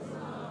saying?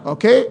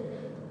 Okay?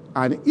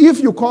 And if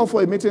you call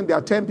for a meeting, there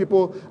are 10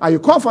 people, and you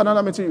call for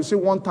another meeting, you see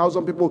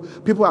 1,000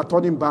 people are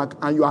turning back,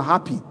 and you are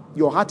happy.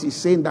 Your heart is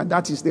saying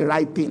that is the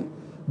right thing.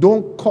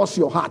 Don't curse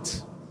your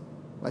heart.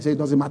 I say it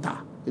doesn't matter.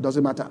 It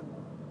doesn't matter.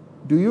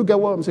 Do you get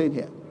what I'm saying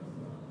here?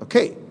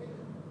 Okay.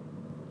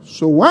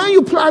 So when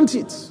you plant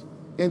it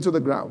into the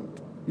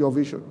ground, your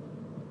vision.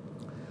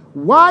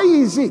 Why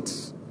is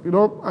it,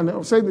 and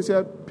I'm saying this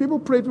here, people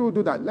pray, people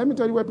do that. Let me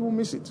tell you where people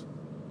miss it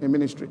in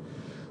ministry.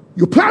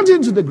 You plant it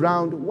into the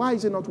ground, why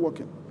is it not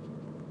working?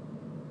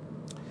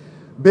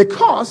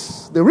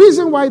 Because the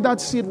reason why that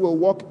seed will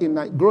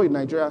grow in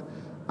Nigeria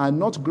and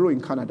not grow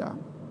in Canada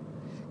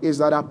is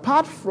that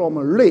apart from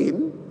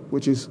rain,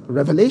 which is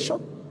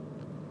revelation,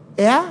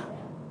 air,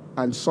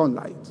 and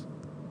sunlight,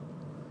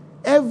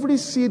 every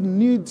seed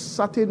needs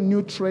certain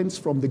nutrients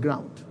from the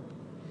ground.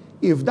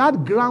 If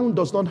that ground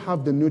does not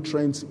have the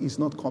nutrients, it's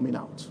not coming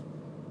out.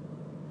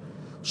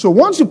 So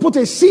once you put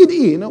a seed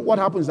in, what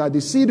happens is that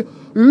the seed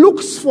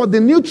looks for the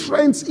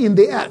nutrients in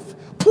the earth,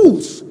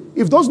 pulls.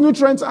 If those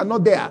nutrients are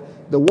not there,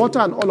 the water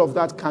and all of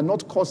that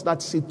cannot cause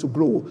that seed to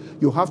grow.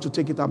 You have to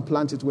take it and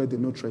plant it where the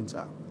nutrients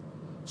are.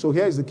 So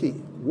here is the key.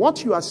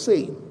 What you are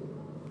saying,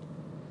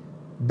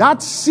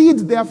 that seed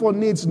therefore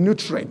needs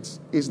nutrients.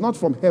 It's not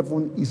from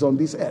heaven, it's on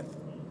this earth.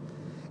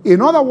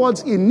 In other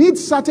words, it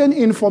needs certain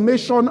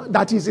information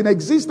that is in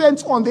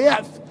existence on the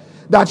earth,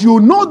 that you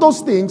know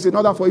those things in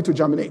order for it to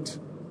germinate.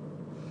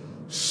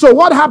 So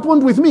what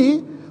happened with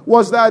me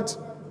was that,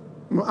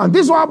 and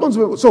this is what happens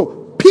with,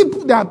 so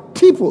there are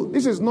people,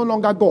 this is no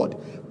longer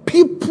God.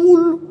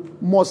 People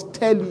must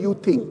tell you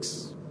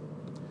things.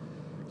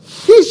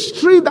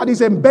 History that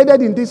is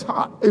embedded in this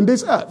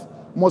earth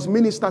must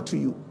minister to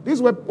you. This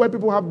is where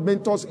people have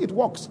mentors, it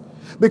works.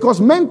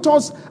 Because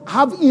mentors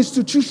have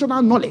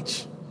institutional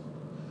knowledge.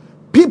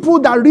 People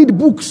that read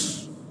books.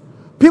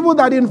 People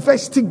that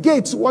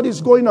investigate what is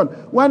going on.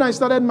 When I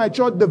started my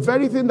church, the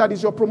very thing that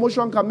is your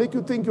promotion can make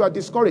you think you are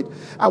discouraged.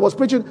 I was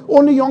preaching,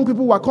 only young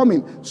people were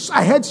coming.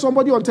 I heard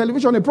somebody on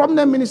television, a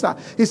prominent minister.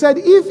 He said,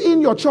 if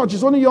in your church,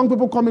 it's only young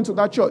people coming to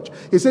that church.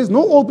 He says,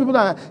 no old people.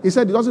 He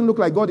said, it doesn't look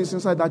like God is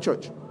inside that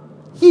church.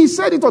 He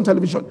said it on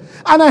television.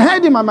 And I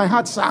heard him and my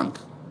heart sank.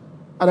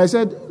 And I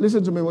said,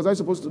 listen to me, am I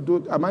supposed to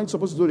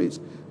do this?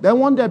 Then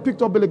one day I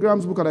picked up Billy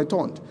Graham's book and I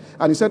turned.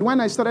 And he said, when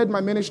I started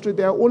my ministry,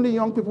 there are only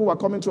young people who are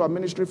coming to our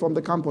ministry from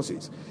the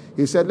campuses.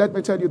 He said, let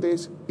me tell you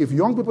this. If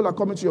young people are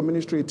coming to your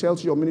ministry, it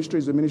tells you your ministry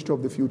is the ministry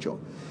of the future.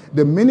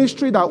 The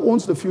ministry that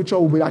owns the future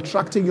will be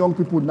attracting young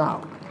people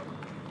now.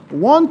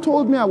 One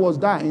told me I was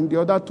dying.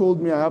 The other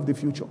told me I have the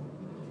future.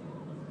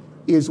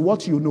 Is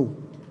what you know.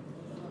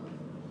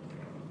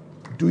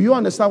 Do you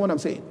understand what I'm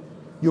saying?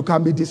 You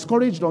can be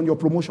discouraged on your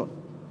promotion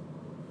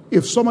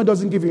if someone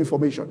doesn't give you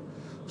information.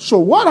 So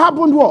what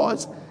happened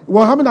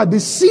that the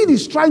seed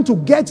is trying to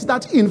get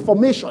that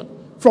information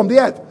from the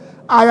earth.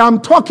 I am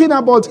talking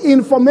about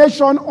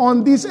information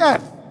on this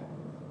earth.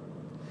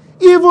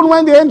 Even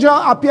when the angel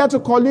appeared to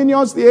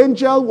Cornelius, the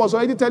angel was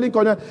already telling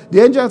Cornelius,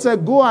 the angel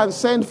said, go and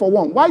send for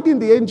one. Why didn't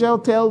the angel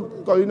tell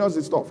Cornelius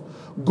this stuff?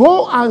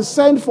 Go and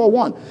send for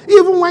one.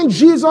 Even when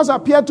Jesus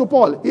appeared to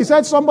Paul, he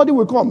said somebody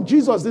will come.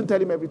 Jesus didn't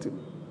tell him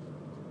everything.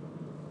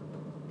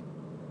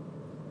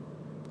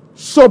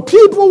 So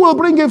people will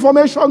bring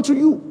information to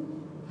you.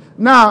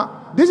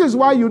 Now, this is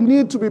why you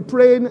need to be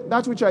praying,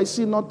 that which I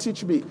see not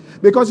teach me.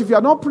 Because if you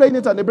are not praying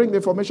it and they bring the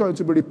information, it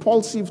will be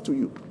repulsive to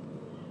you.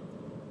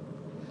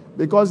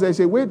 Because there is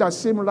a way that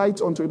seems right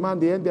unto a man,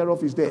 the end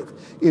thereof is death.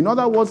 In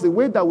other words, the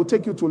way that will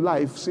take you to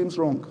life seems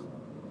wrong.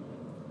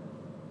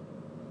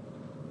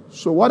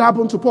 So what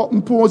happened to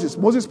Moses?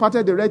 Moses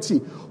parted the Red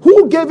Sea.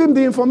 Who gave him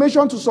the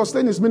information to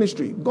sustain his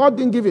ministry? God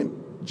didn't give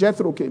him.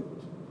 Jethro came.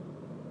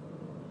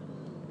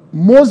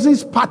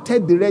 Moses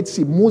parted the Red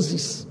Sea.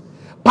 Moses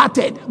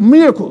parted.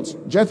 Miracles.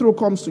 Jethro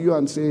comes to you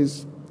and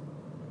says,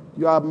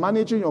 you are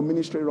managing your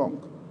ministry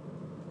wrong.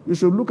 You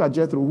should look at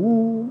Jethro.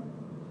 Who?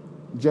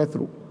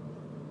 Jethro.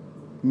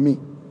 Me.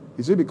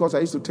 Is it because I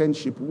used to tend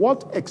sheep?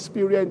 What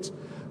experience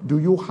do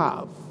you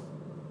have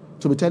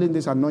to be telling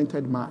this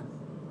anointed man,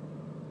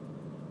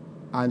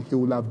 and he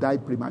will have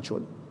died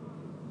prematurely.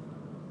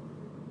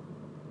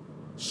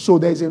 So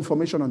there is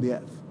information on the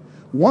earth.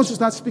 Once you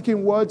start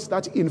speaking words,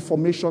 that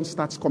information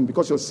starts coming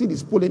because your seed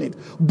is pulling it.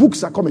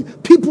 Books are coming.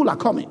 People are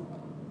coming.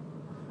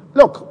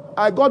 Look,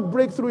 I got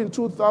breakthrough in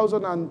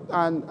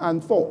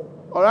 2004.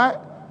 All right?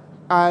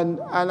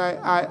 And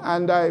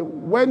I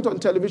went on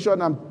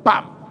television and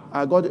bam,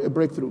 I got a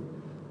breakthrough.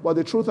 But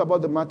the truth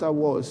about the matter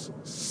was,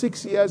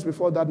 6 years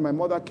before that, my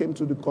mother came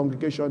to the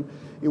congregation.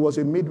 It was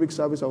a midweek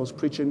service I was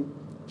preaching.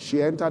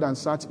 She entered and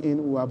sat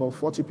in. We were about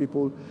 40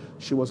 people.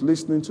 She was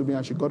listening to me,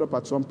 and she got up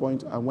at some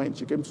point and went.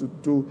 She came to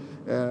do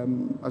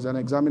as an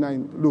examiner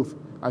in Louth,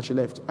 and she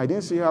left. I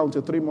didn't see her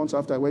until 3 months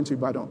after I went to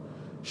Ibadan.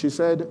 She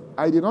said,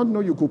 I did not know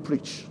you could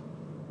preach.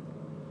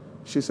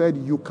 She said,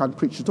 you can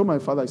preach. She told my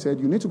father, I said,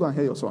 you need to go and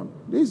hear your son.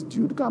 This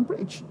dude can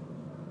preach.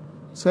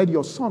 Said,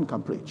 your son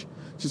can preach.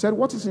 She said,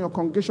 what is in your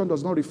congregation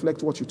does not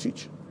reflect what you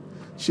teach.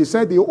 She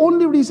said, the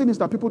only reason is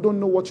that people don't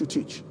know what you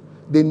teach.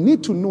 They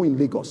need to know in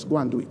Lagos. Go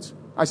and do it.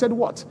 I said,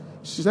 what?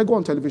 She said, go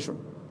on television.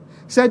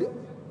 She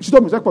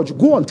told me, Poju,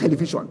 go on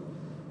television.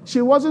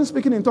 She wasn't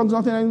speaking in tongues,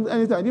 nothing, anything.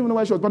 I didn't even know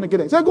why she was born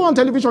again. She said, go on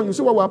television, you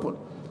see what will happen.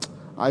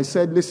 I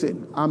said,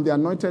 listen, I'm the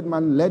anointed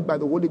man led by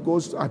the Holy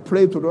Ghost. I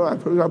prayed to the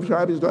Lord. When I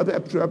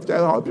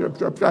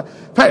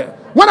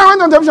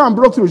went on television and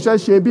broke through, she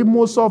said, she be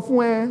more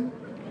software.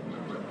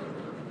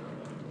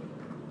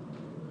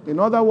 In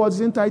other words,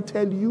 didn't I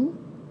tell you?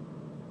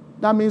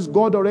 That means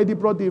God already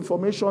brought the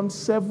information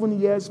 7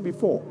 years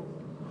before.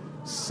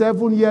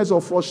 7 years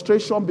of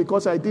frustration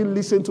because I didn't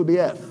listen to the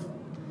earth.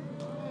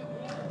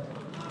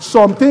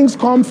 Some things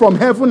come from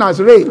heaven as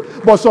rain,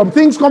 but some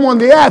things come on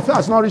the earth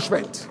as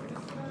nourishment.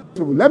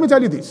 Let me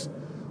tell you this.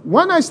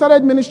 When I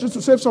started ministry,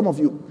 to save some of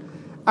you,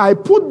 I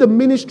put the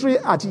ministry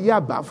at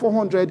Yaba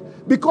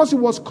 400 because it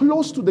was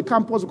close to the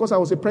campus, because I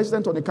was a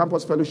president on the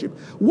campus fellowship.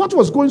 What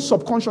was going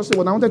subconsciously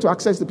when I wanted to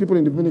access the people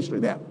in the ministry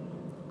there?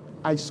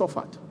 I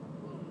suffered.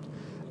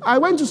 I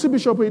went to see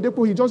Bishop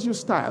Oyedepo. He just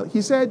used style.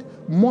 He said,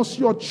 must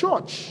your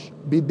church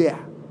be there?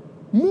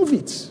 Move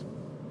it.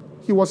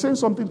 He was saying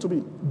something to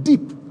me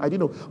deep. I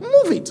didn't know.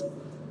 Move it.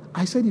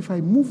 I said, if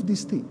I move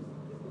this thing,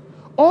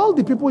 all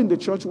the people in the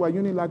church were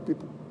Unilag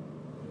people.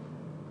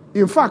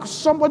 In fact,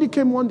 somebody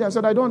came one day and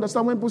said, I don't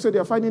understand when people say they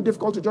are finding it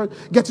difficult to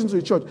get into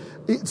the church.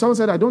 Someone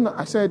said, I don't know.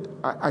 I said,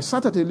 I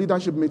sat at a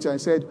leadership meeting. I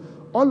said,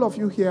 all of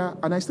you here,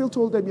 and I still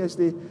told them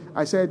yesterday,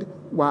 I said,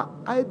 were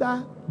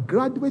either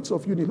graduates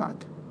of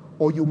Unilag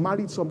or you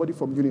married somebody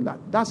from Unilag.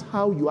 That's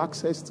how you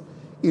accessed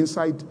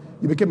inside.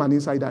 You became an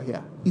insider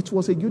here. It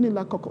was a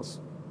Unilag caucus.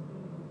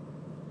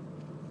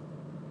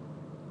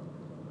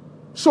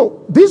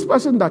 So this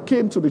person that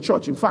came to the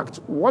church, in fact,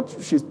 what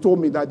she told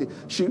me that day,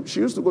 she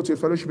used to go to a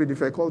fellowship in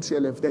the called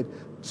CLF then.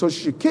 So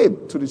she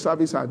came to the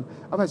service, and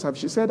after the service,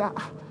 she said, it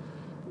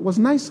was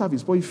a nice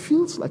service, but it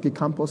feels like a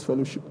campus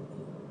fellowship.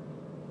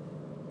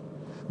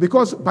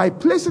 Because by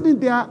placing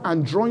it there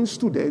and drawing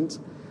students,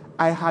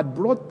 I had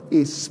brought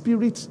a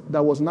spirit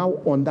that was now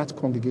on that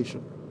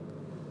congregation.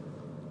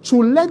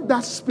 To let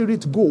that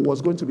spirit go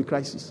was going to be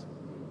crisis.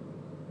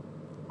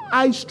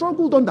 I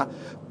struggled on that.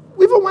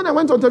 Even when I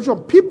went on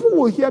television, people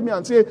will hear me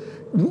and say,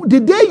 the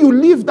day you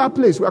leave that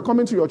place, we are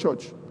coming to your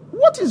church.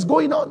 What is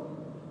going on?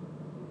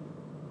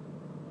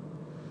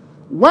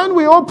 When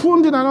we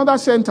opened in another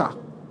center,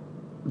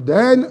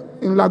 then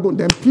in Lagoon,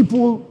 then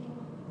people,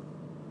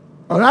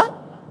 all right?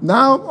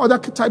 Now other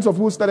types of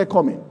people started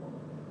coming.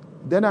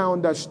 Then I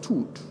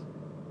understood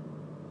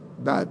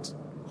that,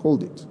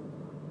 hold it.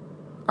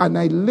 And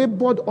I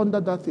labored under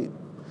that thing.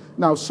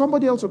 Now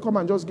somebody else will come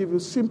and just give you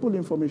simple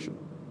information,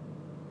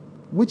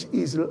 which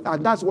is,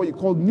 and that's what you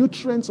call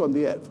nutrients on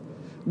the earth,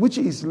 which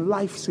is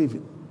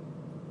life-saving.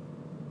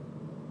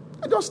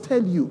 I just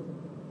tell you.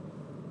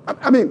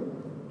 I mean,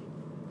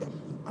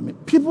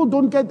 people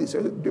don't get this.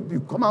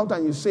 You come out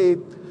and you say,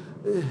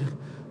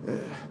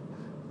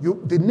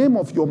 the name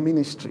of your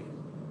ministry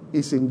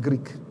is in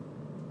Greek.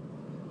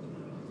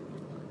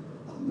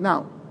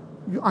 Now,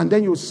 and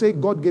then you say,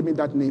 God gave me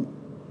that name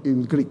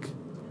in Greek.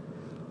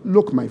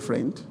 Look, my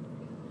friend,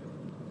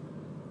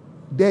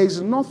 there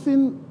is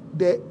nothing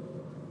there.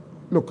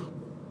 Look,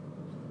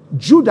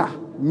 Judah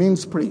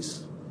means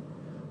praise.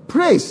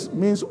 Praise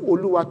means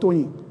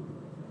Oluwatoyin.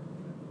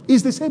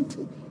 It's the same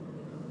thing.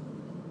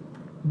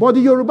 But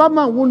the Yoruba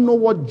man won't know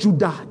what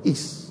Judah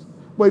is.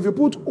 But if you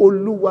put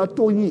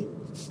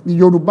Oluwatoyin, the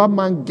Yoruba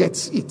man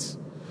gets it.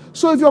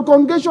 So if your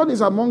congregation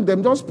is among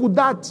them, just put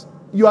that.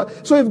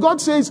 So if God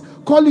says,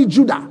 call it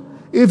Judah,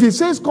 if he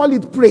says, call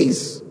it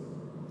praise,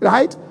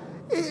 right?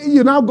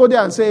 You now go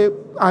there and say,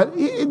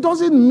 it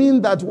doesn't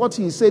mean that what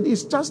he said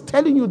is just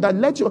telling you that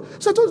let your.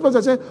 So I told this person,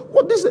 I said,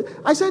 what this?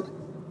 I said,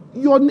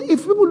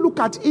 if people look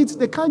at it,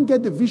 they can't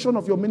get the vision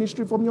of your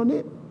ministry from your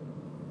name.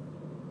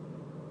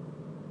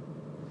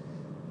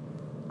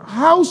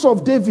 House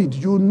of David,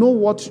 you know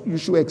what you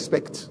should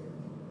expect.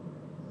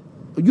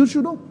 You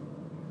should know.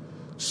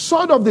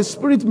 Sword of the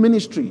Spirit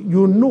ministry,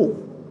 you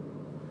know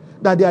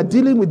that they are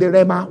dealing with the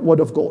Rhema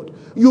word of God.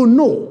 You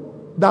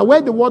know that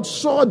where the word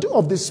sword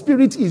of the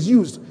Spirit is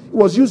used, it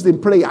was used in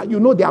prayer. You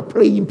know they are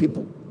praying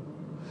people.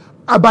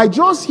 And by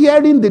just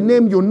hearing the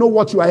name, you know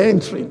what you are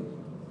entering.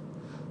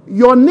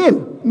 Your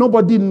name,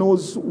 nobody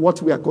knows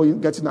what we are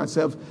getting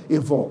ourselves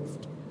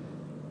involved.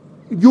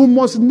 You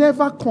must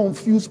never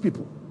confuse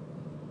people.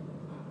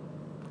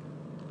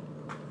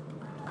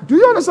 Do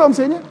you understand what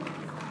I'm saying?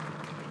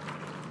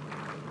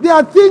 There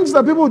are things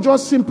that people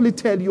just simply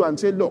tell you and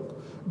say, look,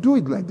 do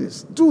it like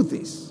this, do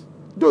this,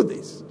 do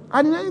this.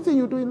 And in anything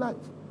you do in life.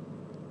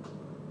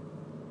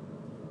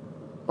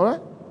 All right?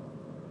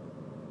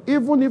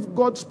 Even if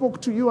God spoke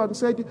to you and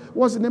said,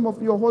 what's the name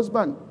of your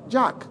husband?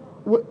 Jack.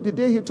 The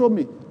day he told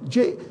me,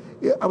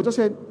 I would just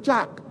say,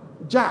 Jack,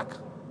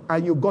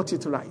 and you got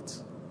it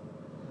right.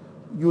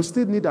 You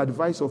still need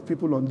advice of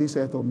people on this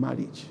earth of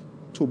marriage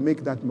to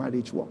make that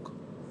marriage work.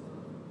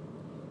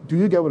 Do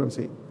you get what I'm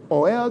saying?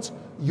 Or else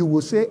you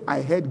will say,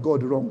 I heard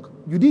God wrong.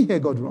 You didn't hear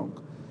God wrong.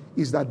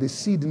 It's that the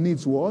seed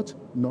needs what?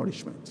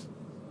 Nourishment.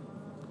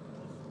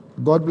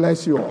 God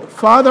bless you all.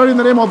 Father, in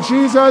the name of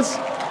Jesus,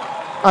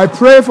 I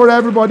pray for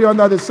everybody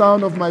under the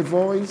sound of my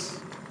voice.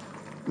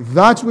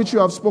 That which you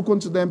have spoken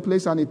to them,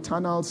 place an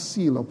eternal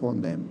seal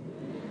upon them.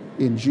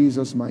 In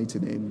Jesus' mighty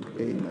name,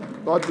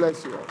 amen. God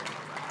bless you all.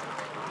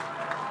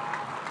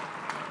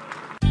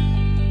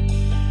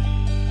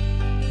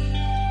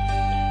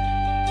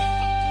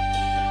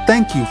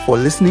 Thank you for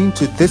listening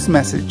to this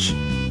message.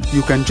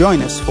 You can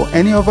join us for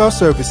any of our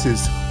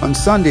services on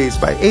Sundays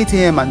by 8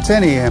 a.m. and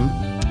 10 a.m.,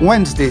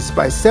 Wednesdays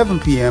by 7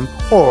 p.m.,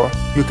 or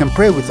you can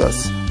pray with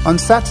us on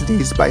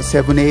Saturdays by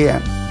 7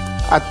 a.m.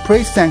 at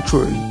Praise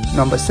Sanctuary,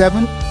 number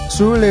 7,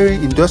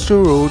 Surulere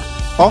Industrial Road,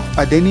 off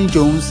Adeni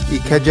Jones,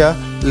 Ikeja,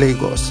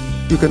 Lagos.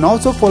 You can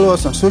also follow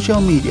us on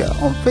social media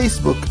on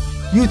Facebook,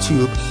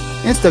 YouTube,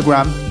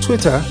 Instagram,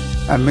 Twitter,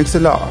 and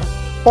Mixlr,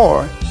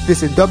 or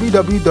visit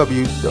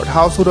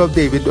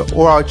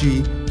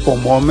www.householdofdavid.org for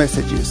more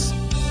messages.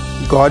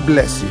 God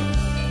bless you.